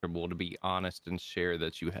comfortable to be honest and share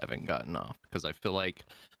that you haven't gotten off? Because I feel like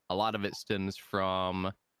a lot of it stems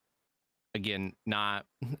from, again, not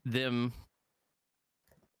them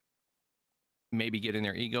maybe getting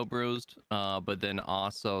their ego bruised, but then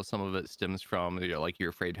also some of it stems from, you know, like you're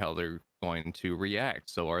afraid how they're going to react.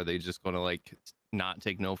 So are they just going to like not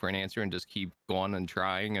take no for an answer and just keep going and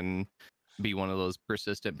trying and be one of those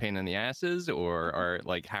persistent pain in the asses, or are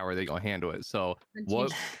like, how are they going to handle it? So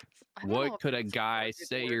what could a guy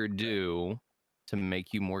say or do to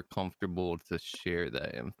make you more comfortable to share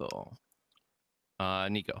that info?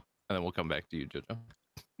 Nico, and then we'll come back to you, Jojo.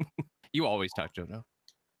 You always talk, Jojo.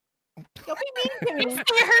 Don't be mean to me.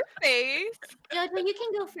 See her face. Jojo, you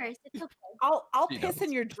can go first. It's okay. I'll She piss knows.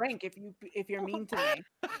 in your drink if you're mean to me.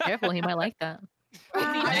 careful, he might like that.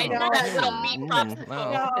 I No. know that little meat No. popsicle.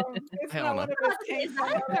 No, it's Hell not no. one of his Okay, kinks. is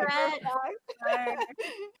that a threat?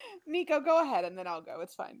 Nico, go ahead and then I'll go.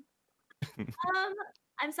 It's fine.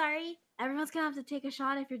 I'm sorry. Everyone's gonna have to take a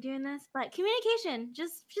shot if you're doing this, but communication.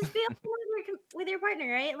 Just be open with your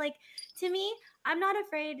partner, right? Like, to me, I'm not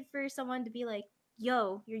afraid for someone to be like,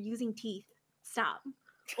 yo, you're using teeth. Stop.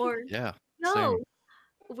 Or, Yeah. yo, Same.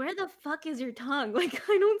 where the fuck is your tongue? Like,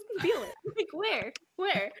 I don't feel it. Like, where? So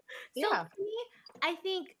Yeah. for me, I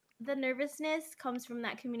think the nervousness comes from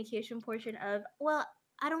that communication portion of, well,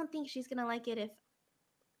 I don't think she's gonna like it if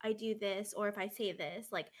I do this or if I say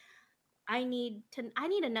this. Like, I need to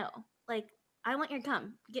know. Like, I want your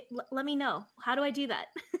cum. Let me know. How do I do that?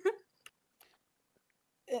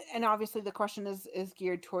 And obviously the question is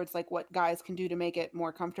geared towards like what guys can do to make it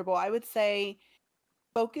more comfortable. I would say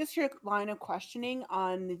focus your line of questioning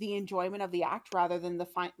on the enjoyment of the act rather than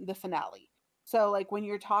the finale. So like when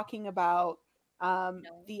you're talking about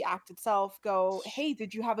the act itself, go, hey,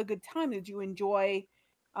 did you have a good time? Did you enjoy?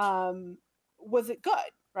 Was it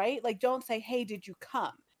good? Right? Like, don't say, hey, did you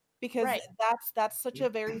come? Because Right. that's such a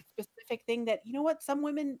very specific thing that, you know what, some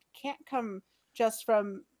women can't come just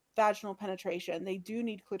from vaginal penetration. They do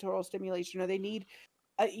need clitoral stimulation, or they need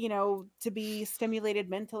to be stimulated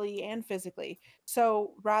mentally and physically.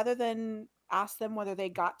 So rather than ask them whether they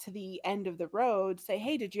got to the end of the road, say,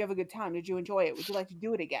 hey, did you have a good time? Did you enjoy it? Would you like to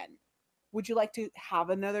do it again? Would you like to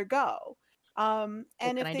have another go? What And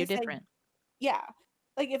can if I they do say, different? yeah,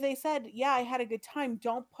 like if they said, yeah, I had a good time,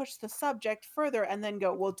 don't push the subject further and then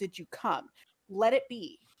go, well, did you come? Let it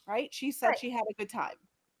be, right? She said Right. she had a good time.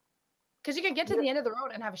 Because you can get to the end of the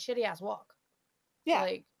road and have a shitty ass walk. Yeah.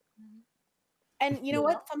 Like, And you know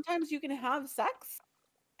what? Sometimes you can have sex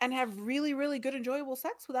and have really, really good, enjoyable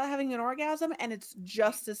sex without having an orgasm, and it's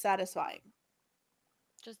just as satisfying.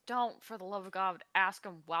 Just don't, for the love of God, ask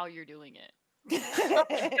them while you're doing it.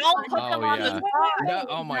 Don't Don't put them on the yeah. spot. No,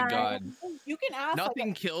 oh my god. You can ask. Nothing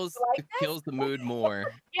like, kills "You like this?" kills the mood more.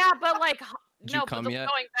 Yeah, but like, Did you no, but come the, yet?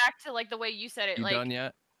 going back to like the way you said it, You like, done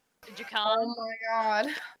yet? did you come? oh my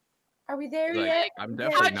god. Are we there Like, yet? I'm Are we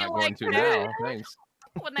definitely How'd not you going like to that? now. Thanks.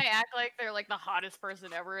 When they act like they're like the hottest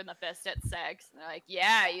person ever and the best at sex, and they're like,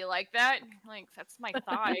 "Yeah, you like that?" Like, that's my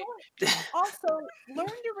thigh. Also, learn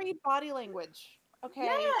to read body language. Okay.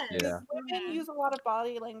 Yes. Yeah. Women use a lot of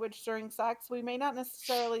body language during sex. We may not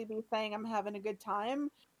necessarily be saying I'm having a good time.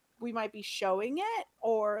 We might be showing it,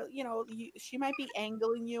 or she might be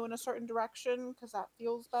angling you in a certain direction because that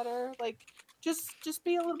feels better. Like, just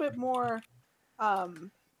be a little bit more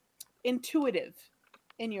intuitive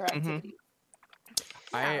in your Mhm. activity.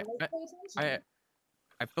 Yeah, I like, pay attention.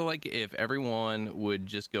 I feel like if everyone would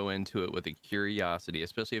just go into it with a curiosity,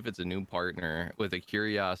 especially if it's a new partner, with a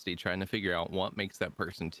curiosity, trying to figure out what makes that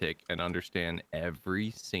person tick and understand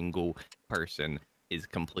every single person is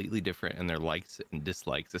completely different in their likes and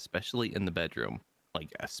dislikes, especially in the bedroom.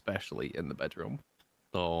 Like, especially in the bedroom.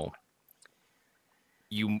 So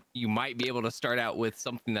you might be able to start out with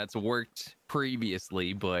something that's worked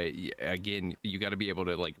previously, but again, you got to be able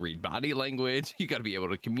to like read body language. You got to be able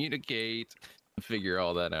to communicate, figure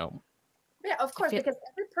all that out. Yeah, of course, feel- because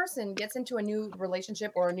every person gets into a new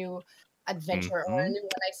relationship or a new adventure or a new one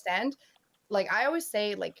night stand. Like I always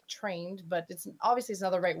say, like trained, but it's obviously it's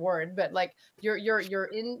not the right word. But like you're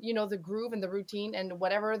in the groove and the routine and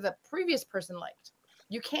whatever the previous person liked.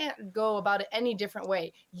 You can't go about it any different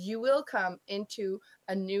way. You will come into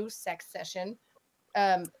a new sex session,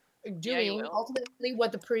 doing will. ultimately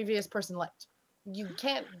what the previous person liked. You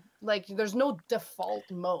can't there's no default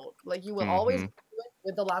mode. Like you will always do it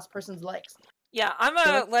with the last person's likes. Yeah, I'm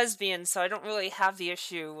a lesbian, so I don't really have the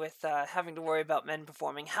issue with having to worry about men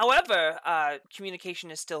performing. However,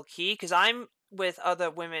 communication is still key, because I'm with other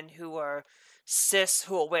women who are cis,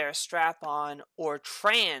 who will wear a strap-on, or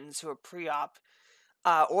trans, who are pre-op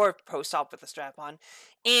or post-op with a strap-on,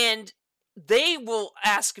 and they will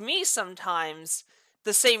ask me sometimes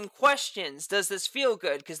the same questions. Does this feel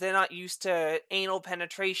good? Because they're not used to anal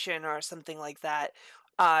penetration or something like that.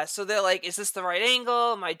 So they're like, is this the right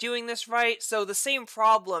angle? Am I doing this right? So the same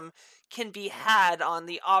problem can be had on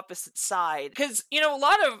the opposite side. Because, a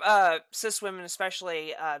lot of cis women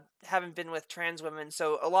especially haven't been with trans women,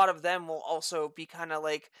 so a lot of them will also be kind of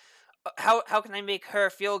like, how can I make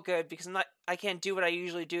her feel good? Because I can't do what I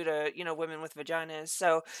usually do to, women with vaginas.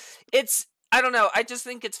 So I don't know. I just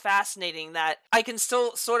think it's fascinating that I can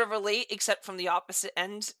still sort of relate, except from the opposite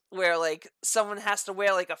end, where like someone has to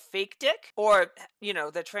wear like a fake dick, or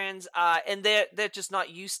they're trans, and they're just not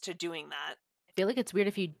used to doing that. I feel like it's weird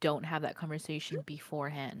if you don't have that conversation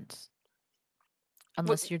beforehand,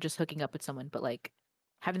 unless you're just hooking up with someone. But like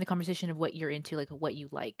having the conversation of what you're into, like what you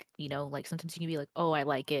like, like sometimes you can be like, oh, I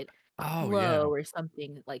like it low or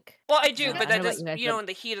something like. Well, I do, but I don't that know is, about you guys, but in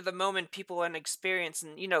the heat of the moment, people in experience,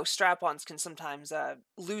 and strap-ons can sometimes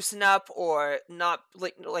loosen up or not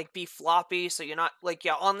like be floppy, so you're not like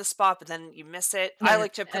on the spot, but then you miss it. I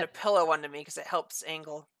like to put a pillow under me because it helps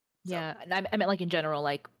angle. Yeah, and I meant like in general,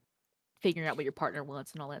 like figuring out what your partner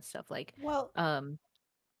wants and all that stuff. Like, Well,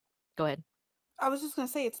 go ahead. I was just going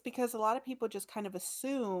to say it's because a lot of people just kind of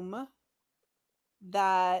assume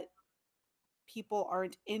that people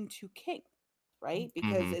aren't into kink, right?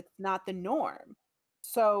 Because it's not the norm.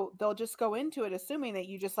 So they'll just go into it assuming that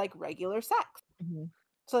you just like regular sex.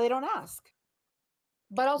 So they don't ask.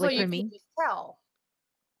 But also, Like, you for me- can just tell.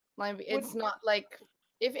 Like, it's not like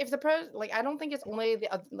if the person, like, I don't think it's only the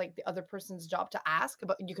other person's job to ask,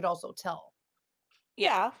 but you could also tell.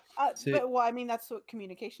 Yeah. So- But well, I mean, that's what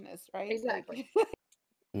communication is, right? Exactly. Like,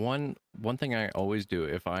 One thing I always do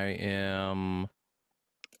if I am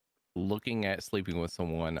looking at sleeping with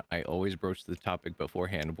someone, I always broach the topic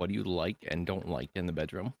beforehand. What do you like and don't like in the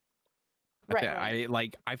bedroom? Right,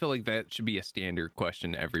 I feel like that should be a standard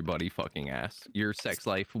question everybody fucking asks. Your sex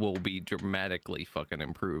life will be dramatically fucking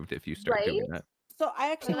improved if you start doing that. so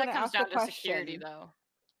I actually So want that to comes ask a down to security, question,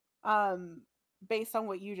 though. based on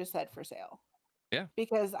what you just said for sale. Yeah.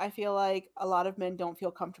 Because I feel like a lot of men don't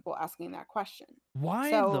feel comfortable asking that question. Why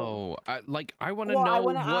So- though? I want to Well, I know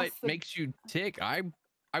wanna what ask the- makes you tick. I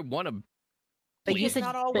want to. But you Because said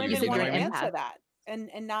not all but you women said want you're to an answer empath. that,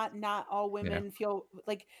 and not all women feel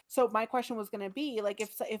like. So my question was going to be like,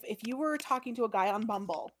 if you were talking to a guy on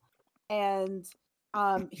Bumble, and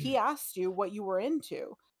he asked you what you were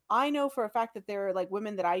into, I know for a fact that there are like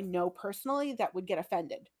women that I know personally that would get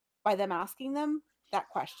offended by them asking them that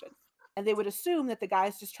question, and they would assume that the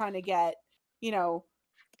guy's just trying to get,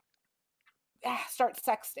 start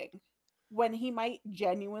sexting, when he might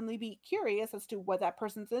genuinely be curious as to what that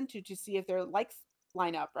person's into to see if their likes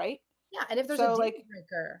line up, right? Yeah, and if there's So, a deal like,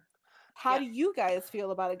 breaker. How do you guys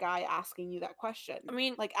feel about a guy asking you that question? I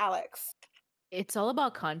mean, like Alex. It's all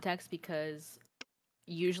about context because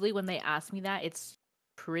usually when they ask me that, it's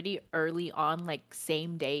pretty early on, like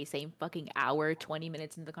same day, same fucking hour, 20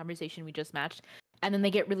 minutes into the conversation we just matched. And then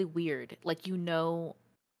they get really weird. Like,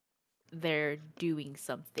 they're doing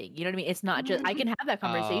something. You know what I mean? It's not just, I can have that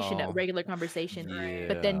conversation, a regular conversation,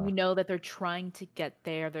 but then you know that they're trying to get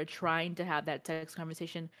there. They're trying to have that text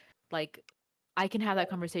conversation. Like, I can have that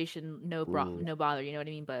conversation, no bother, you know what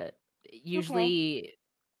I mean? But usually,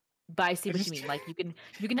 but I see what you mean. Like, you can,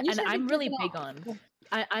 and I'm really big on,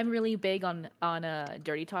 I'm really big on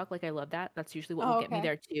dirty talk. Like, I love that. That's usually what will get me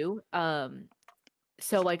there too.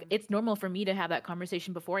 So like, it's normal for me to have that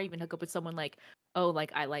conversation before I even hook up with someone. Like, oh,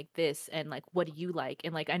 like, I like this, and like, what do you like?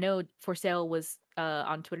 And like, I know For Sale was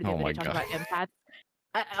on Twitter the other day talking about empaths.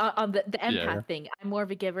 On the empath thing, I'm more of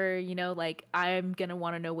a giver, like, I'm gonna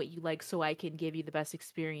want to know what you like so I can give you the best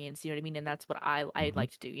experience, you know what I mean? And that's what I'd like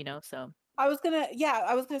to do, so I was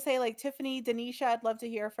gonna say, like, Tiffany, Denisha, I'd love to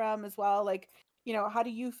hear from as well. Like, how do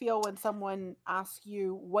you feel when someone asks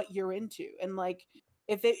you what you're into? And like,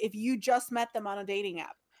 if you just met them on a dating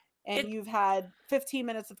app and you've had 15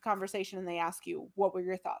 minutes of conversation and they ask you, what would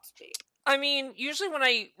your thoughts be? I mean, usually when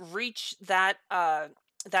I reach that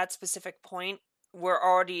that specific point, we're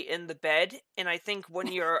already in the bed, and I think when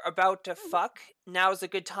you're about to fuck, now's a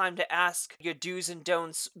good time to ask your do's and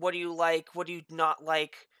don'ts. What do you like? What do you not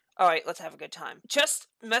like? All right, let's have a good time. Just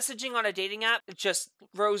messaging on a dating app, just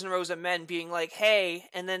rows and rows of men being like, hey,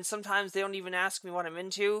 and then sometimes they don't even ask me what I'm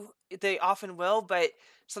into. They often will, but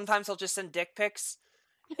sometimes they'll just send dick pics.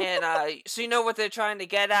 And so you know what they're trying to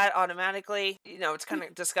get at automatically. It's kind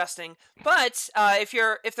of disgusting. But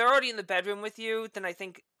if they're already in the bedroom with you, then I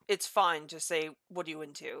think it's fine to say, what are you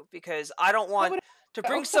into? Because I don't want to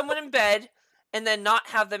bring someone in bed and then not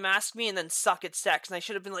have them ask me and then suck at sex. And I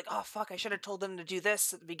should have been like, oh fuck, I should have told them to do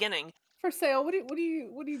this at the beginning. For Sale, what are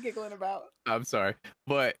you giggling about? I'm sorry,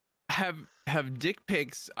 but have dick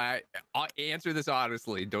pics, I'll answer this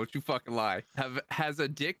honestly, don't you fucking lie. Has a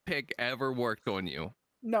dick pic ever worked on you?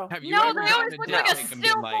 No. Have you No, ever they always gotten look dick like a pic and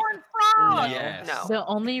been like, stillborn frog. yes. No. the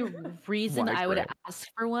only reason Why I would correct? ask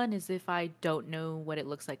for one is if I don't know what it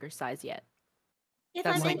looks like or size yet. If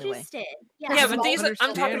That's I'm the only way. interested. Yeah, Yeah, but these I'm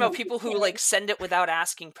talking about understandable. people who like send it without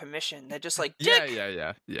asking permission. They're just like, dick.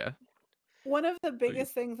 Yeah. One of the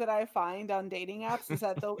biggest things that I find on dating apps is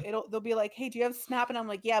that they'll be like, hey, do you have Snap? And I'm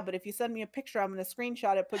like, yeah, but if you send me a picture, I'm gonna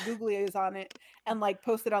screenshot it, put googly eyes on it, and like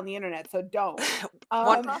post it on the internet. So don't. It's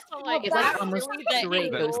One- also like, It's like that almost really that straight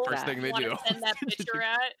you That's the goes first to thing they want do. to send that picture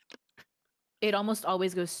at. It almost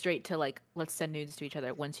always goes straight to like, let's send nudes to each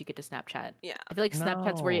other once you get to Snapchat. Yeah. I feel like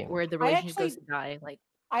Snapchat's where the I relationship goes actually- to die. Like,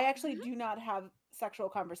 I actually do not have sexual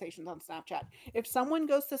conversations on Snapchat. If someone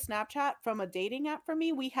goes to Snapchat from a dating app for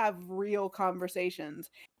me, we have real conversations.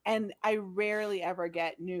 And I rarely ever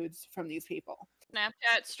get nudes from these people.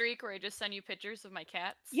 Snapchat streak where I just send you pictures of my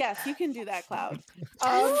cats. Yes, you can do that, Cloud.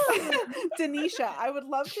 Denisha, I would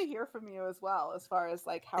love to hear from you as well, as far as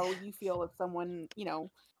like how you feel if someone,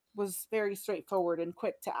 was very straightforward and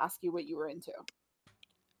quick to ask you what you were into?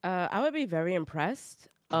 I would be very impressed.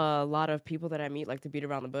 A lot of people that I meet like to beat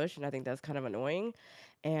around the bush, and I think that's kind of annoying.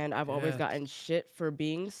 And I've always Yes. gotten shit for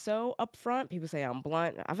being so upfront. People say I'm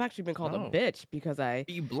blunt. I've actually been called a No. bitch because I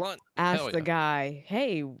Be blunt. Hell asked the yeah. guy,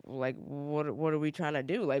 "Hey, like, what are we trying to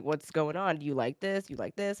do? Like, what's going on? Do you like this? You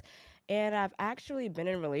like this?" And I've actually been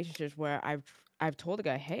in relationships where I've told the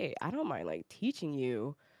guy, "Hey, I don't mind like teaching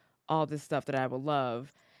you all this stuff that I would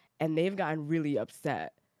love," and they've gotten really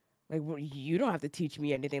upset. Like, well, you don't have to teach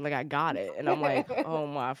me anything. Like, I got it. And I'm like, oh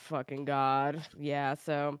my fucking God. Yeah.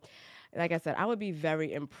 So, like I said, I would be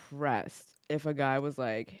very impressed if a guy was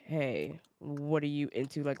like, hey, what are you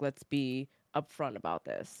into? Like, let's be upfront about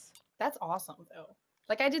this. That's awesome though.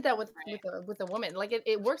 Like I did that with a woman. Like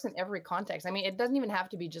it works in every context. I mean, it doesn't even have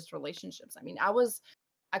to be just relationships. I mean,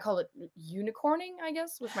 I call it unicorning, I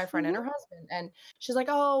guess, with my friend and her husband. And she's like,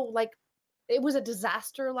 "Oh, like it was a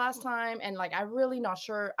disaster last time and like I'm really not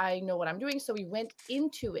sure I know what I'm doing." So we went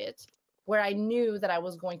into it where I knew that I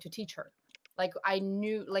was going to teach her. Like I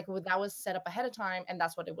knew like that was set up ahead of time and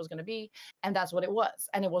that's what it was going to be and that's what it was.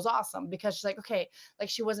 And it was awesome because she's like, okay, like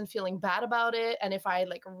she wasn't feeling bad about it, and if I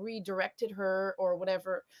like redirected her or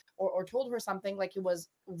whatever or told her something, like it was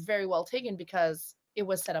very well taken because it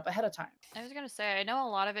was set up ahead of time. I was gonna say, I know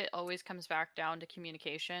a lot of it always comes back down to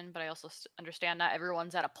communication, but I also understand not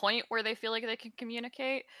everyone's at a point where they feel like they can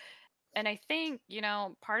communicate. And I think,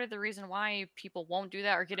 part of the reason why people won't do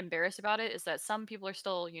that or get embarrassed about it is that some people are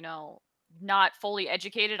still, not fully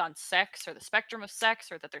educated on sex or the spectrum of sex,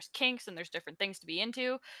 or that there's kinks and there's different things to be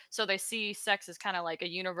into. So they see sex as kind of like a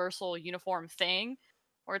universal, uniform thing.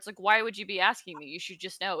 Or it's like, why would you be asking me? You should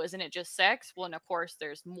just know, isn't it just sex? Well, and of course,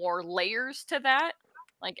 there's more layers to that.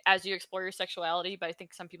 Like as you explore your sexuality, but I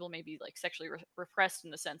think some people may be like sexually repressed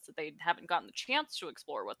in the sense that they haven't gotten the chance to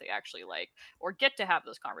explore what they actually like or get to have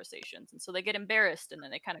those conversations, and so they get embarrassed and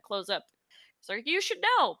then they kind of close up. So you should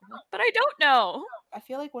know, but I don't know. I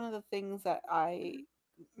feel like one of the things that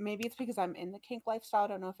maybe it's because I'm in the kink lifestyle. I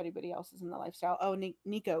don't know if anybody else is in the lifestyle. Oh,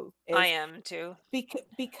 Nico is. I am too.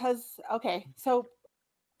 Because okay, so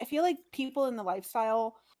I feel like people in the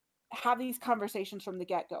lifestyle have these conversations from the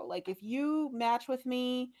get-go. Like if you match with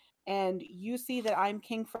me and you see that I'm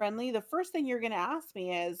kink friendly, the first thing you're going to ask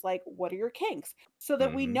me is like, what are your kinks? So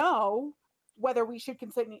that we know whether we should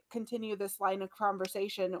continue this line of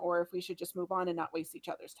conversation or if we should just move on and not waste each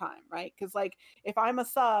other's time, right? Because like if I'm a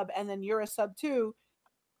sub and then you're a sub too,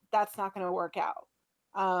 that's not going to work out.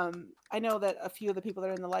 I know that a few of the people that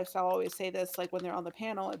are in the lifestyle always say this, like when they're on the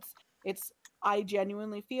panel, it's I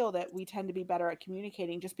genuinely feel that we tend to be better at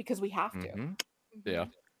communicating just because we have to. Yeah.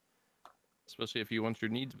 Especially if you want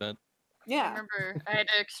your needs met. Yeah. I remember I had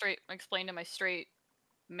to explain to my straight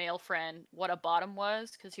male friend what a bottom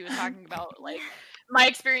was, because he was talking about like my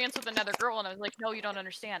experience with another girl, and I was like, no, you don't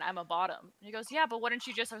understand, I'm a bottom. And he goes, yeah, but wouldn't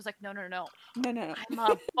you just? I was like, no, I'm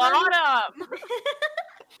a bottom.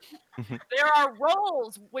 There are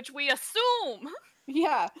roles which we assume.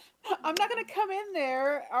 Yeah, I'm not gonna come in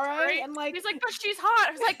there, all right? And like he's like, but she's hot.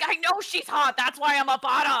 I was like, I know she's hot, that's why I'm a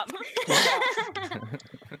bottom.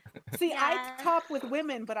 See, I top with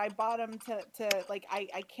women, but I bottom to like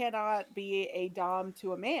I cannot be a dom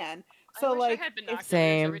to a man. So I wish like I had binoculars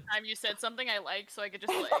Same. every time you said something I like, so I could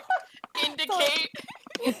just like indicate.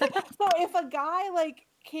 So if a guy like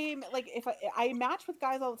came, like if I match with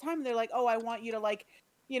guys all the time and they're like, oh, I want you to like,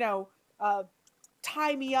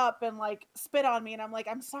 tie me up and like spit on me, and I'm like,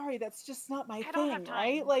 I'm sorry, that's just not my thing,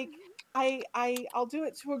 right? Like I'll do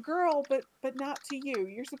it to a girl, but not to you.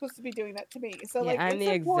 You're supposed to be doing that to me. So Yeah, like I'm it's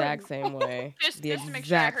the important. exact same way. Just The to make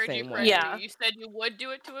sure I exact heard you same way. correctly, Yeah. you said you would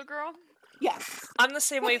do it to a girl? Yes. I'm the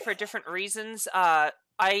same way for different reasons. I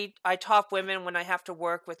top women when I have to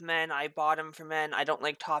work with men. I bottom for men. I don't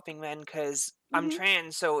like topping men because I'm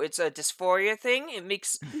trans, so it's a dysphoria thing. It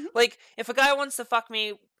makes like if a guy wants to fuck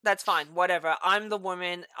me, that's fine, whatever. I'm the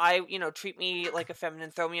woman. Treat me like a feminine,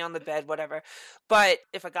 throw me on the bed, whatever. But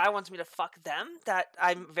if a guy wants me to fuck them, that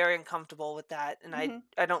I'm very uncomfortable with that, and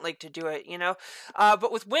I don't like to do it.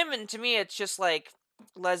 But with women, to me, it's just like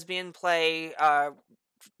lesbian play.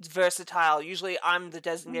 Versatile. Usually I'm the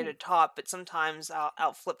designated top, but sometimes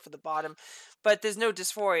I'll flip for the bottom. But there's no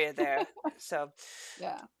dysphoria there. So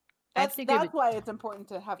yeah. I That's think it would- why it's important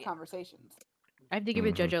to have conversations. I have to give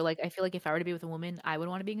it JoJo. Like, I feel like if I were to be with a woman, I would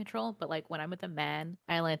want to be in control. But like when I'm with a man,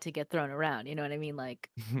 I like to get thrown around. You know what I mean? Like,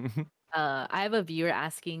 I have a viewer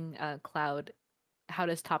asking Cloud, how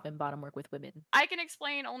does top and bottom work with women? I can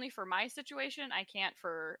explain only for my situation. I can't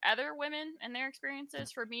for other women and their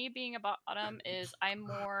experiences. For me, being a bottom is I'm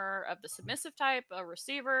more of the submissive type, a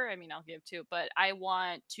receiver. I mean, I'll give too, but I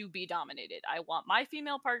want to be dominated. I want my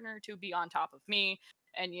female partner to be on top of me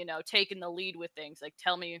and, you know, taking the lead with things. Like,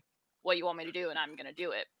 tell me what you want me to do and I'm going to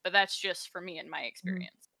do it. But that's just for me and my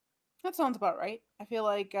experience. That sounds about right. I feel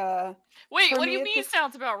like Wait, for what do me, you it's mean just-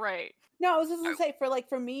 sounds about right? No, I was just gonna say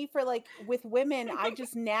for me, with women, I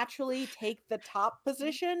just naturally take the top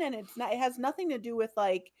position, and it has nothing to do with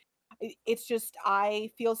like it's just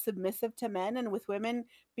I feel submissive to men, and with women,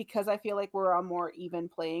 because I feel like we're on more even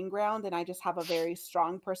playing ground and I just have a very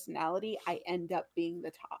strong personality, I end up being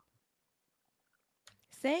the top.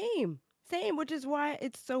 Same. Same, which is why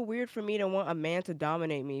it's so weird for me to want a man to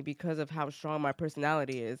dominate me because of how strong my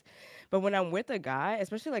personality is. But when I'm with a guy,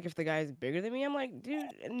 especially like if the guy is bigger than me, I'm like, dude,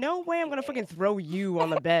 no way I'm gonna fucking throw you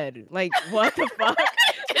on the bed. Like, what the fuck?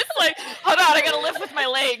 It's like, hold on, I gotta lift with my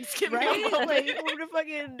legs. Give me a Right? moment. Like, you want me to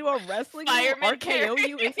fucking do a wrestling move, Fireman RKO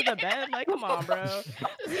you into the bed? Like, come on, bro.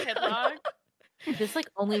 Just headlock. There's like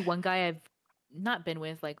only one guy I've not been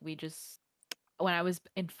with. Like we just when I was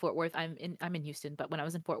in Fort Worth, I'm in Houston, but when I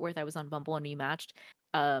was in Fort Worth, I was on Bumble and we matched.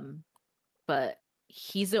 But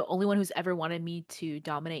he's the only one who's ever wanted me to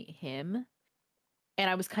dominate him. And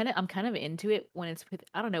I'm kind of into it when it's with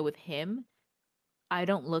I don't know, with him. I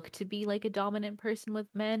don't look to be like a dominant person with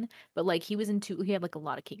men, but like he had like a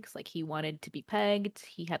lot of kinks. Like he wanted to be pegged,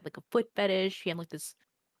 he had like a foot fetish, he had like this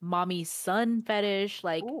mommy son fetish,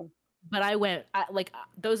 like Ooh. but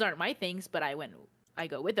those aren't my things, but I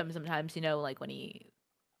go with them sometimes, you know, like when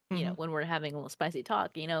when we're having a little spicy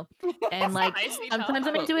talk, you know, and like Spicy sometimes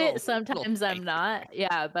I'm talk. into Little- it, sometimes little I'm not.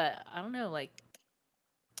 Yeah, but I don't know, like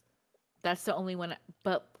that's the only one.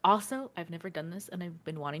 But also, I've never done this, and I've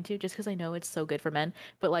been wanting to, just because I know it's so good for men.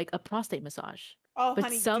 But like a prostate massage. Oh, But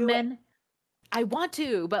honey, some do it. men, I want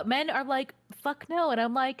to, but men are like, fuck no, and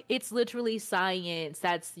I'm like, it's literally science.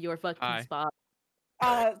 That's your fucking Hi. spot.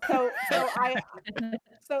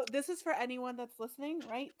 So this is for anyone that's listening,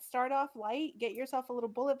 right? Start off light, get yourself a little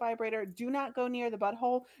bullet vibrator. Do not go near the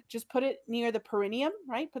butthole. Just put it near the perineum,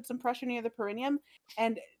 right? Put some pressure near the perineum,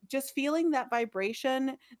 and just feeling that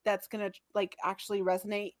vibration that's gonna like actually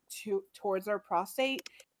resonate towards our prostate.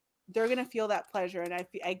 They're gonna feel that pleasure, and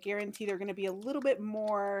I guarantee they're gonna be a little bit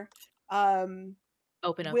more open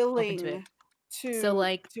to it. willing So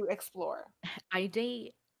like to explore. I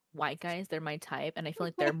date white guys, they're my type, and I feel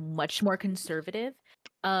like they're much more conservative.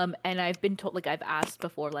 And I've been told, like, I've asked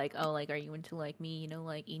before, like, oh, like, are you into like me, you know,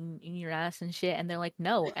 like eating your ass and shit? And they're like,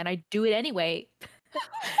 no, and I do it anyway.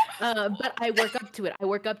 But I work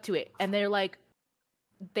up to it, and they're like,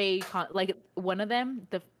 like one of them,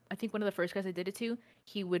 I think one of the first guys I did it to,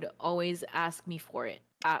 he would always ask me for it,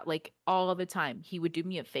 like all the time. He would do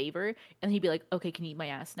me a favor, and he'd be like, okay, can you eat my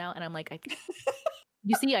ass now? And I'm like,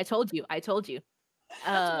 you see, I told you.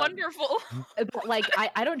 That's wonderful. But like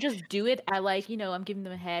I don't just do it. I like, you know, I'm giving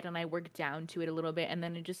them a head and I work down to it a little bit and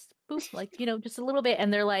then it just boop, like, you know, just a little bit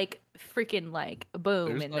and they're like freaking like boom.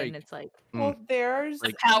 There's, and like, then it's like Well, there's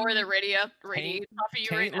like, Power that radiates off of you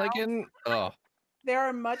right taint now. licking. Oh, there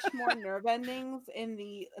are much more nerve endings in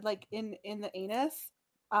the in the anus.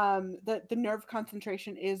 The nerve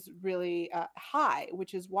concentration is really high,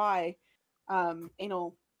 which is why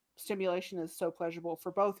anal stimulation is so pleasurable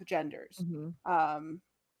for both genders,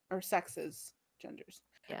 or sexes, genders.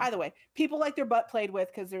 Yeah. Either way, people like their butt played with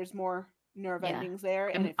because there's more nerve Yeah. endings there,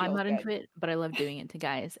 and it feels I'm not good. into it, but I love doing it to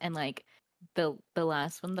guys. And like the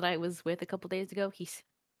last one that I was with a couple days ago, he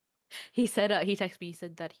said he texted me, he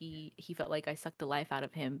said that he felt like I sucked the life out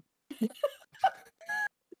of him.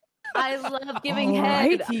 I love giving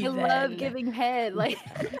head. Alrighty I love then. giving head. Like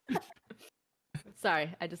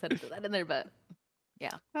sorry, I just had to throw that in there, but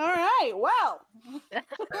yeah. All right, well.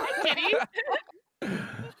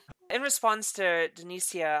 In response to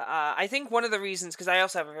Denicia, I think one of the reasons, because I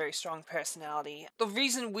also have a very strong personality, the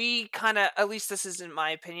reason we kind of, at least this is in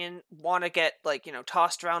my opinion, want to get, like, you know,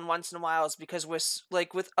 tossed around once in a while is because we're,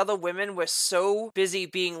 like, with other women, we're so busy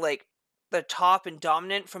being, like, the top and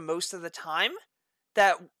dominant for most of the time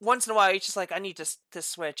that once in a while you're just like, I need to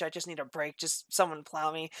switch, I just need a break, just someone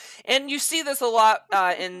plow me. And you see this a lot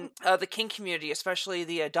in the kink community, especially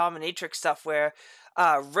the dominatrix stuff, where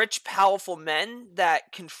rich, powerful men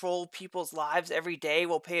that control people's lives every day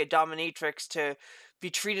will pay a dominatrix to be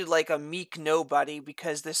treated like a meek nobody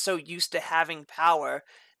because they're so used to having power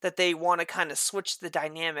that they want to kind of switch the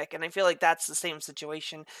dynamic. And I feel like that's the same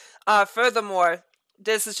situation. Furthermore,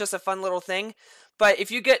 this is just a fun little thing, but if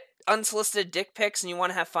you get unsolicited dick pics and you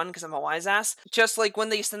want to have fun, because I'm a wise ass, just like when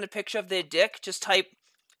they send a picture of their dick, just type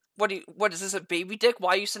what is this, a baby dick?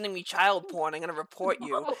 Why are you sending me child porn? I'm gonna report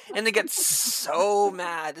you. And they get so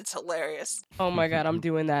mad. It's hilarious. Oh my god, I'm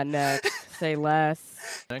doing that next. Say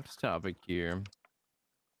less. Next topic here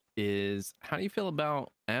is, how do you feel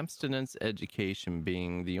about abstinence education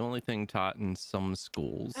being the only thing taught in some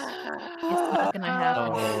schools? It's not gonna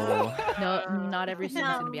happen. Oh. No, not every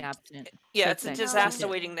student's gonna be No. abstinent. Yeah, So it's a sex disaster ed.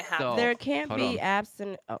 waiting to happen. So, There can't hold be on.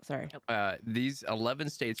 abstinent. Oh, sorry. These 11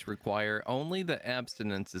 states require only the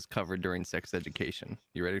abstinence is covered during sex education.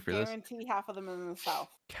 You ready for this? Guarantee half of them in the South.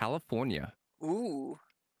 California, Ooh.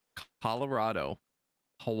 Colorado,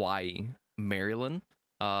 Hawaii, Maryland,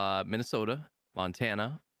 Minnesota,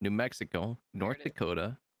 Montana, New Mexico, North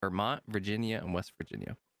Dakota, Vermont, Virginia, and West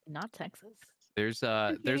Virginia. Not Texas. There's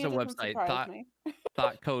a Virginia doesn't website, surprise me.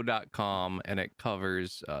 thoughtco.com, and it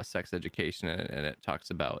covers sex education, and it talks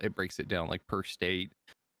about, it breaks it down like per state,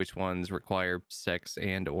 which ones require sex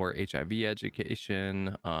and or HIV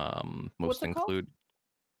education. What's Most it called? include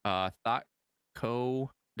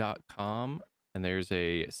thoughtco.com, and there's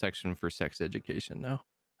a section for sex education now.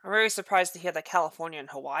 I'm very surprised to hear that California and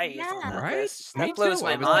Hawaii is on Yeah. that Right? list. Me That blows too.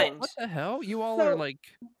 my I was like, mind. what the hell? You all are So- like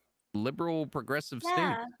liberal progressive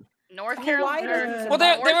Yeah. states. North Hawaii Carolina. doesn't Well,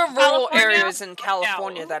 there North are rural California? areas in Look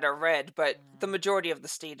California out. that are red, but the majority of the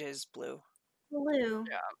state is blue. Blue.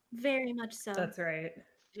 Very much so. That's right.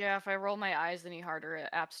 Yeah, if I roll my eyes any harder at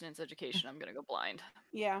abstinence education, I'm gonna go blind.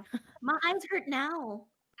 Yeah. My eyes hurt now.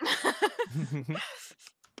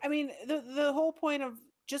 I mean, the whole point of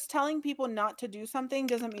just telling people not to do something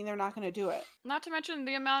doesn't mean they're not going to do it. Not to mention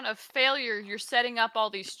the amount of failure you're setting up all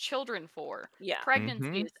these children for. Yeah.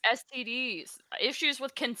 Pregnancies, STDs, issues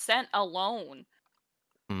with consent alone.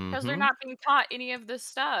 Because they're Mhm. not being taught any of this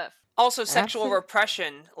stuff. Also, sexual Absolute-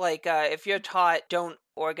 repression. Like, if you're taught don't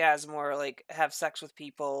orgasm or like have sex with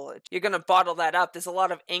people, you're gonna bottle that up. There's a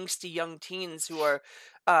lot of angsty young teens who are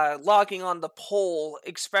logging on the poll,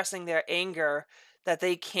 expressing their anger that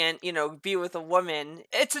they can't, be with a woman.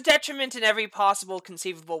 It's a detriment in every possible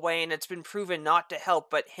conceivable way, and it's been proven not to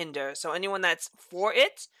help but hinder. So anyone that's for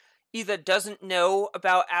it either doesn't know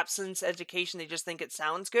about abstinence education, they just think it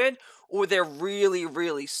sounds good, or they're really,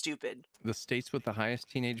 really stupid. The states with the highest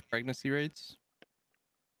teenage pregnancy rates: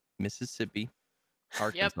 Mississippi,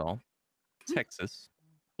 Arkansas, Texas,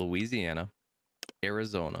 Louisiana,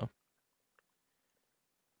 Arizona.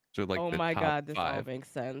 So like Oh the my top god, this all 5.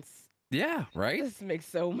 makes sense. Yeah, right? This makes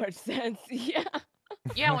so much sense. Yeah.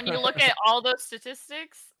 Yeah, when you look at all those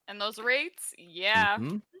statistics and those rates, yeah.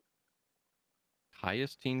 Mhm.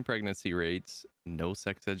 Highest teen pregnancy rates, no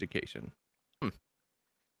sex education.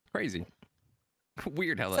 Crazy.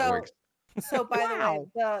 Weird how that works. So by Wow.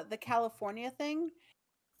 the way, the California thing,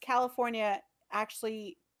 California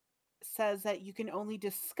actually says that you can only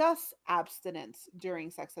discuss abstinence during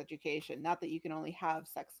sex education, not that you can only have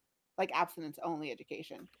sex, like abstinence only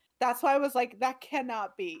education. That's why I was like, that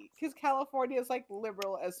cannot be, because California is like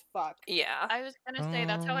liberal as fuck. Yeah. I was gonna say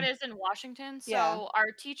that's how it is in Washington. So Yeah.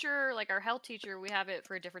 our teacher, like our health teacher, we have it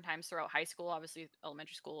for different times throughout high school, obviously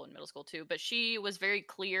elementary school and middle school too. But she was very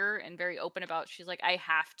clear and very open about. She's like, I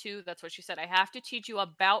have to. That's what she said. I have to teach you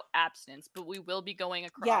about abstinence, but we will be going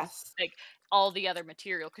across Yes. like all the other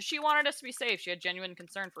material because she wanted us to be safe. She had genuine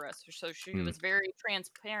concern for us, so she was very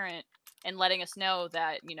transparent and letting us know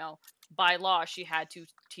that by law she had to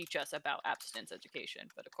teach us about abstinence education.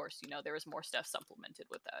 But of course, there was more stuff supplemented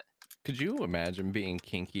with that. Could you imagine being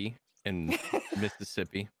kinky in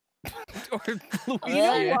Mississippi? Or You know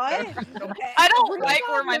Louisiana? what? I don't Would like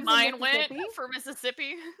you where not my live in mind went Mississippi? for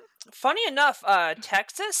Mississippi. Funny enough,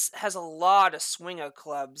 Texas has a lot of swinger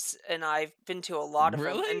clubs, and I've been to a lot of them.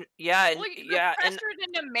 Really? And, yeah, Well, and they're and pressured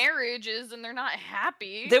into marriages and they're not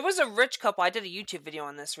happy. there was a rich couple. I did a YouTube video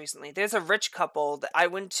on this recently. There's a rich couple that I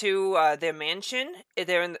went to their mansion.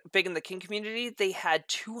 They're big in the kink community. They had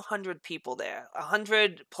 200 people there,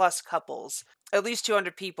 100 plus couples, at least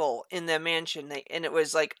 200 people in their mansion. And it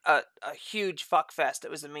was like a huge fuck fest.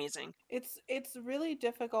 It was amazing. It's really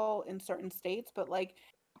difficult in certain states, but like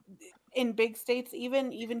in big states,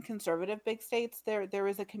 even conservative big states, there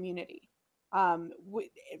is a community.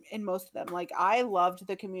 In most of them, like I loved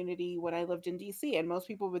the community when I lived in DC, and most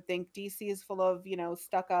people would think DC is full of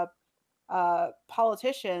stuck up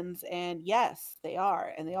politicians, and yes, they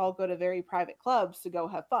are, and they all go to very private clubs to go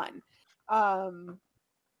have fun.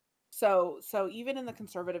 So even in the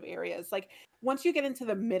conservative areas, like once you get into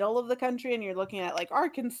the middle of the country and you're looking at like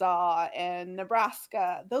Arkansas and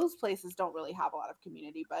Nebraska, those places don't really have a lot of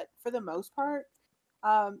community. But for the most part,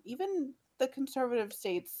 even the conservative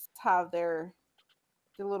states have their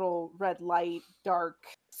little red light, dark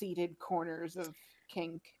seated corners of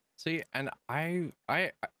kink. See, and I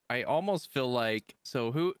I almost feel like,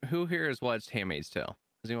 so who here has watched Handmaid's Tale?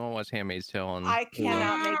 Does anyone watch Handmaid's Tale on I Hulu?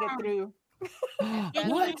 cannot make it through. Read the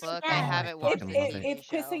What? book. Oh, I I haven't watched fucking the love it. TV It's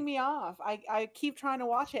pissing me off. I keep trying to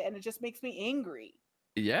watch it and it just makes me angry.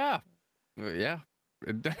 Yeah. Yeah.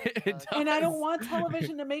 It does. And I don't want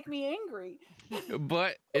television to make me angry.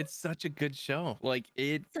 But it's such a good show. Like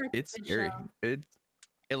it's good scary. show.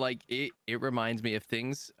 It reminds me of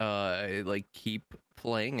things like keep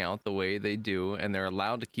playing out the way they do, and they're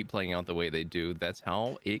allowed to keep playing out the way they do. That's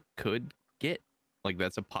how it could get. Like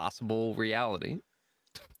that's a possible reality.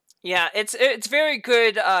 Yeah, it's very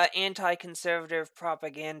good anti-conservative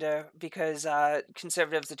propaganda because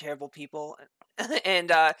conservatives are terrible people,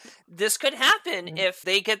 and this could happen if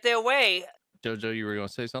they get their way. Jojo, you were going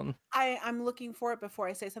to say something? I'm looking for it before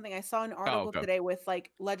I say something. I saw an article okay. today with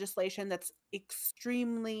like legislation that's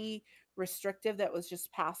extremely restrictive that was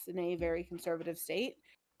just passed in a very conservative state.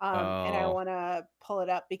 And I Oh. want to pull it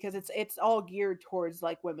up because it's all geared towards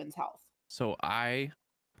like women's health. So I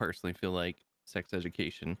personally feel like sex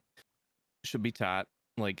education should be taught,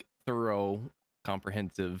 like thorough,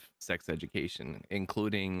 comprehensive sex education,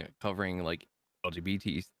 including covering like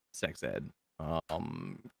LGBT sex ed,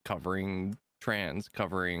 covering trans,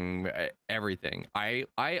 covering everything. I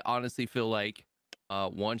honestly feel like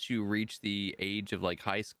once you reach the age of like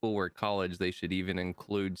high school or college, they should even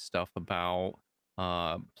include stuff about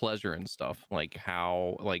pleasure and stuff, like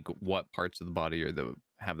how, like what parts of the body are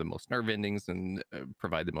have the most nerve endings and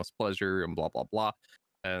provide the most pleasure and blah blah blah,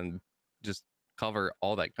 and just cover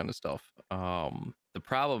all that kind of stuff. The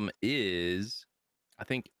problem is, I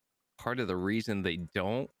think part of the reason they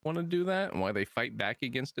don't want to do that and why they fight back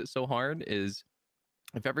against it so hard is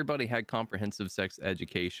if everybody had comprehensive sex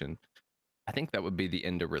education, I think that would be the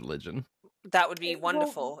end of religion. That would be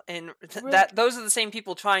wonderful, and those are the same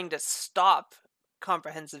people trying to stop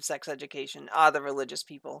comprehensive sex education are the religious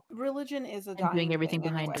people. Religion is a And dying doing everything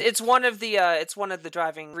thing behind anyway. It's one of the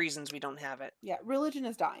driving reasons we don't have it. Yeah, religion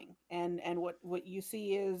is dying, and what you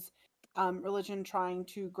see is religion trying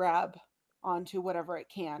to grab onto whatever it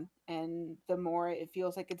can, and the more it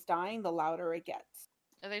feels like it's dying, the louder it gets.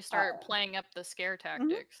 They start playing up the scare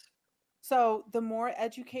tactics. So the more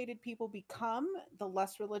educated people become, the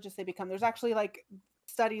less religious they become. There's actually like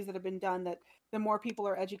studies that have been done that the more people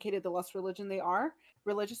are educated, the less religious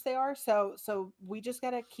they are. So we just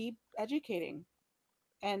gotta keep educating,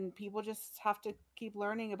 and people just have to keep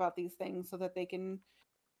learning about these things so that they can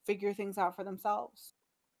figure things out for themselves.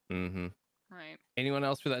 Mm-hmm. Right. Anyone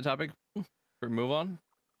else for that topic? For move on.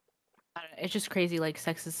 I don't know, it's just crazy. Like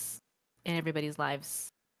sex is in everybody's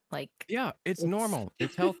lives. Like yeah, it's normal.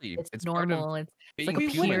 It's healthy. It's normal. It's like a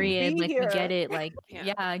human. period. Like we get it. Like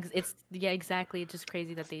yeah, it's exactly. It's just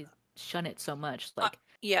crazy that they shun it so much. Like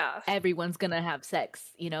yeah, everyone's gonna have sex.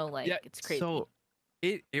 You know, like it's crazy. So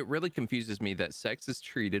it really confuses me that sex is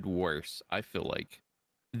treated worse, I feel like,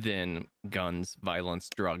 than guns, violence,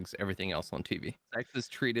 drugs, everything else on TV. Sex is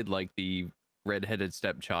treated like the redheaded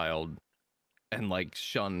stepchild and like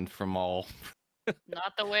shunned from all.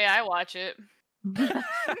 Not the way I watch it.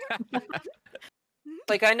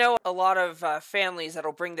 Like I know a lot of families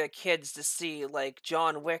that'll bring their kids to see like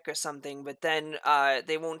John Wick or something, but then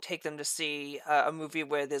they won't take them to see a movie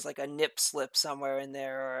where there's like a nip slip somewhere in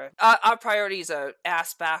there. Or our priorities are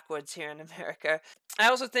ass backwards here in America. I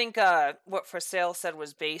also think what For Sale said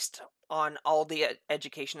was based on all the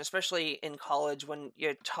education, especially in college when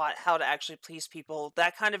you're taught how to actually please people.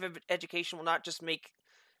 That kind of education will not just make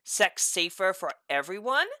sex safer for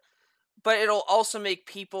everyone, but it'll also make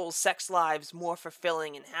people's sex lives more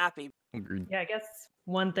fulfilling and happy. Agreed. Yeah, I guess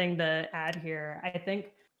one thing to add here, I think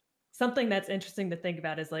something that's interesting to think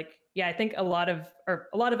about is like, yeah, I think a lot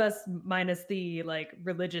of us minus the like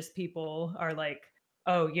religious people are like,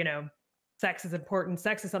 oh, you know, sex is important.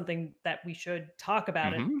 Sex is something that we should talk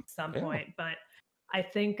about at some point. But I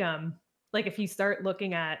think like if you start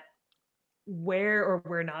looking at where or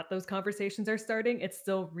where not those conversations are starting, it's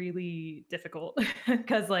still really difficult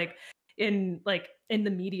because like in the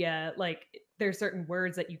media, like there's certain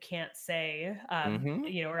words that you can't say,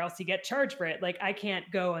 you know, or else you get charged for it. Like I can't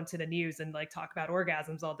go onto the news and like talk about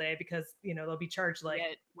orgasms all day because, you know, they'll be charged like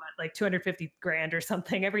like 250 grand or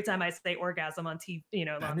something every time I say orgasm on TV, you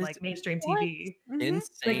know, on like mainstream TV.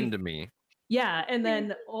 Insane to me. Yeah, and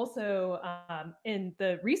then also in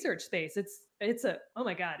the research space, it's oh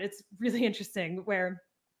my god, it's really interesting where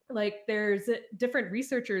like there's different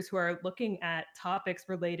researchers who are looking at topics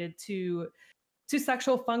related to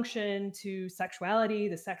sexual function, to sexuality,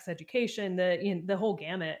 the sex education, the whole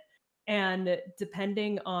gamut. And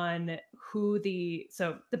depending on who's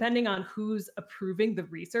approving the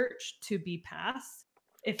research to be passed,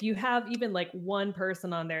 if you have even like one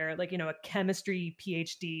person on there, like, a chemistry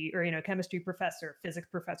PhD or, chemistry professor, physics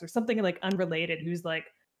professor, something like unrelated, who's like,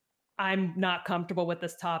 I'm not comfortable with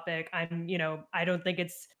this topic. I don't think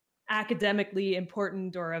it's academically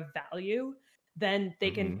important or of value, then they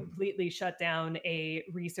can completely shut down a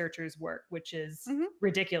researcher's work, which is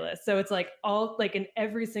ridiculous. So it's like all like in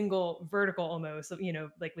every single vertical almost,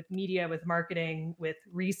 like with media, with marketing, with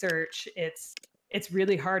research, it's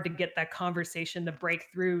really hard to get that conversation to break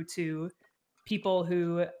through to people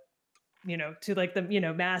who, to like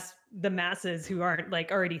the masses who aren't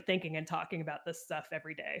like already thinking and talking about this stuff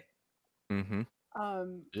every day.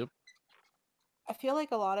 Yep. I feel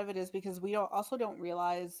like a lot of it is because we don't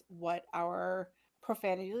realize what our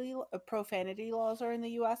profanity laws are in the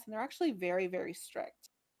U.S. and they're actually very, very strict.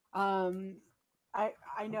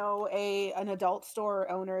 I know an adult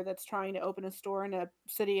store owner that's trying to open a store in a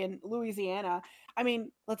city in Louisiana. I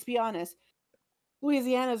mean, let's be honest.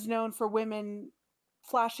 Louisiana is known for women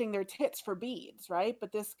flashing their tits for beads, right?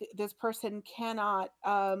 But this person cannot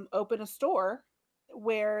open a store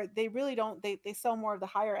where they really don't. They sell more of the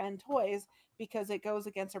higher end toys because it goes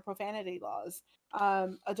against their profanity laws.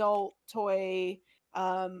 Adult toy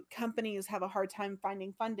companies have a hard time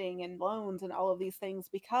finding funding and loans and all of these things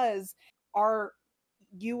because our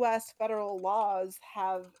U.S. federal laws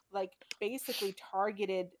have like basically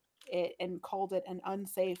targeted it and called it an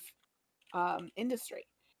unsafe industry,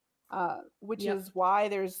 which is why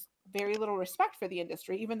there's very little respect for the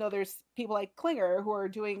industry, even though there's people like Klinger who are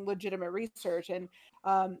doing legitimate research and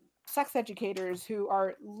sex educators who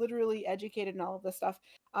are literally educated in all of this stuff.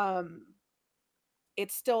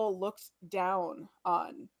 It still looks down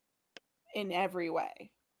on in every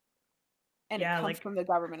way. And it comes from the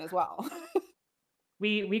government as well.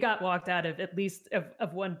 We got walked out of at least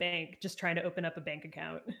of one bank just trying to open up a bank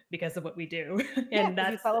account because of what we do. And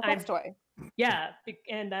that's you sell a sex toy. Yeah,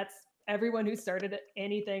 and that's everyone who started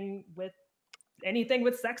anything with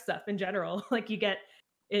sex stuff in general. Like you get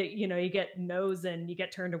no's and you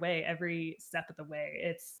get turned away every step of the way.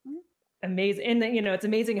 It's amazing. And it's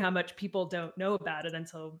amazing how much people don't know about it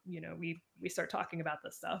until, we start talking about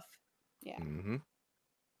this stuff. Yeah.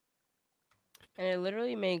 And it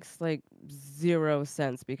literally makes like zero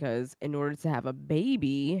sense because in order to have a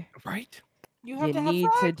baby, right, you have to need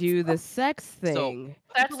to do the sex thing.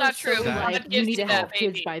 That's not true. So, like, you need to have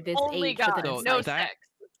kids by this age. God, but then no it's like, sex.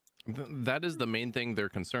 That is the main thing they're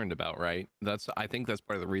concerned about, right? I think that's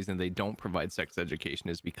part of the reason they don't provide sex education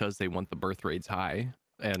is because they want the birth rates high.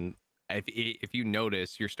 And if you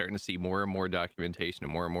notice, you're starting to see more and more documentation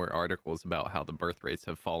and more articles about how the birth rates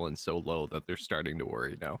have fallen so low that they're starting to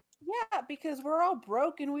worry now. Yeah, because we're all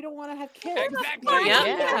broke and we don't want to have kids. Exactly.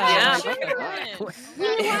 Yeah. We work for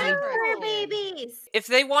babies. If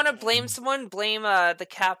they want to blame someone, blame the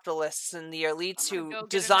capitalists and the elites who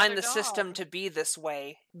designed the system to be this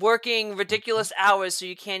way. Working ridiculous hours so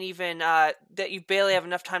you can't even, that you barely have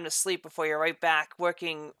enough time to sleep before you're right back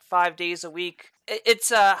working 5 days a week.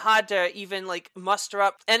 It's hard to even like muster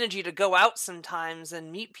up energy to go out sometimes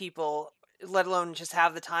and meet people, let alone just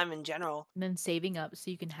have the time in general. And then saving up so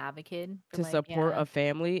you can have a kid. To support a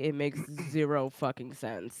family, it makes zero fucking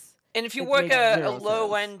sense. And if you work a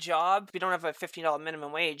low-end job, if you don't have a $15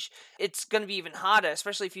 minimum wage, it's going to be even harder,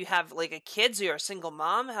 especially if you have like a kid, so you're a single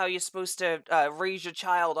mom. How are you supposed to raise your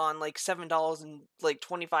child on like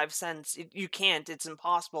 $7.25? You can't. It's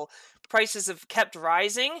impossible. Prices have kept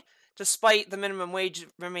rising despite the minimum wage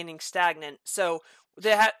remaining stagnant. So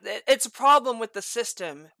it's a problem with the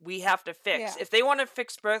system we have to fix. Yeah. If they want to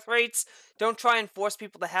fix birth rates, don't try and force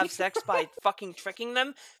people to have sex by fucking tricking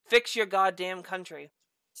them. Fix your goddamn country.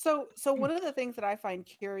 So one of the things that I find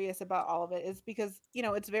curious about all of it is because,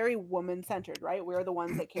 it's very woman-centered, right? We're the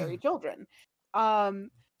ones that carry children.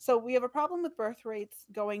 So we have a problem with birth rates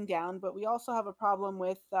going down, but we also have a problem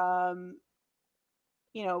with,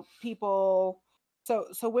 people.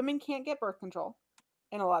 So women can't get birth control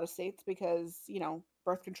in a lot of states because,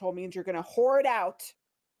 birth control means you're going to whore it out.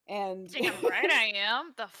 And damn right I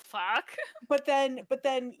am. The fuck? But then,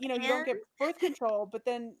 you don't get birth control, but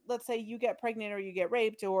then let's say you get pregnant or you get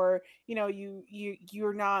raped or,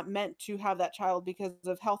 you're not meant to have that child because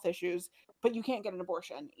of health issues, but you can't get an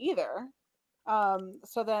abortion either.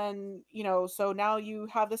 So then, so now you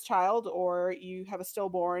have this child or you have a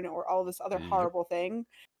stillborn or all this other horrible thing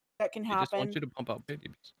that can happen. They just want you to pump out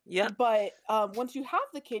babies. Yeah. But once you have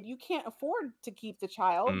the kid, you can't afford to keep the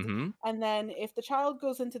child. And then if the child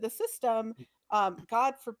goes into the system,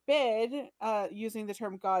 God forbid, using the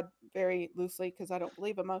term God very loosely because I don't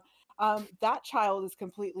believe him, that child is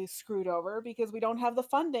completely screwed over because we don't have the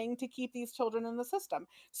funding to keep these children in the system.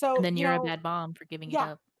 So and then you're a bad mom for giving it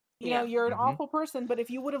up. You know, Yeah. you're an awful person, but if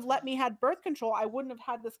you would have let me had birth control, I wouldn't have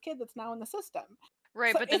had this kid that's now in the system.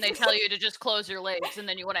 Right, So but then they it's tell you to just close your legs, and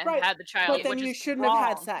then you wouldn't have right, had the child, but then which you is shouldn't have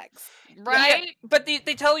had wrong. sex. Yeah, Right? but they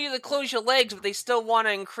tell you to close your legs, but they still want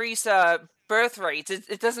to increase birth rates.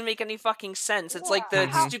 It doesn't make any fucking sense. It's like the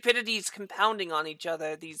How- stupidity's compounding on each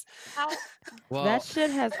other. These How Well, that shit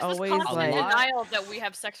has there's this always constant A lot- denial that we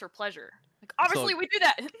have sex for pleasure. Like, obviously we do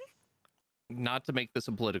that. not to make this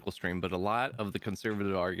a political stream, but a lot of the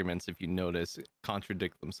conservative arguments, if you notice,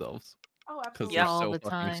 contradict themselves Oh, because absolutely. they're All so the fucking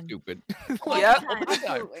time. stupid. All the Yep. time.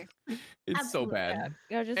 Absolutely. It's so Absolutely. bad.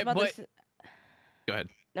 I was just Eh, about but- to. Go ahead.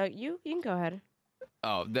 No, you can go ahead.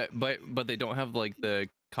 Oh, but they don't have like the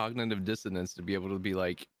cognitive dissonance to be able to be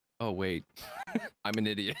like, oh wait, I'm an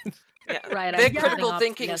idiot. Yeah. Right, I Their was critical jumping off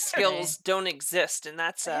thinking yesterday. skills don't exist, and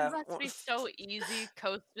that's It must be so easy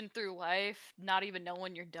coasting through life, not even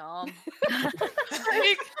knowing you're dumb.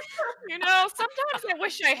 Like, you know, sometimes I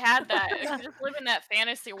wish I had that. I could just live in that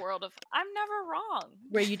fantasy world of I'm never wrong.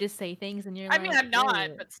 Where you just say things and you're I like, mean, I'm not,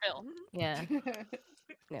 "Ew." but still. Yeah.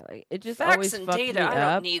 Yeah, like it just Facts always and fucked data, me I don't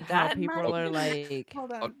up need how that. people My are goodness. like.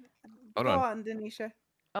 Hold on. Hold Go on. on, Denisha.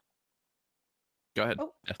 Go ahead.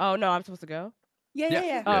 Oh. Yeah. Oh no, I'm supposed to go. Yeah.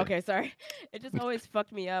 Oh, Yeah. okay, sorry. It just always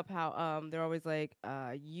fucked me up how they're always like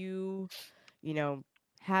you know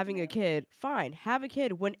having a kid, fine, have a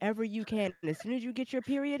kid whenever you can. As soon as you get your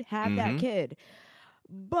period, have that Mhm. kid.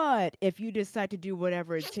 But if you decide to do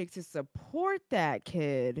whatever it takes to support that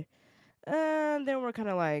kid, then we're kind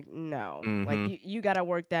of like, no. Like Mhm. you got to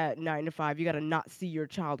work that 9 to 5. You got to not see your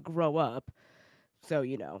child grow up. So,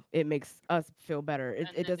 it makes us feel better. It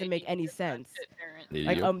And then doesn't they make need any to be a sense. fit parent.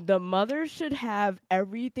 Like Yep. the mother should have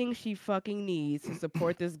everything she fucking needs to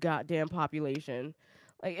support this goddamn population.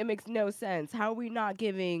 Like it makes no sense. How are we not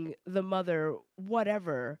giving the mother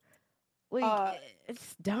whatever? Like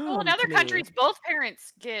it's dumb. Well, in other to me. countries, both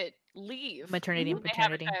parents get leave. Maternity and when they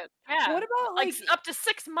have a paternity. child. Yeah. What about like like up to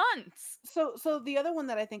 6 months? so the other one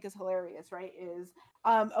that I think is hilarious, right, is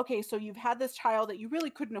okay, so you've had this child that you really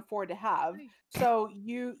couldn't afford to have. So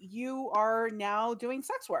you are now doing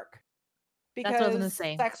sex work. That's what I was gonna Because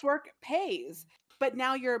say. sex work pays. But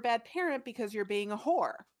now you're a bad parent because you're being a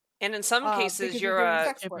whore. And in some cases, because you're doing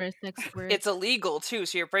sex Stripper, work. sex work. it's illegal too,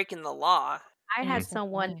 so you're breaking the law. I Yeah, had it's so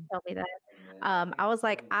someone fine. tell me that. I was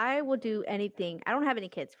like, I will do anything. I don't have any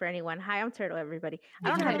kids for anyone. Hi, I'm Turtle, everybody. I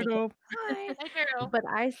don't have any kids. Hi. Hey, girl. But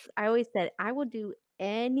I always said I will do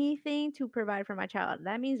anything to provide for my child.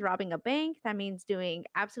 That means robbing a bank. That means doing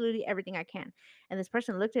absolutely everything I can. And this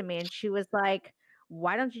person looked at me and she was like,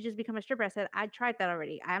 why don't you just become a stripper? I said, I tried that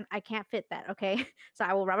already. I can't fit that. Okay. So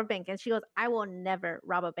I will rob a bank. And she goes, I will never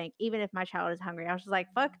rob a bank, even if my child is hungry. I was just like,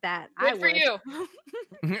 fuck that. I Good for would. you.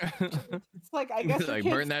 It's like I guess your Like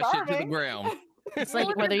kid's burn that shit to the starving. ground. It's Well,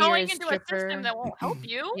 like if whether you're you're going a into a system stripper, that won't help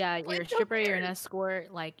you. yeah, you're a like, who stripper, you're an cares?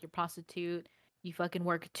 escort, like you're prostitute, you fucking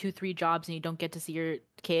work 2-3 jobs and you don't get to see your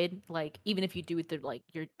kid. Like even if you do it, like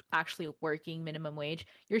you're actually working minimum wage,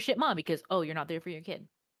 you're a shit mom because you're not there for your kid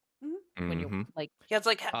when you're Mhm. like Yeah, it's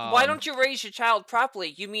like, why Um, don't you raise your child properly?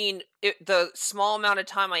 You mean the small amount of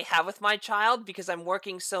time I have with my child because I'm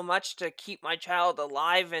working so much to keep my child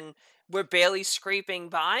alive and we're barely scraping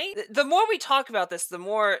by? The more we talk about this, the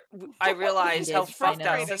more I realize It how is, I fucked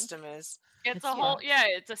that know. system is. It's It's a whole fucked.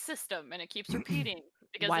 it's a system and it keeps repeating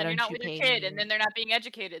because Why then you're don't not you with your pay kid me? and then they're not being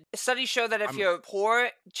educated. Studies show that if I'm- you're poor,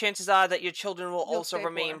 chances are that your children will You'll also stay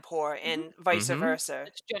remain poor. poor, and vice Mhm. versa.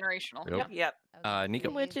 It's generational. Yep. Yep. Nico.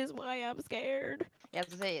 Which is why I'm scared. Yeah, I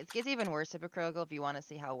was gonna say it gets even worse hypocritical if you want to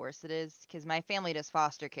see how worse it is, because my family does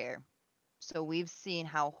foster care. So we've seen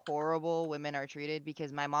how horrible women are treated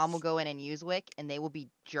because my mom will go in and use WIC and they will be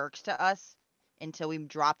jerks to us until we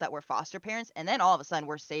drop that we're foster parents, and then all of a sudden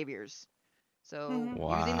we're saviors. So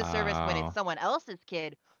using the service when Wow. it's someone else's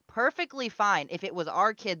kid, perfectly fine. If it was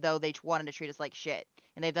our kid though, they wanted to treat us like shit.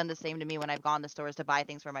 And they've done the same to me when I've gone to stores to buy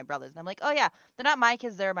things for my brothers. And I'm like, oh yeah, they're not my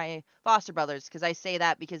kids, they're my foster brothers. Because I say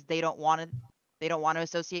that because they don't want to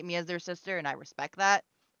associate me as their sister, and I respect that.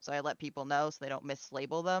 So I let people know so they don't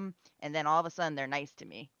mislabel them. And then all of a sudden they're nice to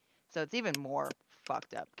me. So it's even more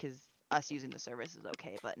fucked up because us using the service is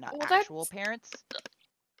okay, but not Well, actual that's- parents.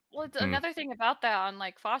 Well, it's Hmm. another thing about that on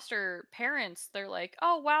like foster parents, they're like,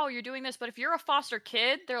 "Oh wow, you're doing this," but if you're a foster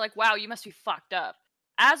kid, they're like, "Wow, you must be fucked up."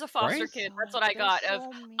 As a foster Right? kid, that's So- what I they're got so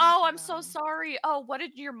of, mean "Oh, to I'm so them. sorry. Oh, what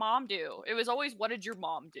did your mom do?" It was always, "What did your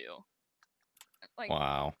mom do?" Like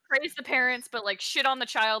Wow. praise the parents, but like shit on the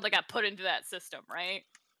child that got put into that system, right?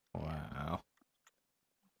 Wow.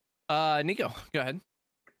 Nico, go ahead.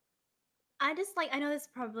 I just I know this is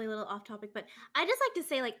probably a little off topic, but I just like to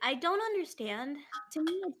say I don't understand. To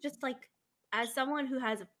me, it's just as someone who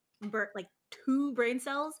has 2 brain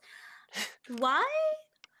cells. Why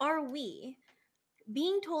are we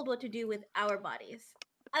being told what to do with our bodies?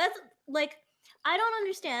 That's like, I don't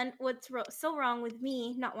understand what's so wrong with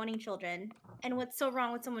me not wanting children, and what's so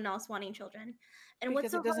wrong with someone else wanting children, and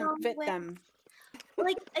what's Because so it doesn't wrong fit with them.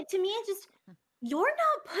 like to me it's just, you're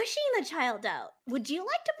not pushing the child out. Would you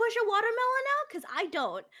like to push a watermelon out? Because I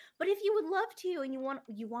don't. But if you would love to, and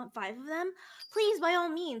you want 5 of them, please, by all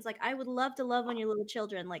means. Like, I would love to love on your little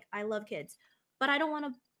children. Like, I love kids, but I don't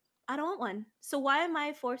want one. So why am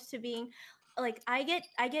I forced to being like, I get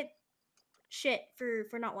shit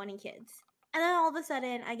for not wanting kids, and then all of a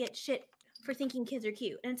sudden I get shit for thinking kids are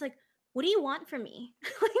cute, and it's like, what do you want from me?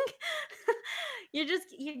 Like,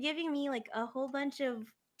 you're giving me like a whole bunch of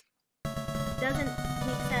doesn't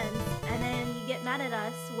make sense, and then you get mad at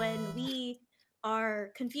us when we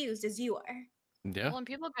are confused as you are. Yeah. Well, and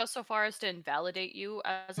people go so far as to invalidate you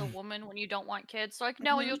as a woman when you don't want kids. So, like,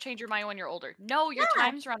 no, you'll change your mind when you're older. No, your Yeah.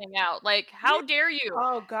 time's running out. Like, how dare you?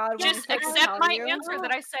 Oh God, when Just I start to accept tell my you- answer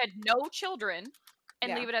that I said no children and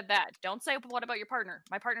Yeah. leave it at that. Don't say, what about your partner?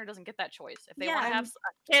 My partner doesn't get that choice. If they Yeah. want to have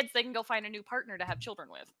kids, they can go find a new partner to have children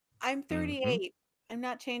with. I'm 38. I'm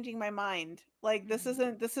not changing my mind. Like, this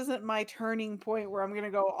isn't my turning point where I'm gonna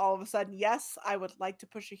go all of a sudden, yes, I would like to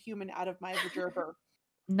push a human out of my vajurber.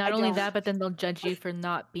 Not I only don't. that, but then they'll judge you for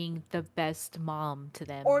not being the best mom to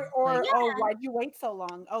them. Or Like, oh, why'd you wait so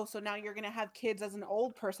long? Oh, so now you're gonna have kids as an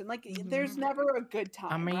old person. Like, there's never a good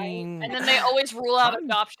time. I mean, right? And then they always rule out I'm-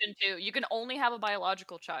 adoption too. You can only have a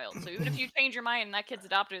biological child. So even if you change your mind and that kid's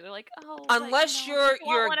adopted, they're like, oh, Unless but, you know, you're just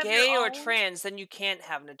want one of your gay or own. trans, then you can't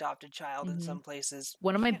have an adopted child in some places.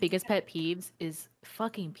 one of my biggest pet peeves is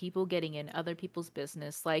fucking people getting in other people's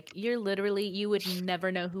business. Like, you would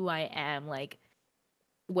never know who I am. Like,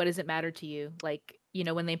 what does it matter to you? Like,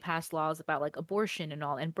 when they pass laws about like abortion and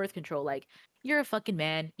all and birth control, like, you're a fucking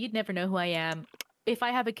man. You'd never know who I am. If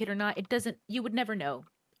I have a kid or not, you would never know.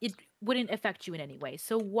 It wouldn't affect you in any way.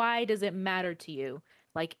 So why does it matter to you?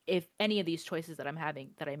 Like, if any of these choices that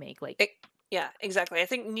I make, like, Yeah, exactly. I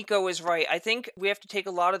think Nico is right. I think we have to take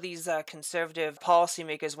a lot of these conservative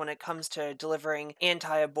policymakers when it comes to delivering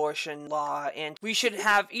anti-abortion law, and we should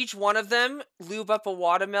have each one of them lube up a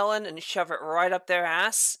watermelon and shove it right up their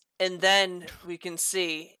ass, and then we can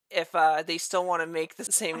see if they still want to make the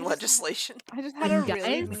same legislation. I just had a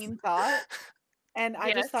really Guys? mean thought. And I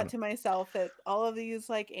Yes. just thought to myself that all of these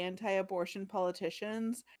like anti-abortion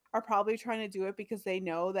politicians are probably trying to do it because they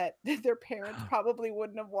know that their parents probably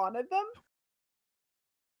wouldn't have wanted them.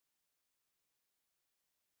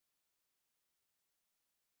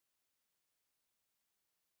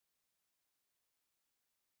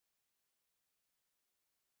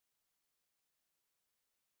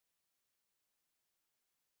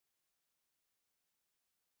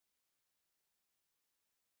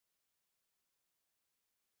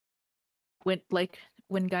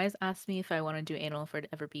 when guys ask me if I want to do anal for it to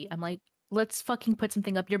ever be, I'm like, let's fucking put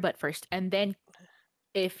something up your butt first, and then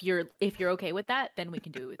if you're okay with that, then we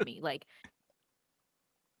can do it with me. Like,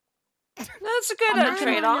 That's a good I'm not gonna-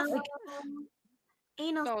 trade-off.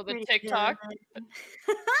 Anal's Oh, the pretty TikTok? good.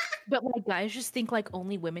 But like, guys just think like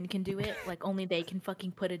only women can do it, like only they can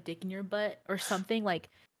fucking put a dick in your butt or something. Like,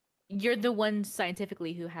 you're the one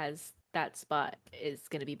scientifically who has that spot is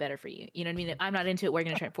gonna be better for you. You know what I mean? If I'm not into it, we're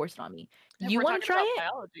gonna try and force it on me. If You we're want to talking try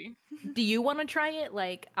about it? biology. Do you want to try it?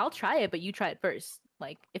 Like, I'll try it, but you try it first.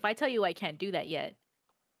 Like, if I tell you I can't do that yet,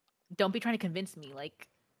 don't be trying to convince me. Like,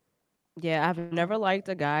 Yeah, I've never liked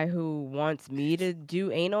a guy who wants me to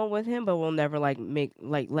do anal with him, but will never let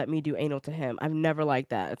me do anal to him. I've never liked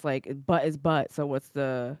that. It's like butt is butt. So what's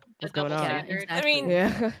going double on? yeah, standard. I exactly. mean,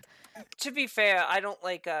 Yeah. to be fair, I don't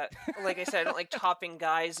like I said, I don't like topping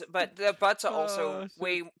guys, but their butts are also Oh, shit.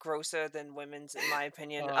 way grosser than women's, in my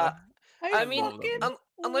opinion. I mean, fucking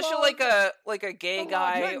unless you're love- like a gay I love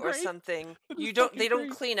guy that or great. something, That is they fucking don't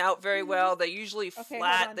great. clean out very well. They're usually Okay,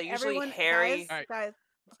 flat. hold on. They're usually Everyone, hairy. Guys, guys,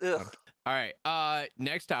 Ugh. All right.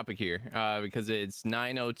 Next topic here, because it's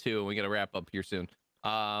 9:02 and we gotta wrap up here soon.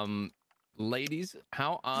 Ladies,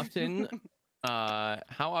 how often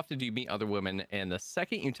do you meet other women and the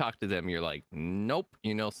second you talk to them, you're like, nope,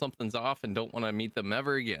 something's off and don't want to meet them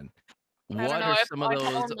ever again? I don't What know. are I some of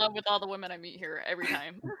fall those? in love with all the women I meet here every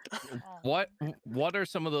time. What are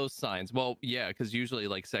some of those signs? Well, yeah, because usually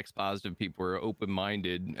like sex positive people are open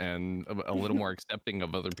minded and a little more accepting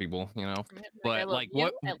of other people, I But love like, you,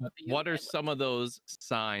 what I love you, what I are love some of those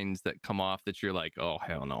signs that come off that you're like, oh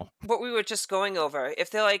hell no? What we were just going over.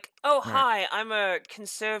 If they're like, "Oh, Right. hi, I'm a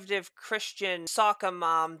conservative Christian soccer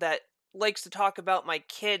mom that likes to talk about my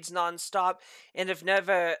kids nonstop and have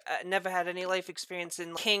never had any life experience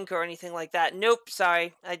in kink or anything like that." Nope,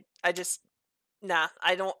 sorry. I just Nah,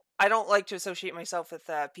 I don't like to associate myself with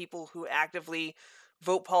people who actively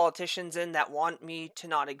vote politicians in that want me to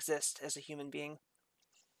not exist as a human being.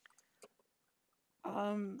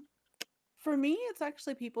 For me, it's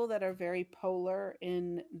actually people that are very polar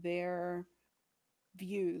in their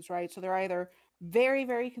views, right? So they're either very,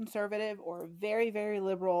 very conservative or very, very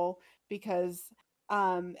liberal because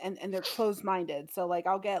and they're closed minded. So like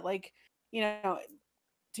I'll get like, you know,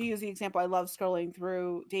 to use the example, I love scrolling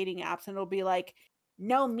through dating apps and it'll be like,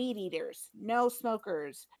 no meat eaters, no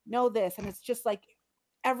smokers, no this. And it's just like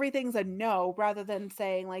everything's a no rather than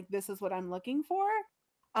saying like this is what I'm looking for.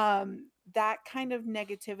 That kind of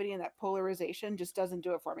negativity and that polarization just doesn't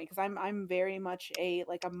do it for me because I'm very much a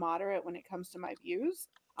moderate when it comes to my views.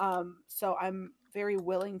 So I'm very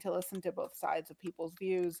willing to listen to both sides of people's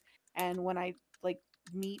views. And when I like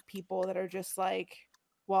meet people that are just like,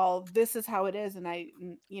 well, this is how it is, and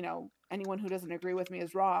anyone who doesn't agree with me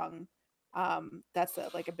is wrong. That's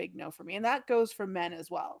like a big no for me, and that goes for men as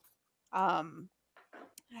well.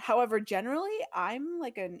 However, generally, I'm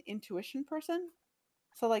like an intuition person.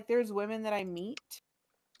 So like, there's women that I meet,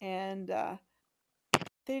 and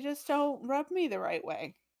they just don't rub me the right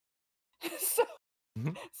way. so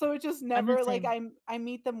Mhm. so it just I'm never the like same. I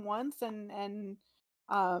meet them once, and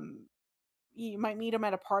you might meet them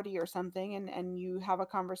at a party or something, and you have a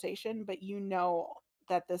conversation, but you know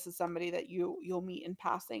that this is somebody that you'll meet in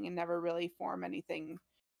passing and never really form anything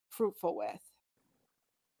fruitful with.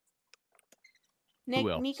 Who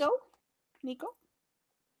else? Nico. Nico.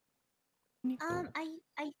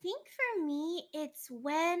 I think for me it's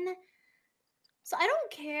when, so I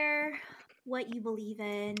don't care what you believe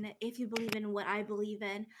in, if you believe in what I believe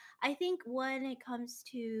in. I think when it comes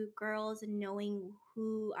to girls and knowing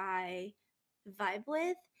who I vibe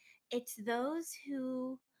with, it's those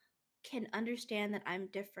who can understand that I'm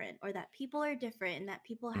different or that people are different and that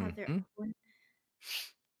people have their Mhm. own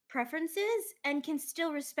preferences and can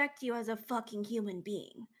still respect you as a fucking human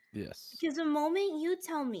being. Yes. Because the moment you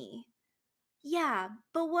tell me, yeah,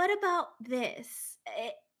 but what about this?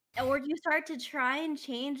 Or you start to try and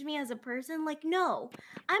change me as a person, like, no,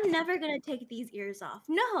 I'm never gonna take these ears off.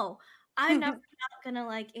 No, I'm never not gonna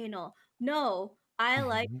like anal. No, I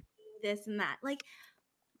like this and that. Like,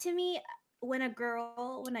 to me, when I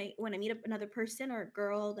meet another person or a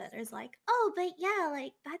girl that is like, oh, but yeah,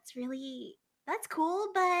 like that's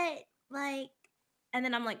cool, but like, and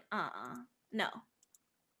then I'm like, no,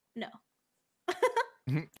 no.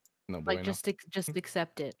 No Like bueno. just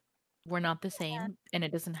accept it. We're not the same, and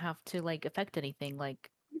it doesn't have to like affect anything. Like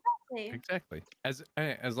Exactly.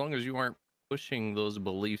 Exactly. As long as you aren't pushing those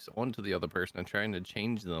beliefs onto the other person and trying to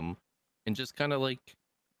change them, and just kind of like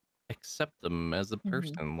accept them as a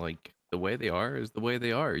person. Like the way they are is the way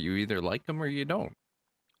they are. You either like them or you don't.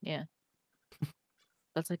 yeah,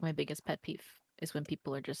 that's like my biggest pet peeve is when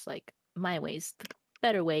people are just like, my way's the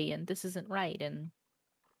better way, and this isn't right, and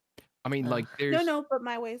I mean, like ugh. there's No, but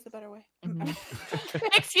my way is the better way. Mhm.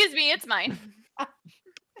 Excuse me, it's mine.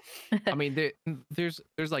 I mean, there's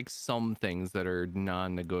like some things that are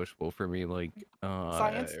non-negotiable for me, like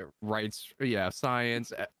Science? rights, yeah,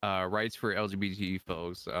 science, rights for LGBT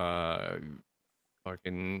folks,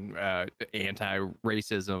 fucking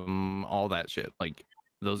anti-racism, all that shit. Like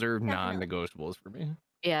those are Definitely. non-negotiables for me.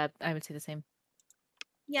 Yeah, I would say the same.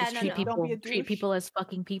 Yeah, Just no, treat no. Don't be a treat douche. people as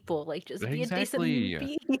fucking people. Like just be a decent Exactly.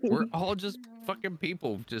 being. We're all just fucking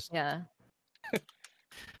people. Just Yeah,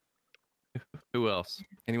 who else?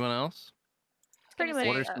 Anyone else? it's pretty much.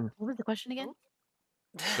 What are some? What was the question again?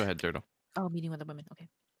 Go ahead, Turtle. Oh, meeting with a woman. Okay.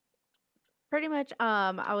 Pretty much,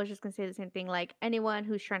 I was just gonna say the same thing. Like anyone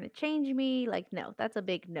who's trying to change me, like no, that's a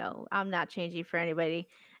big no. I'm not changing for anybody.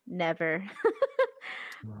 Never.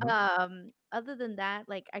 Other than that,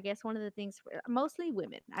 like I guess one of the things, mostly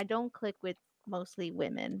women. I don't click with mostly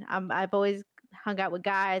women. I've always hung out with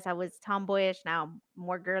guys. I was tomboyish. Now I'm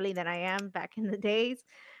more girly than I am back in the days.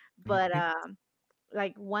 But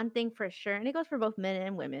like one thing for sure, and it goes for both men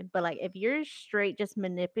and women, but like if you're straight just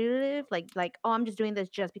manipulative, like oh, I'm just doing this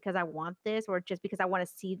just because I want this or just because I want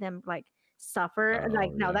to see them like suffer,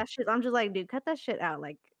 like Oh no, yeah. that shit, I'm just like, dude, cut that shit out.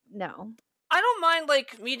 Like no. I don't mind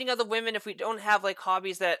like meeting other women if we don't have like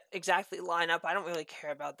hobbies that exactly line up. I don't really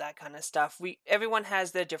care about that kind of stuff. Everyone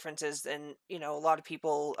has their differences, and a lot of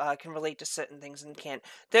people can relate to certain things and can't.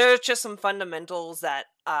 There's just some fundamentals that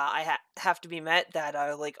have to be met that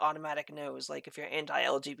are like automatic no's. Like if you're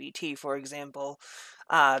anti-LGBT, for example,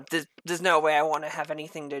 there's no way I want to have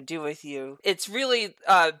anything to do with you. It's really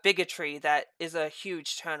bigotry that is a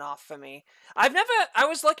huge turnoff for me. I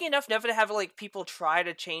was lucky enough never to have like people try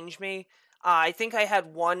to change me. I think I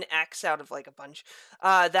had one ex out of like a bunch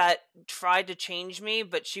that tried to change me,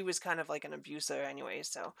 but she was kind of like an abuser anyway,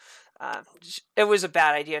 so it was a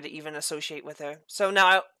bad idea to even associate with her. So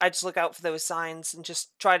now I just look out for those signs and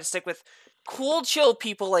just try to stick with cool, chill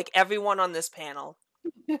people like everyone on this panel.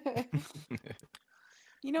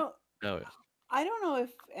 You know, Oh, I don't know if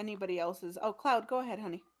anybody else is. Oh, Cloud, go ahead,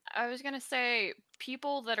 honey. I was gonna say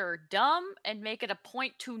people that are dumb and make it a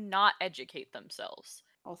point to not educate themselves.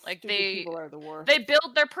 Oh, Like stupid they people are the worst. they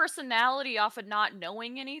build their personality off of not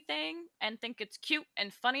knowing anything and think it's cute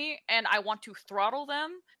and funny, and I want to throttle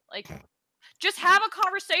them. Like, just have a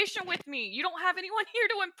conversation with me. You don't have anyone here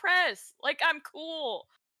to impress. Like, I'm cool.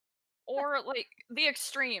 Or like the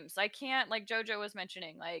extremes. I can't, like JoJo was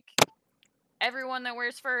mentioning, like everyone that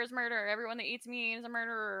wears fur is murder, everyone that eats meat is a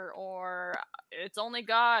murderer, or it's only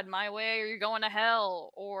God, my way, or you're going to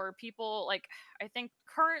hell. Or people, like, I think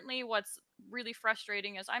currently what's really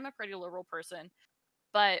frustrating is I'm a pretty liberal person,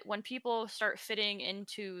 but when people start fitting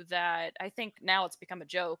into that, I think now it's become a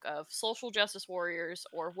joke of social justice warriors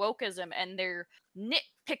or wokeism, and they're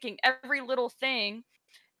nitpicking every little thing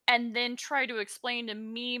and then try to explain to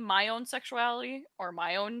me my own sexuality or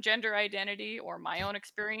my own gender identity or my own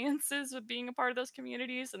experiences of being a part of those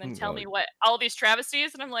communities, and then tell me what all these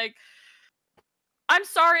travesties, and I'm like, I'm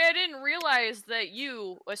sorry, I didn't realize that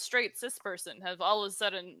you, a straight cis person, have all of a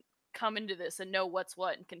sudden come into this and know what's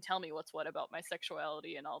what and can tell me what's what about my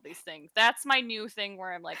sexuality and all these things. That's my new thing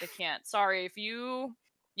where I'm like, I can't. Sorry, if you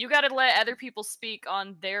got to let other people speak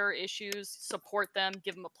on their issues, support them,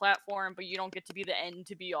 give them a platform, but you don't get to be the end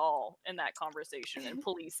to be all in that conversation and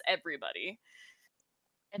police everybody.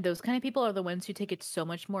 And those kind of people are the ones who take it so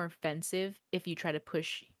much more offensive if you try to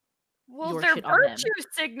push Well, your they're shit on them. virtue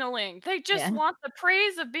signaling. They just Yeah. want the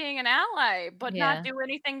praise of being an ally, but Yeah. not do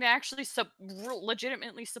anything to actually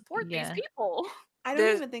legitimately support these Yeah. people. I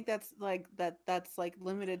don't even think that's like that's like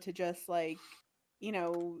limited to just like, you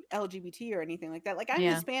know, LGBT or anything like that. Like I'm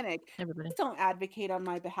Yeah. Hispanic. Everybody. Please don't advocate on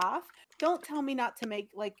my behalf. Don't tell me not to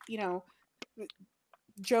make like, you know,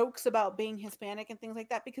 jokes about being Hispanic and things like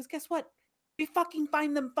that, because guess what? We fucking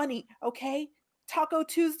find them funny, okay? Taco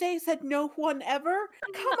Tuesday said no one ever.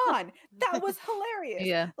 Come on. That was hilarious.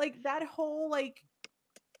 Yeah. Like that whole like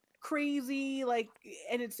crazy like,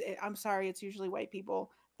 and I'm sorry, it's usually white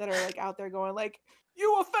people that are like out there going like,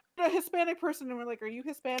 you offended a Hispanic person, and we're like, are you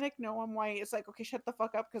Hispanic? No, I'm white. It's like, okay, shut the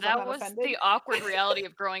fuck up, because I'm That not was offended. the awkward reality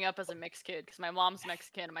of growing up as a mixed kid, because my mom's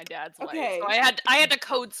Mexican and my dad's white. Okay. So I had to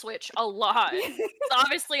code switch a lot. So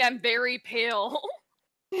obviously I'm very pale.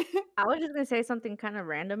 I was just gonna say something kind of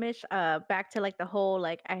randomish. Back to like the whole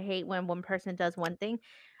like I hate when one person does one thing.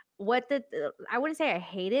 I wouldn't say I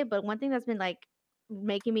hate it, but one thing that's been like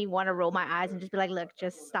making me want to roll my eyes and just be like, look,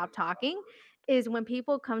 just stop talking, is when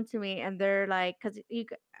people come to me and they're like, because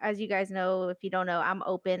as you guys know, if you don't know, I'm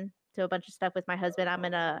open to a bunch of stuff with my husband. I'm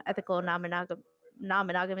in a ethical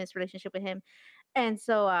non-monogamous relationship with him, and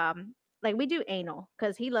so like we do anal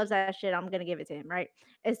because he loves that shit. I'm gonna give it to him, right?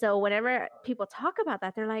 And so whenever people talk about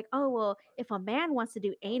that, they're like, oh well, if a man wants to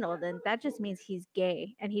do anal, then that just means he's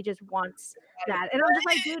gay and he just wants that. And I'm just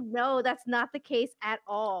like, dude, no, that's not the case at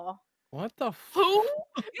all. What the Who? You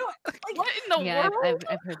know, like, What in the Yeah, world?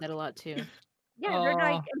 I've heard that a lot too. Yeah, they're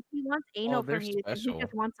like, Oh. if he wants anal they're from you, then he special.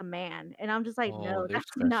 just wants a man. And I'm just like, Oh, no, they're that's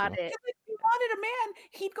not special. it. if he wanted a man,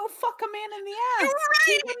 he'd go fuck a man in the ass.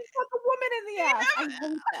 He wouldn't fuck a woman in the ass. I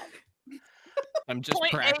hate that. I'm just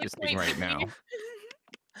Point A, practicing point right B. now.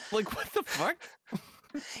 Like, what the fuck?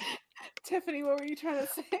 Tiffany, what were you trying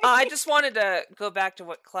to say? I just wanted to go back to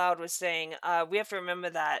what Cloud was saying. We have to remember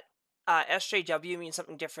that SJW means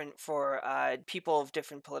something different for people of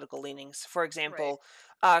different political leanings. For example,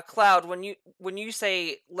 Cloud, when you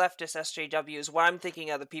say leftist SJWs, what I'm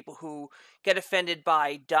thinking are the people who get offended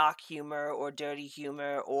by dark humor or dirty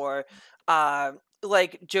humor, or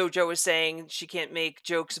like JoJo was saying, she can't make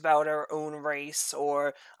jokes about her own race,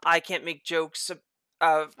 or I can't make jokes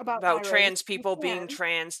About my trans race. people You being can.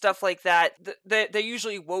 trans, stuff like that. They're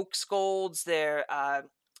usually woke scolds. They're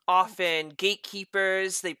often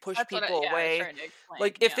gatekeepers. They push That's what people I was away. trying to explain.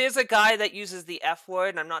 Like, if yeah. there's a guy that uses the F word,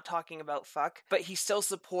 and I'm not talking about fuck, but he still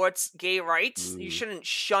supports gay rights, you Ooh. shouldn't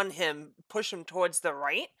shun him, push him towards the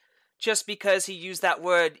right, just because he used that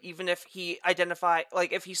word, even if he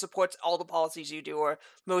if he supports all the policies you do, or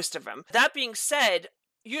most of them. That being said,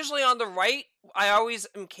 usually on the right, I always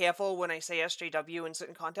am careful when I say SJW in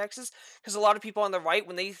certain contexts, because a lot of people on the right,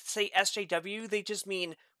 when they say SJW, they just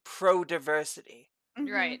mean pro-diversity.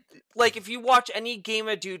 Right. Like, if you watch any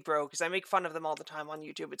gamer dude bro, because I make fun of them all the time on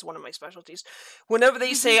YouTube, it's one of my specialties. Whenever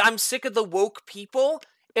they say, I'm sick of the woke people,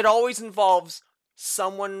 it always involves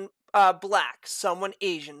someone black, someone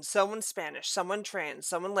Asian, someone Spanish, someone trans,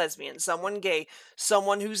 someone lesbian, someone gay,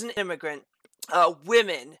 someone who's an immigrant,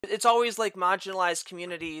 women. It's always like marginalized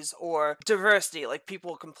communities or diversity, like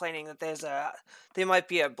people complaining that there might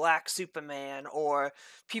be a black Superman, or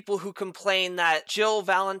people who complain that Jill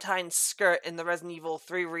Valentine's skirt in the Resident Evil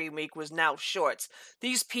 3 remake was now shorts.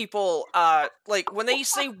 These people, like, when they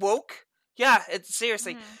say woke, yeah, it's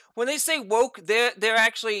seriously, when they say woke, they're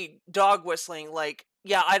actually dog whistling, like,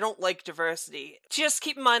 yeah, I don't like diversity. Just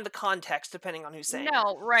keep in mind the context depending on who's saying it.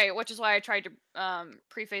 No, right, which is why I tried to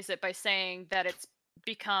preface it by saying that it's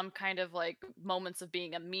become kind of like moments of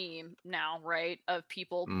being a meme now, right? Of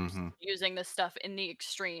people using this stuff in the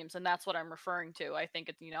extremes, and that's what I'm referring to. I think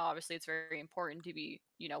it's, obviously it's very important to be,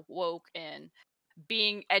 woke and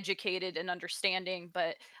being educated and understanding,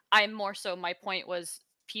 but I'm more so, my point was,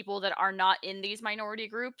 people that are not in these minority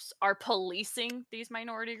groups are policing these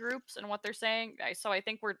minority groups and what they're saying. So I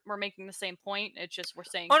think we're making the same point. It's just we're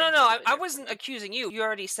saying. Oh things no, a little bit I wasn't differently. accusing you. You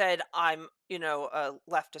already said I'm, a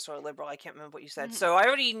leftist or a liberal. I can't remember what you said. So I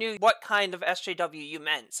already knew what kind of SJW you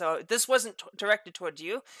meant. So this wasn't directed towards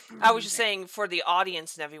you. I was just saying for the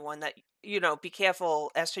audience and everyone that, be careful.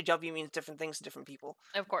 SJW means different things to different people.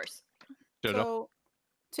 Of course. So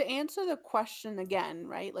to answer the question again,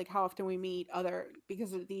 right? Like how often we meet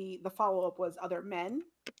because the follow-up was other men,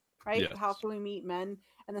 right? Yes. How often we meet men,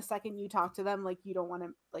 and the second you talk to them, like you don't want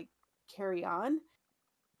to like carry on.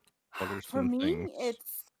 For me,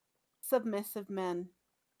 it's submissive men.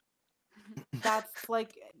 That's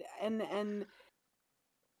like, and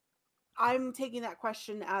I'm taking that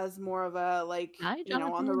question as more of a like, Hi, on the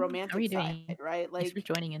Jonathan. romantic How are you side, doing? right? Thanks Like,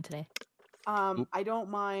 for joining in today. I don't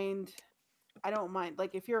mind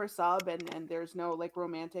like if you're a sub and there's no like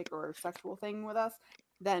romantic or sexual thing with us,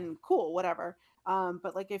 then cool, whatever.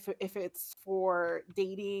 But like if it's for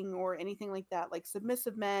dating or anything like that, like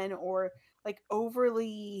submissive men or like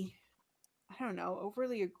overly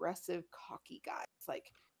aggressive, cocky guys.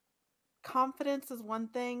 Like confidence is one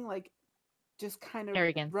thing, like just kind of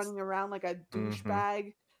Arrogance. running around like a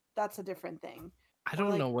douchebag, that's a different thing. I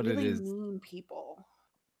don't know what really it is. mean people.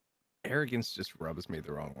 Arrogance just rubs me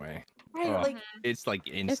the wrong way. Right, like it's like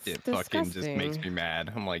instant fucking just makes me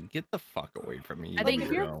mad. I'm like, get the fuck away from me. I think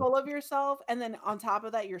if you're full of yourself and then on top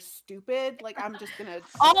of that you're stupid, like I'm just gonna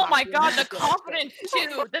Oh my god, the confidence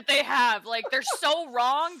too that they have. Like they're so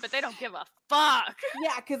wrong, but they don't give a fuck.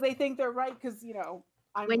 Yeah, because they think they're right because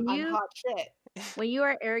I'm hot shit. When you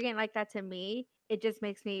are arrogant like that to me, it just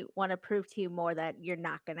makes me want to prove to you more that you're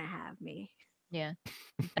not gonna have me. Yeah,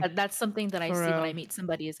 that's something that I see when I meet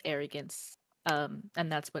somebody is arrogance, and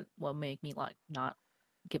that's what will make me like not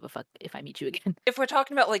give a fuck if I meet you again. If we're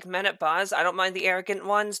talking about like men at bars, I don't mind the arrogant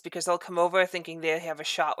ones because they'll come over thinking they have a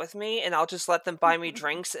shot with me, and I'll just let them buy me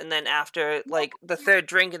drinks, and then after like the third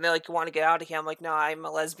drink, and they're like, "You want to get out of here?" I'm like, "No, I'm a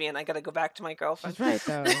lesbian. I gotta go back to my girlfriend." She's right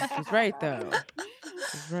though. She's right though.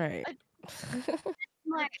 She's right.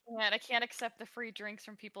 I can't accept the free drinks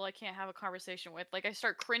from people I can't have a conversation with. Like I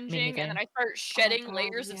start cringing and then I start shedding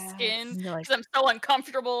layers of skin because I'm so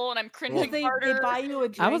uncomfortable and I'm cringing harder. They buy you a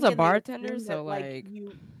drink. I was a bartender, so like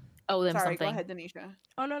you owe them Sorry, something. go ahead, Denisha.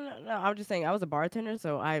 Oh no. I'm just saying I was a bartender,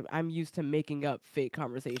 so I'm used to making up fake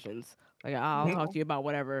conversations. Like I'll talk to you about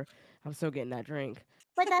whatever. I'm still getting that drink.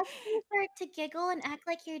 But that's when you start to giggle and act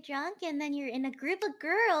like you're drunk, and then you're in a group of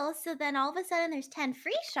girls, so then all of a sudden there's 10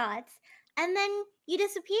 free shots, and then you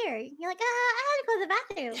disappear. You're like, I had to go to the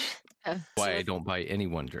bathroom. Why I don't buy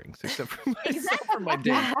anyone drinks except for myself for my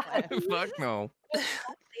date. Fuck no.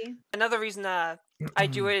 Another reason I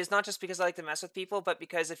do it is not just because I like to mess with people, but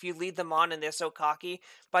because if you lead them on and they're so cocky,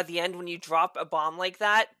 by the end when you drop a bomb like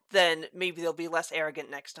that, then maybe they'll be less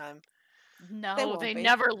arrogant next time. No, they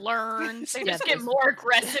never learn. They just get more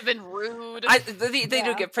aggressive and rude. They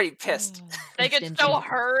do get pretty pissed. They get so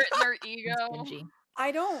hurt in their ego.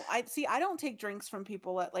 I don't take drinks from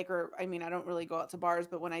people at I don't really go out to bars,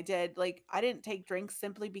 but when I did, I didn't take drinks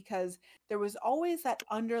simply because there was always that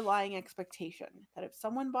underlying expectation that if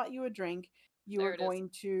someone bought you a drink, you were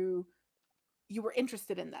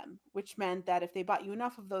interested in them, which meant that if they bought you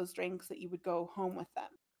enough of those drinks that you would go home with them.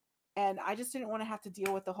 And I just didn't want to have to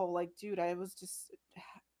deal with the whole dude, I was just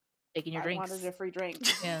taking your drinks. I wanted a free drink.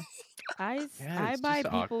 Yeah. I buy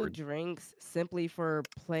people drinks simply for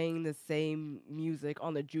playing the same music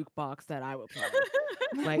on the jukebox that I would play.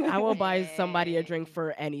 Like I will buy somebody a drink Dang.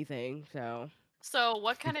 for anything. So So,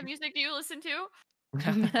 what kind of music do you listen to?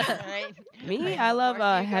 Right? me, Like, I what love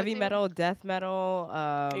bars do you go heavy to? metal, death metal.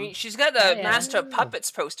 I mean, she's got a Hell yeah. Master of Ooh. Puppets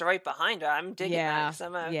poster right behind her. I'm digging that Yeah, 'cause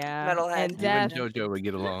I'm a yeah, metalhead. and You and death, JoJo would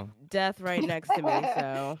get along. death right next to me.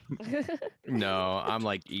 So No, I'm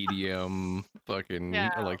like EDM, Yeah. fucking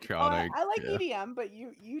Oh, electronic. I like Yeah. EDM, but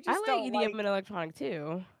you I just like don't EDM like. and electronic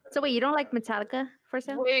too. So wait, you don't like Metallica for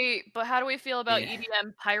sale? Wait, but how do we feel about Yeah.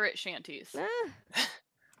 EDM pirate shanties? Eh,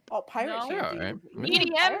 Oh, pirate No? Yeah, shanties. alright.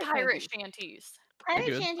 EDM pirate shanties. shanties. Pirate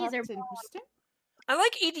good. shanties are That's interesting. I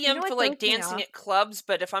like You EDM know for what like throws me dancing off? at clubs,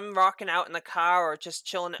 but if I'm rocking out in the car or just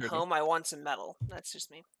chilling at Sure. home, I want some metal. That's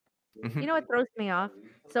just me. Mhm. You know what throws me off?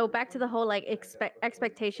 So back to the whole like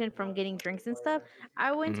expectation from getting drinks and stuff.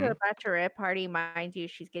 I went to a bachelorette party, mind you,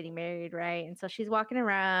 she's getting married, right? And so she's walking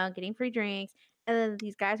around getting free drinks, and then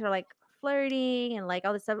these guys are like flirting and like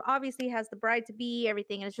all this stuff. Obviously, has the bride to be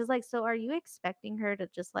everything, and it's just like, so are you expecting her to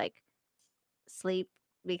just like sleep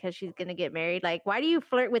because she's gonna get married? Like, why do you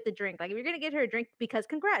flirt with the drink? Like, if you're gonna get her a drink, because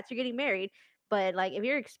congrats, you're getting married. But like, if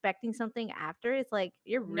you're expecting something after, it's like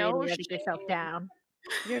you're No really letting yourself shame. down.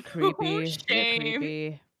 you're No creepy. You're shame.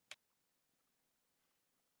 creepy.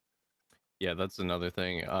 Yeah, that's another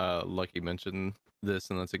thing. Lucky mentioned this,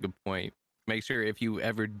 and that's a good point. Make sure if you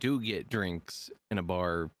ever do get drinks in a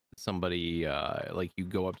bar, somebody like you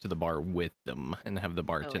go up to the bar with them and have the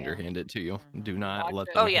bartender hand it to you. Do not Mhm. let Watch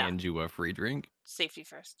them Oh, yeah. hand you a free drink. Safety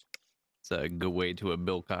first. It's a good way to a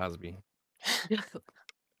Bill Cosby.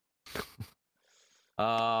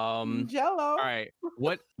 All Jello. right.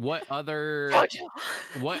 What other Jojo.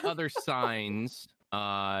 what other signs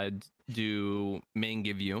do men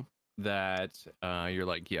give you that you're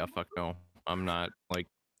like, yeah, fuck no, I'm not like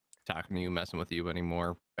talking to you, messing with you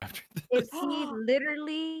anymore after If this? he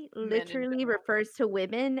literally Men in general. refers to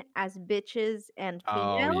women as bitches and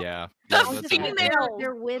Oh females, yeah, The yeah, I'm that's just like, another thing. no, females.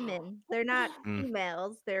 they're women. They're not Mm.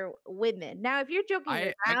 females. They're women. Now, if you're joking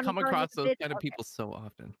I around come and calling across us a those bitch, kind of okay. people so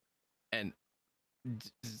often, and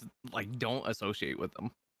like don't associate with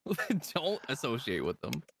them. Don't associate with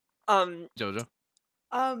them, Jojo.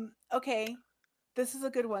 Okay. This is a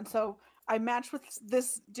good one. So I matched with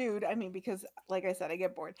this dude. I mean, because like I said, I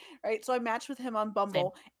get bored, right? So I matched with him on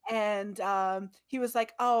Bumble, and he was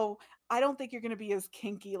like, "Oh, I don't think you're gonna be as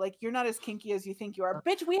kinky. Like, you're not as kinky as you think you are,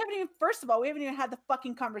 bitch. We haven't even. First of all, we haven't even had the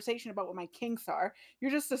fucking conversation about what my kinks are.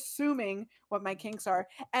 You're just assuming what my kinks are,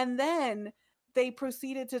 and then." They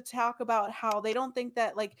proceeded to talk about how they don't think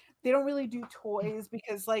that like they don't really do toys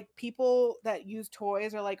because like people that use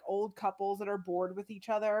toys are like old couples that are bored with each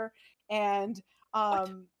other, and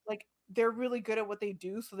like they're really good at what they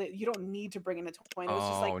do so that you don't need to bring in a toy. And it was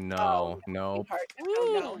just like, Oh oh no, no. sweetheart,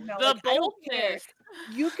 no, The like I don't care. boldness.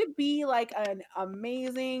 You could be like an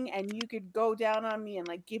amazing and you could go down on me and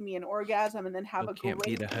like give me an orgasm and then have You a can't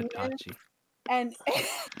great beat a penis, Hitachi. and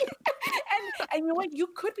and you know what, you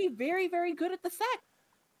could be very very good at the sex,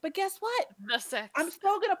 but guess what, The sex. I'm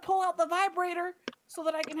still gonna pull out the vibrator so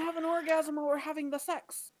that I can have an orgasm while we're having the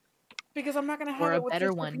sex, because I'm not gonna have Or a it with better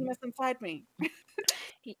just the one. penis inside me.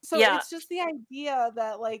 So Yeah. it's just the idea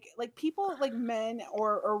that like people like men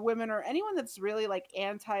or women or anyone that's really like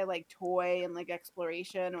anti like toy and like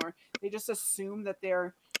exploration, or they just assume that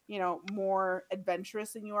they're, you know, more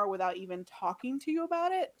adventurous than you are without even talking to you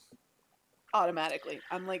about it. Automatically,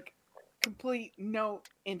 I'm like complete no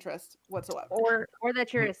interest whatsoever. Or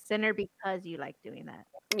that you're a sinner because you like doing that.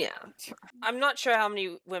 Yeah. I'm not sure how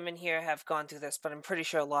many women here have gone through this, but I'm pretty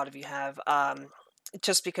sure a lot of you have.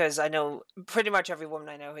 Just because I know pretty much every woman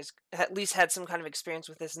I know has at least had some kind of experience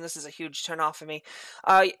with this, and this is a huge turn off for me.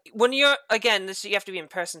 When you're, again, this you have to be in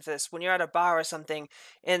person for this. When you're at a bar or something,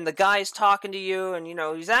 and the guy's talking to you, and you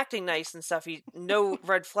know he's acting nice and stuff, he no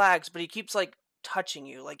red flags, but he keeps like touching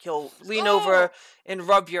you, like he'll lean over and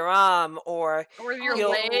rub your arm, or Or your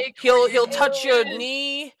he'll leg. he'll touch your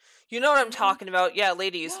knee. You know what I'm talking about, yeah,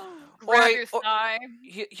 ladies. Grab your thigh.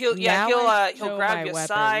 He'll Now I he'll show grab my your weapons.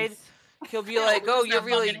 side. He'll be like, "Oh, Where's you're that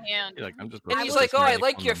really," fucking hand? You're like, I'm just and gonna he's put like, this "Oh, I knife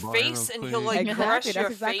like on your the bar face," real and he'll quick. like Exactly. caress That's your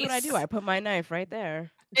exactly what I face. do. I put my knife right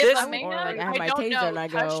there. If This a man Or like I have I my don't taser know and I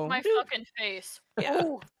touched go. my "Doop." fucking face. yeah.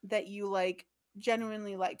 Oh, that you like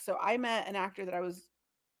genuinely like. So I met an actor that I was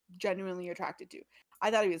genuinely attracted to.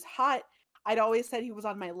 I thought he was hot. I'd always said he was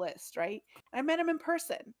on my list, right? And I met him in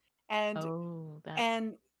person, and Oh, that.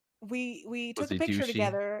 and we Was took a he picture douchey?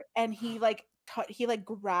 together, and he like he like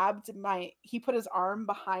grabbed my, he put his arm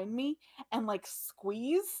behind me and like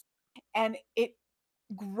squeezed, and it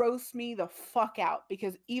grossed me the fuck out,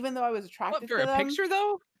 because even though I was What, attracted for to a them, picture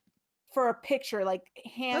though? for a picture, like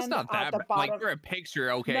That's hand not at that the bad. Like bottom. for a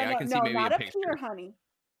picture, okay, No, I no, can see no, maybe not a up here, picture. honey.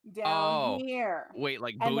 down here, Wait,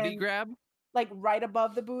 like and booty then grab? like right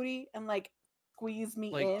above the booty, and like squeeze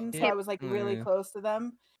me Like in, so hip- I was like really close to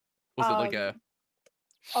them. Was it like a?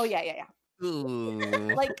 Oh yeah. Ooh.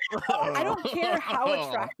 Like, I don't care how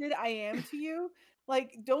attracted I am to you.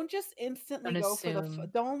 Like, don't just instantly Don't go for the. assume.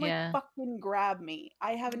 Don't like Yeah. fucking grab me.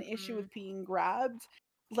 I have an issue with being grabbed,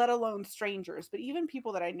 let alone strangers. But even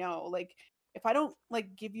people that I know, like, if I don't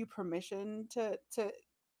like give you permission to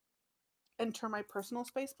enter my personal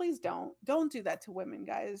space, please don't do that to women,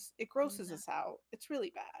 guys. It grosses us out. It's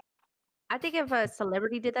really bad. I think if a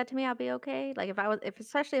celebrity did that to me, I'd be okay. Like if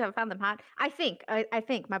especially if I found them hot, I think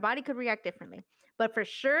my body could react differently. But for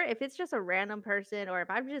sure, if it's just a random person, or if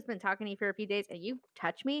I've just been talking to you for a few days and you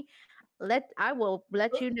touch me, I will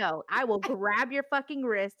let you know. I will grab your fucking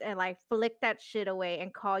wrist and like flick that shit away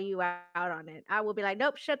and call you out on it. I will be like,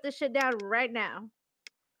 nope, shut this shit down right now.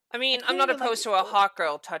 I mean, can't I'm not even, like- opposed to a hot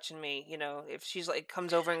girl touching me. You know, if she's like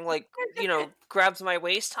comes over and like grabs my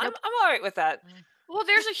waist, I'm all right with that. Well,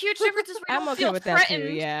 there's a huge difference where you I'm don't okay feel with that too,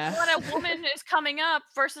 threatened yeah. when a woman is coming up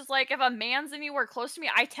versus like if a man's anywhere close to me,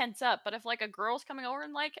 I tense up. But if like a girl's coming over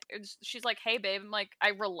and like she's like, "Hey, babe," I'm like, I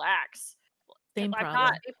relax. Same I'm problem.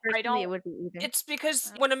 not. Me I personally, don't. it would be even. It's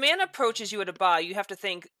because when a man approaches you at a bar, you have to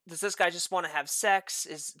think: does this guy just want to have sex?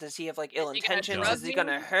 Does he have like ill Is he gonna intentions? drug Is he me?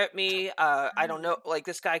 gonna hurt me? I don't know. Like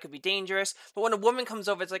this guy could be dangerous. But when a woman comes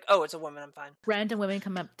over, it's like, oh, it's a woman. I'm fine. Random women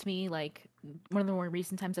come up to me, like one of the more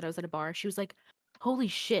recent times that I was at a bar, she was like, "Holy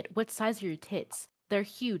shit, what size are your tits? They're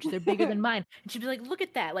huge. They're bigger than mine." And she'd be like, "Look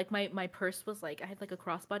at that!" Like my purse was like I had like a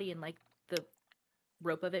crossbody and like the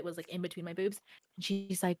rope of it was like in between my boobs. And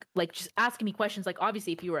she's like just asking me questions. Like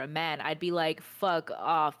obviously, if you were a man, I'd be like, "Fuck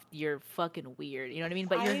off, you're fucking weird." You know what I mean?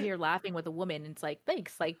 But you're here laughing with a woman, and it's like,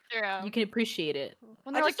 thanks, like Yeah. you can appreciate it.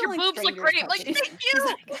 When I they're just like, don't "Your like boobs look strangers great," like, touching "Thank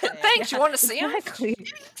me. you." Thanks. You want to see him? Exactly.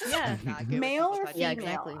 Yeah. Not good with Male people or touching Yeah,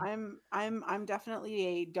 female, exactly. I'm definitely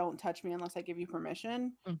a don't touch me unless I give you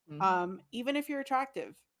permission. Mhm. Even if you're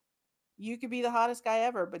attractive, you could be the hottest guy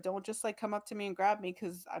ever, but don't just like come up to me and grab me,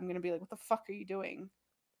 because I'm gonna be like, what the fuck are you doing?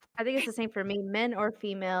 I think it's the same for me, men or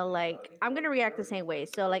female. Like, I'm gonna react the same way.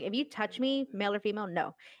 So, like, if you touch me, male or female,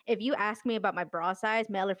 no. If you ask me about my bra size,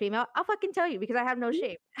 male or female, I'll fucking tell you because I have no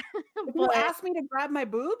shape. If you But ask me to grab my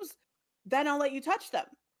boobs, then I'll let you touch them.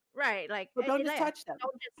 right, like, But don't just yeah, touch them.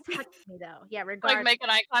 don't just touch me though. Yeah, Like regardless. making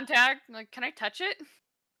eye contact. Like, can I touch it?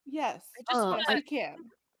 Yes, I just Oh, yes, wanna. you can.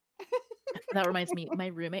 that reminds me. My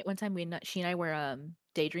roommate one time she and I were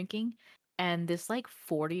day drinking, and this like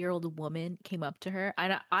 40-year-old woman came up to her,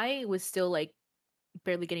 and I was still like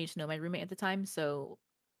barely getting to know my roommate at the time, so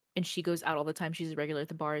and she goes out all the time. She's a regular at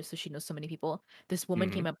the bars, so she knows so many people. This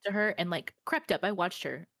woman came up to her and like crept up. I watched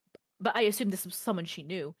her, but I assumed this was someone she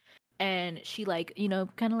knew. And she like,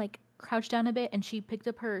 kind of like crouched down a bit and she picked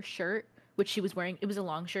up her shirt, which she was wearing. It was a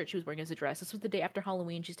long shirt she was wearing as a dress. This was the day after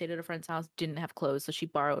Halloween. She stayed at a friend's house, didn't have clothes, so she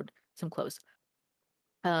borrowed some clothes.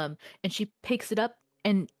 And she picks it up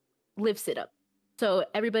and lifts it up. So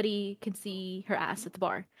everybody can see her ass at the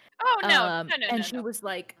bar. Oh no! And No, she no. was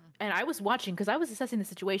like, and I was watching because I was assessing the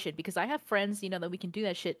situation because I have friends, that we can do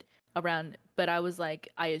that shit around. But I was like,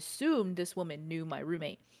 I assumed this woman knew my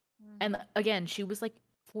roommate. And again, she was like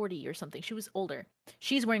 40 or something. She was older.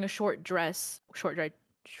 She's wearing a short dress,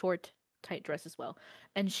 short tight dress as well.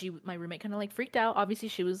 And my roommate kind of like freaked out. Obviously,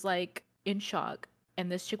 she was like in shock.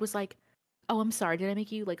 And this chick was like, "Oh, I'm sorry. Did I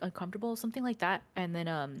make you like uncomfortable?" Something like that. And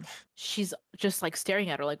then she's just like staring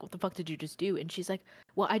at her like, "What the fuck did you just do?" And she's like,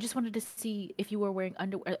 "Well, I just wanted to see if you were wearing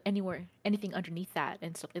underwear anything underneath that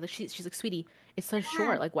and stuff." Like she's like, "Sweetie, it's so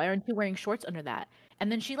short. Like, why aren't you wearing shorts under that?"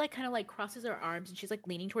 And then she like kind of like crosses her arms and she's like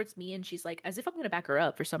leaning towards me and she's like as if I'm gonna back her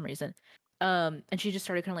up for some reason. And she just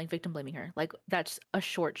started kind of like victim blaming her. Like, that's a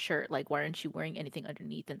short shirt. Like, why aren't you wearing anything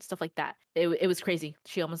underneath and stuff like that? It was crazy.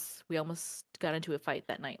 We almost got into a fight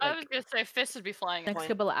that night. I Like, was gonna say fists would be flying. next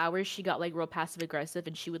couple of hours, she got like real passive aggressive,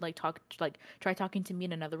 and she would like try talking to me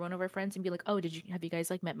and another one of her friends, and be like, "Oh, have you guys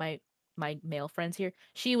like met my male friends here?"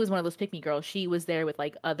 She was one of those pick me girls. She was there with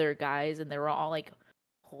like other guys, and they were all like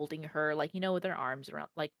holding her, like with their arms around,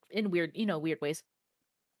 like in weird ways.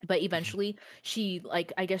 But eventually she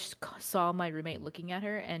like I guess saw my roommate looking at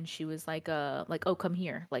her and she was like "Oh, come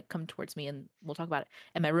here, like come towards me and we'll talk about it."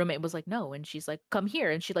 And my roommate was like, "No," and she's like, "Come here,"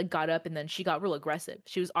 and she like got up and then she got real aggressive.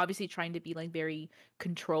 She was obviously trying to be like very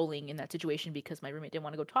controlling in that situation because my roommate didn't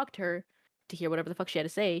want to go talk to her to hear whatever the fuck she had to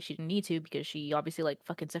say. She didn't need to because she obviously like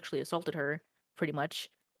fucking sexually assaulted her pretty much.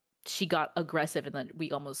 She got aggressive and then we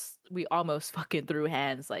almost fucking threw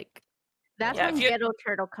hands. Like, That's Yeah, when if you- Ghetto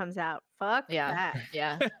Turtle comes out. Fuck Yeah, that.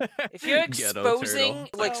 yeah. If you're Ghetto exposing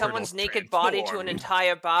turtle. like So- someone's Turtle naked body to an transformed.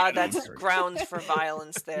 entire bar, Ghetto that's turtle. grounds for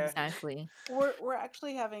violence there. Exactly. We're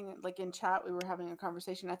actually having, like, in chat, we were having a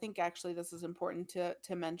conversation. I think actually this is important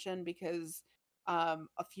to mention because a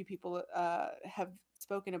few people have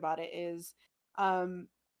spoken about it. Is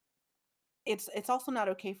it's also not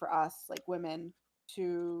okay for us, like women,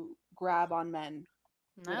 to grab on men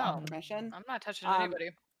without No, permission. I'm not touching Um, anybody.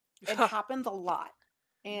 It happens a lot,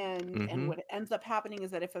 and Mhm. what ends up happening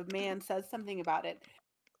is that if a man says something about it,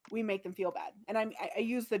 we make them feel bad. And I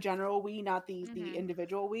use the general we, not the Mhm.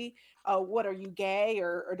 individual we. What, are you gay,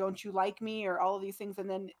 or don't you like me, or all of these things? And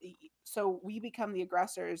then so we become the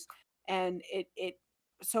aggressors, and it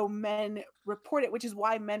so men report it, which is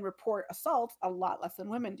why men report assault a lot less than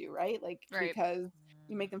women do, right? Like, Right. because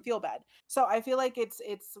you make them feel bad. So I feel like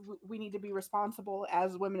we need to be responsible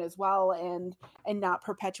as women as well, and not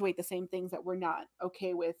perpetuate the same things that we're not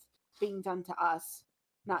okay with being done to us,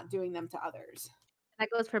 not doing them to others.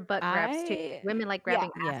 That goes for butt grabs too. I Women like Yeah.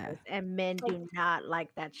 grabbing Yeah. asses, and men do not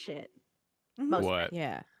like that shit. Mhm. Most What?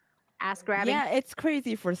 Yeah. ass grabbing. Yeah, it's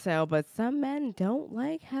crazy for sale, but some men don't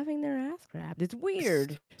like having their ass grabbed. It's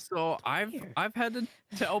weird. So I've Weird. had to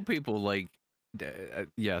tell people like,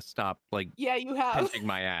 yeah, stop like Yeah, you have. pinching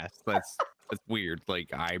my ass. That's weird. Like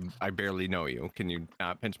I barely know you. Can you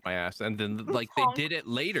not pinch my ass? And then like they Honk. did it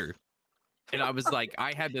later, and I was like,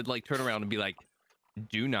 I had to like turn around and be like,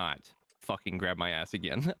 do not fucking grab my ass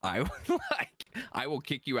again. I will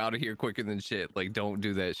kick you out of here quicker than shit. Like, don't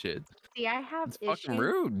do that shit. See, I have It's fucking issues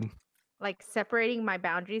rude. like separating my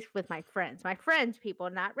boundaries with my friends. My friends, people,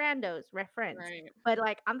 not randos, my friends. Right. But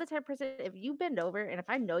like, I'm the type of person, if you bend over and if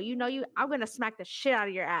I know you, I'm gonna smack the shit out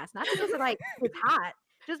of your ass. Not because like it's hot,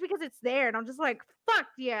 just because it's there, and I'm just like, fuck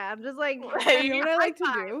yeah. I'm just like, You know what I like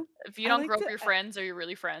to do? If you I don't like grope to- your friends, are you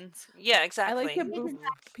really friends? Yeah, I exactly. like to boop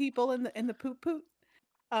people in the poop poop.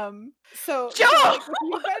 So Joe! like, if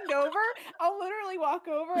you bend over, I'll literally walk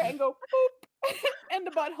over and go poop in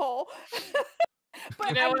the butthole. But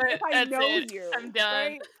You know what? if I That's know it. you, I'm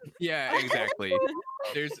done. right? Yeah, exactly.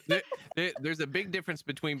 There's a big difference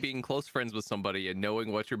between being close friends with somebody and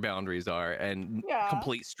knowing what your boundaries are, and Yeah.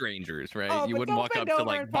 complete strangers, right? Oh, you but wouldn't don't walk up bend to over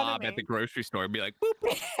like in front of Bob at the me. grocery store and be like, boop.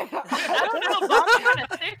 I don't know. Bob's kind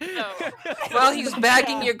of thick though. While he's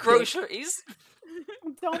bagging Yeah. your groceries.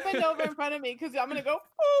 Don't bend over in front of me, because I'm gonna go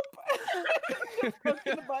poop. Poke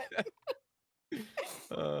in the butt.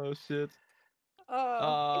 Oh shit.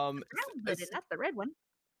 Oh. but not the red one.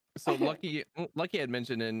 So Lucky had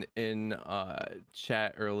mentioned in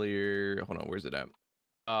chat earlier. Hold on, where's it at?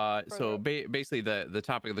 So basically the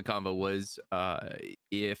topic of the convo was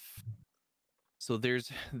if so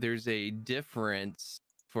there's a difference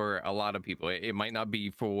for a lot of people. It might not be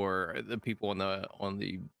for the people on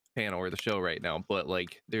the panel or the show right now, but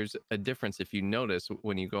like there's a difference if you notice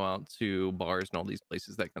when you go out to bars and all these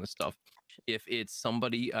places, that kind of stuff. If it's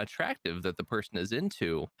somebody attractive that the person is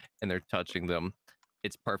into and they're touching them,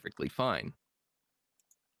 it's perfectly fine.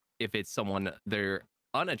 If it's someone they're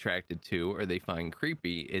unattracted to or they find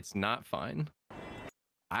creepy, it's not fine.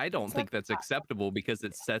 I don't think that's acceptable because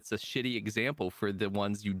it sets a shitty example for the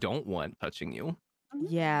ones you don't want touching you.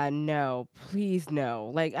 Yeah, no, please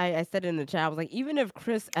no. Like I said in the chat, I was like, even if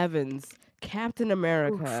Chris Evans, Captain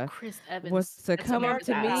America, Chris Evans was to that's come up America's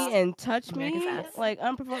to ass. me and touch America's me, ass. like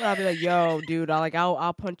unprovoked, I'll be like, yo, dude,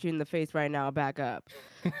 I'll punch you in the face right now. Back up.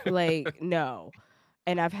 Like, no.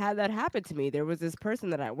 And I've had that happen to me. There was this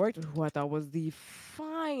person that I worked with who I thought was the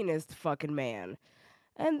finest fucking man.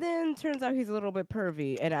 And then turns out he's a little bit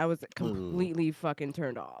pervy, and I was completely fucking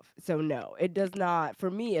turned off. So no, it does not,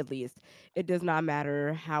 for me at least, it does not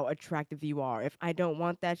matter how attractive you are. If I don't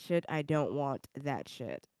want that shit, I don't want that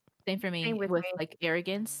shit. Same for me Same with with me. like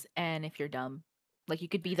arrogance and if you're dumb. Like you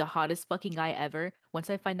could be the hottest fucking guy ever. Once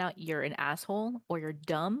I find out you're an asshole or you're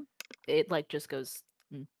dumb, it like just goes.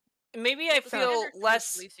 Maybe I The feel standard for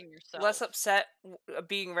less policing yourself. less upset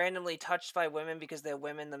being randomly touched by women because they're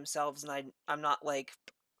women themselves, and I'm not like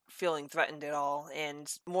feeling threatened at all. And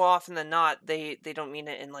more often than not, they don't mean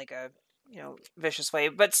it in like a vicious way.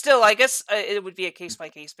 But still, I guess it would be a case by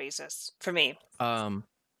case basis for me.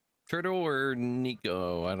 Turtle or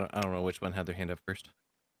Nico? I don't know which one had their hand up first.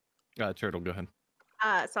 Turtle, go ahead.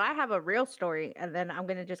 So I have a real story, and then I'm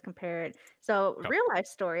gonna just compare it. So Go. real life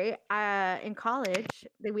story. In college,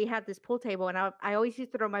 we had this pool table, and I always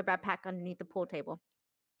used to throw my backpack underneath the pool table.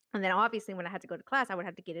 And then obviously, when I had to go to class, I would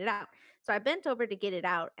have to get it out. So I bent over to get it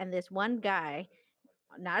out, and this one guy,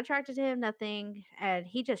 not attracted to him, nothing, and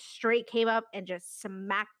he just straight came up and just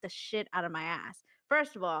smacked the shit out of my ass.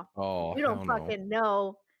 First of all, Oh, you don't hell no. fucking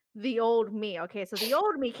know the old me. Okay, so the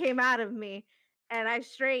old me came out of me, and I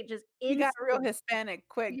straight just You got real instinct. Hispanic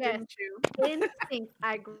quick, Yes, didn't you? instinct.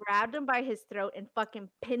 I grabbed him by his throat and fucking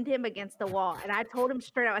pinned him against the wall. And I told him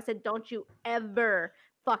straight out, I said, "Don't you ever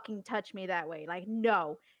fucking touch me that way. Like,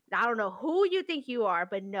 no. I don't know who you think you are,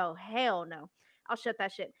 but no, hell no. I'll shut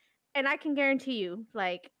that shit." And I can guarantee you,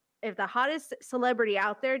 like, if the hottest celebrity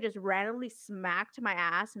out there just randomly smacked my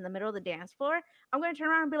ass in the middle of the dance floor, I'm gonna turn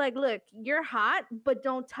around and be like, "Look, you're hot, but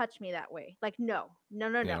don't touch me that way." Like, no, no,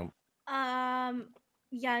 no, no.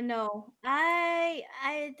 Yeah, no. I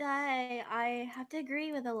have to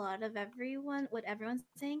agree with a lot of everyone what everyone's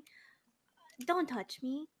saying. Don't touch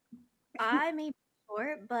me. I may be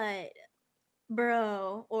short, but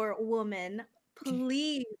bro or woman,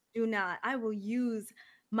 please do not. I will use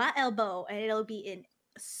my elbow and it'll be in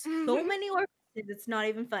so many orifices. It's not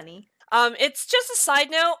even funny. It's just a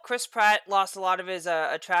side note. Chris Pratt lost a lot of his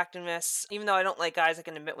attractiveness, even though I don't like guys, I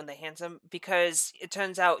can admit when they handsome, because it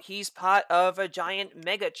turns out he's part of a giant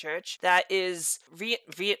mega church that is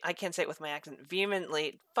I can't say it with my accent.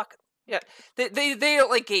 Vehemently, fuck. Yeah, they don't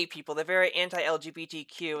like gay people. They're very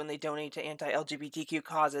anti-LGBTQ and they donate to anti-LGBTQ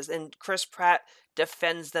causes. And Chris Pratt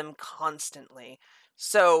defends them constantly.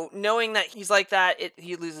 So knowing that he's like that,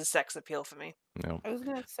 he loses sex appeal for me. No. I was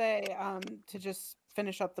gonna say, to just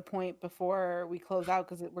finish up the point before we close out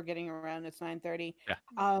because we're getting around. It's 9:30. Yeah.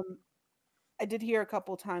 I did hear a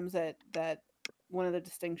couple times that one of the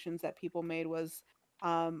distinctions that people made was,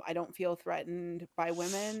 I don't feel threatened by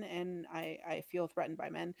women, and I feel threatened by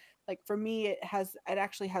men. Like for me, it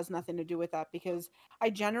actually has nothing to do with that because I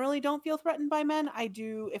generally don't feel threatened by men. I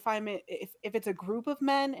do if if it's a group of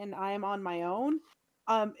men and I'm on my own.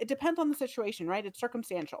 It depends on the situation, right? It's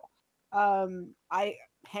circumstantial. I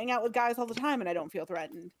hang out with guys all the time and I don't feel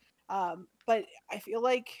threatened. But I feel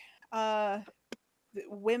like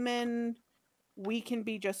women, we can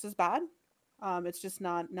be just as bad. It's just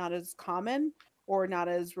not as common or not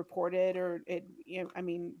as reported, or it. You know, I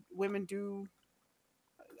mean, women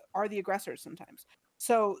are the aggressors sometimes.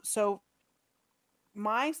 So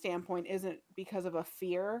my standpoint isn't because of a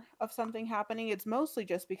fear of something happening. It's mostly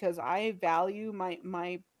just because I value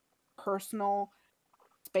my personal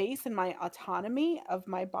space and my autonomy of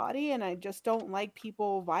my body, and I just don't like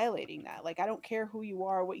people violating that. Like I don't care who you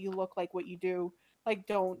are, what you look like, what you do. Like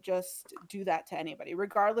don't just do that to anybody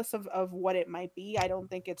regardless of what it might be. I don't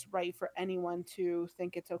think it's right for anyone to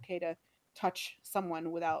think it's okay to touch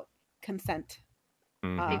someone without consent.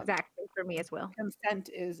 Exactly, for me as well. Consent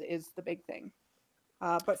is the big thing.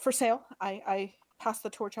 But for sale, I pass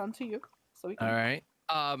the torch on to you so we can. All right.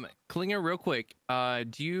 Klinger, real quick, are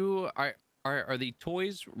the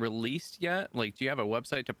toys released yet? Like, do you have a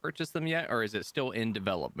website to purchase them yet, or is it still in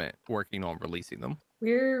development, working on releasing them?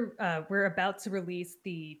 We're about to release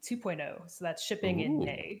the 2.0, so that's shipping in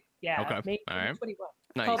May. Yeah, okay. May 2021. All right.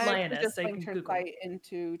 It's called I Lioness. just So you linked can her Google. site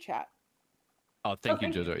into chat. Oh, thank you,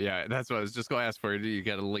 Jojo. Yeah, that's what I was just going to ask for. You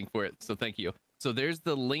got a link for it, so thank you. So there's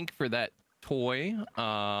the link for that toy.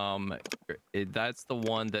 That's the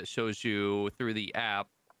one that shows you through the app,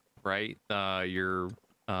 right? Your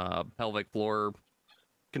pelvic floor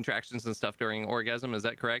contractions and stuff during orgasm. Is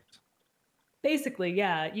that correct? Basically,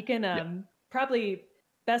 yeah. You can probably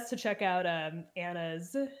best to check out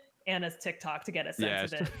Anna's TikTok to get a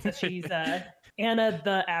sense of it. So she's Anna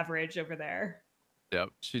the Average over there. Yep,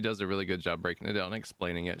 she does a really good job breaking it down,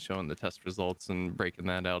 explaining it, showing the test results, and breaking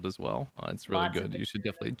that out as well. It's really good. You should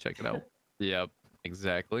definitely check it out. Yep,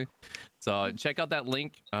 exactly. So check out that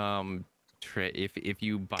link. If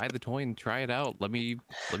you buy the toy and try it out, let me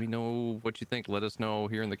know what you think. Let us know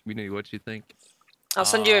here in the community what you think. I'll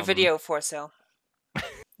send you a video for sale.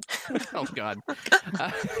 Oh God.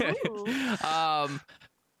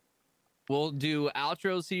 We'll do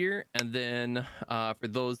outros here, and then for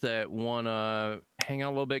those that want to hang out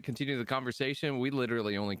a little bit, continue the conversation. We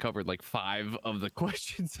literally only covered like 5 of the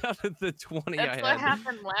questions out of the 20 I had. That's what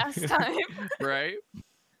happened last time. Right?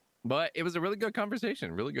 But it was a really good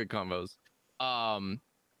conversation. Really good combos. All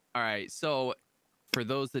right. So for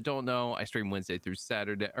those that don't know, I stream Wednesday through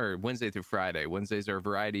Friday. Wednesdays are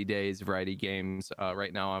variety days, variety games.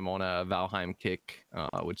 Right now I'm on a Valheim kick,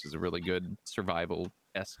 which is a really good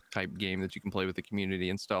survival-esque type game that you can play with the community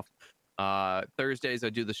and stuff. Thursdays I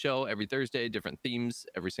do the show every Thursday, different themes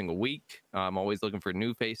every single week. I'm always looking for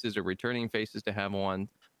new faces or returning faces to have on.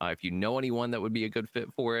 If you know anyone that would be a good fit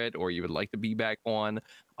for it, or you would like to be back on,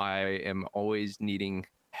 I am always needing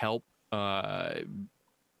help.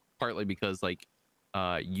 Partly because like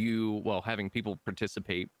having people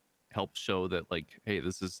participate helps show that like, hey,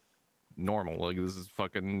 this is normal. Like, this is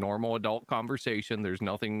fucking normal adult conversation. There's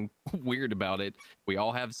nothing weird about it. We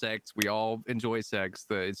all have sex. We all enjoy sex.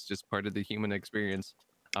 It's just part of the human experience.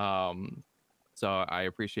 So I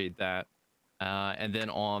appreciate that. And then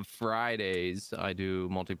on Fridays, I do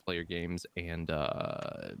multiplayer games and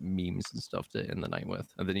memes and stuff to end the night with.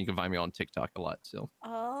 And then you can find me on TikTok a lot still.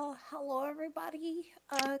 Hello everybody.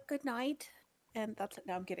 Good night. And that's it.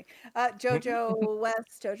 No, I'm kidding.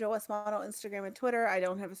 Jojo West Model, Instagram and Twitter. I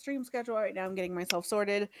don't have a stream schedule right now. I'm getting myself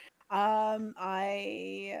sorted.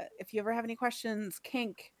 If you ever have any questions,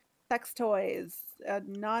 kink, sex toys,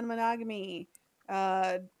 non-monogamy,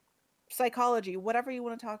 psychology, whatever you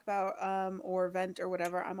want to talk about, or vent or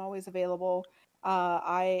whatever, I'm always available.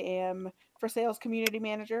 I am for sales community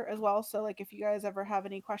manager as well. So like if you guys ever have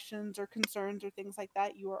any questions or concerns or things like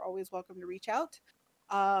that, you are always welcome to reach out.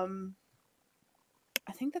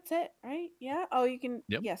 I think that's it, right? Yeah. Oh, you can.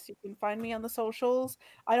 Yep. Yes, you can find me on the socials.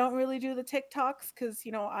 I don't really do the TikToks because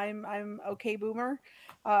I'm okay boomer.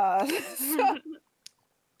 So,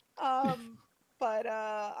 but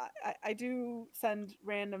I do send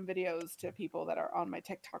random videos to people that are on my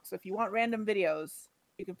TikTok. So if you want random videos,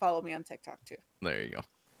 you can follow me on TikTok too. There you go.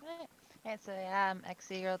 Right, so yeah, I'm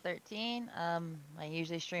XC13. I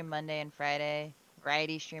usually stream Monday and Friday.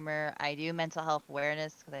 Variety streamer. I do mental health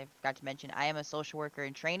awareness because I forgot to mention I am a social worker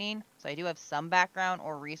in training, so I do have some background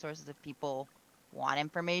or resources if people want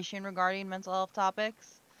information regarding mental health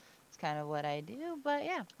topics. It's kind of what I do, but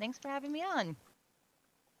yeah, thanks for having me on.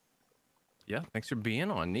 Yeah, thanks for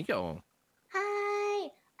being on, Nico.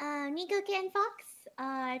 Hi, Nico Kitten Fox.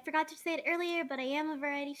 I forgot to say it earlier, but I am a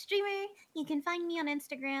variety streamer. You can find me on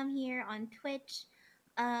Instagram, here on Twitch,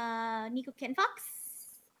 Nico Kitten Fox,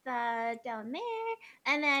 down there.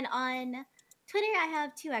 And then on Twitter, I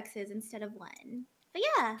have 2 X's instead of 1. But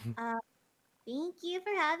yeah, thank you for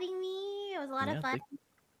having me. It was a lot of fun.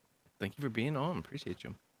 Thank you for being on. Appreciate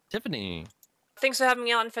you. Tiffany. Thanks for having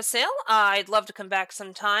me on for sale. I'd love to come back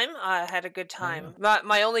sometime. I had a good time.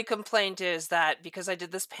 My only complaint is that because I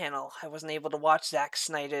did this panel, I wasn't able to watch Zack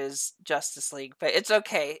Snyder's Justice League, but it's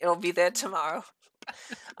okay. It'll be there tomorrow.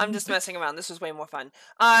 I'm just messing around. This was way more fun.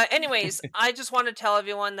 Anyways, I just want to tell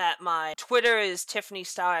everyone that my Twitter is Tiffany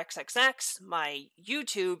Starr XXX. My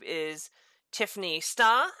YouTube is Tiffany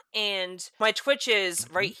Starr, and my Twitch is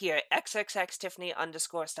right here, XXX Tiffany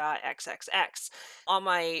 _Starr XXX. On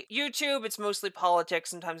my YouTube, it's mostly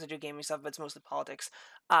politics. Sometimes I do gaming stuff, but it's mostly politics.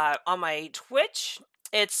 On my Twitch,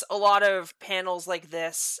 it's a lot of panels like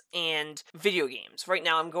this and video games. Right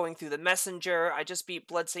now I'm going through The Messenger. I just beat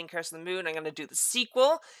Bloodstained Curse of the Moon. I'm going to do the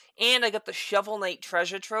sequel. And I got the Shovel Knight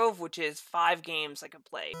Treasure Trove, which is 5 games I can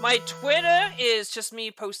play. My Twitter is just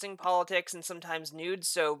me posting politics and sometimes nudes,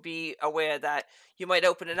 so be aware that you might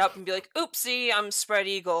open it up and be like, oopsie, I'm spread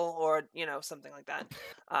eagle, or, something like that.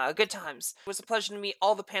 Good times. It was a pleasure to meet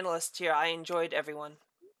all the panelists here. I enjoyed everyone.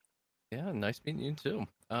 Yeah, nice meeting you too.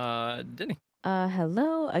 Denny.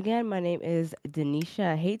 Hello again. My name is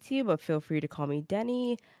Denisha. I hate you, but feel free to call me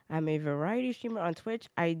Denny. I'm a variety streamer on Twitch.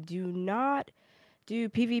 I do not do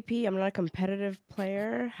PvP. I'm not a competitive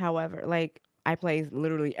player. However, I play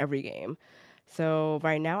literally every game. So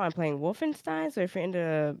right now I'm playing Wolfenstein. So if you're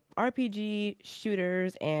into RPG,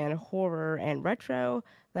 shooters, and horror and retro,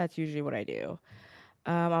 that's usually what I do.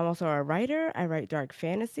 I'm also a writer. I write dark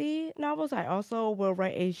fantasy novels. I also will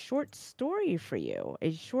write a short story for you,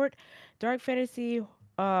 a short dark fantasy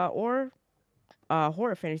or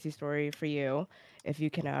horror fantasy story for you if you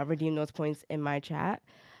can redeem those points in my chat.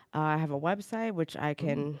 I have a website which I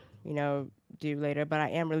can, do later, but I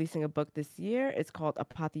am releasing a book this year. It's called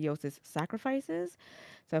Apotheosis Sacrifices.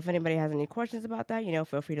 So if anybody has any questions about that,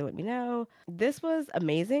 feel free to let me know. This was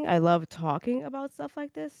amazing. I love talking about stuff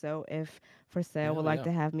like this. So if For Sale would like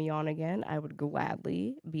to have me on again, I would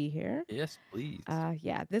gladly be here. Yes, please.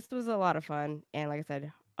 Yeah, this was a lot of fun. And like I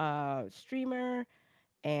said, streamer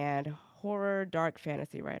and horror dark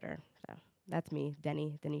fantasy writer. So that's me,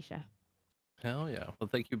 Denisha. Hell yeah. Well,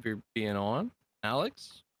 thank you for being on.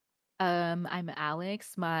 Alex? I'm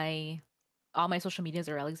Alex. All my social medias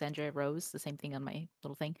are Alexandria Rose, the same thing on my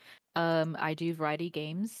little thing. I do variety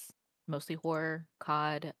games, mostly horror,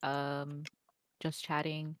 COD, just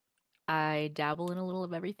chatting. I dabble in a little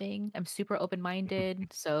of everything. I'm super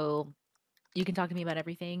open-minded, so you can talk to me about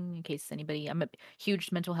everything in case anybody. I'm a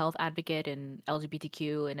huge mental health advocate and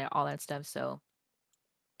LGBTQ and all that stuff, so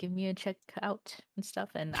give me a check out and stuff.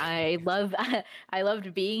 And I loved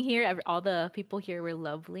being here. All the people here were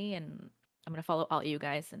lovely, and I'm gonna follow all you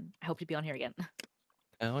guys, and I hope to be on here again.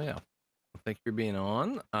 Hell yeah. Thank you for being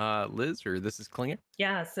on. Liz, or this is Klinger.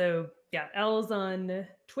 Yeah, so L's on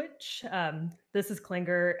Twitch. This is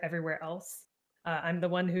Klinger everywhere else. I'm the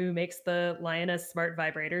one who makes the Lioness smart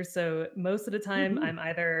vibrators. So most of the time, I'm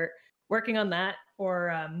either working on that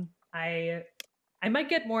or I might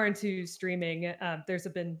get more into streaming. There's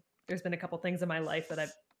been a couple things in my life that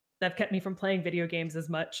have kept me from playing video games as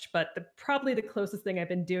much. But probably the closest thing I've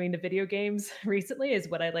been doing to video games recently is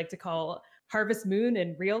what I like to call Harvest Moon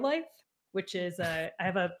in real life, which is I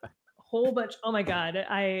have a whole bunch. Oh my god,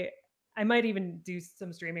 I might even do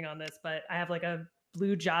some streaming on this, but I have like a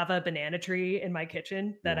blue Java banana tree in my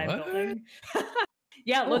kitchen that I'm What? building.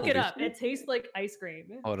 Yeah, look it Holy up. shit. It tastes like ice cream.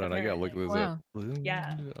 Hold on, I gotta look apparently. this Wow. up.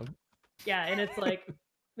 Yeah. Yeah, and it's like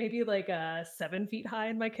maybe like 7 feet high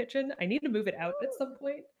in my kitchen. I need to move it out at some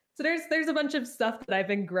point. So there's a bunch of stuff that I've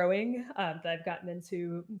been growing that I've gotten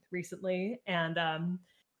into recently, and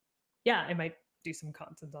yeah, I might do some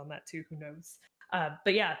content on that too. Who knows?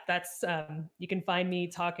 But yeah, that's you can find me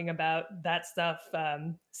talking about that stuff,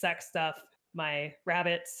 sex stuff. My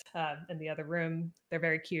rabbits in the other room, they're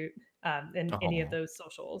very cute. And any of Aw. those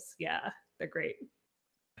socials, yeah, they're great.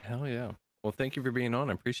 Hell yeah. Well, thank you for being on.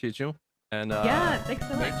 I appreciate you. And Yeah, thanks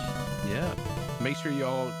so much. yeah, make sure you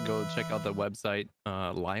all go check out the website,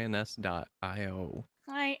 lioness.io.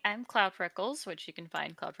 Hi, I'm Cloud Freckles, which you can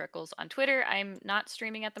find Cloud Freckles on Twitter. I'm not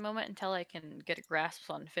streaming at the moment until I can get a grasp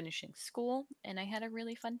on finishing school, and I had a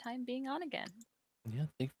really fun time being on again. Yeah,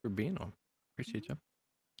 thank you for being on. Appreciate you.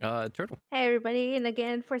 Turtle. Hey everybody, and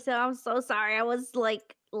again for sale, I'm so sorry I was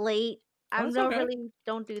like late. I That's don't okay. really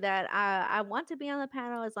don't do that. I want to be on the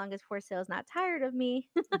panel as long as for sale is not tired of me.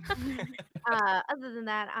 Other than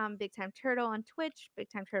that, I'm Big Time Turtle on Twitch, Big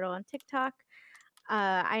Time Turtle on TikTok.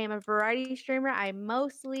 I am a variety streamer. I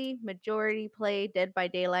mostly majority play Dead by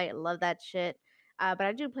Daylight. Love that shit. But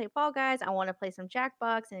I do play Fall Guys. I want to play some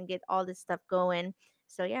Jackbox and get all this stuff going.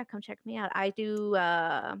 So yeah, come check me out. I do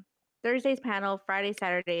Thursday's panel, Friday,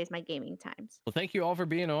 Saturday is my gaming times. Well, thank you all for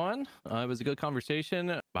being on. It was a good conversation.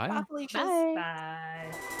 Bye. Bye, Felicias.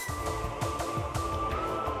 Bye.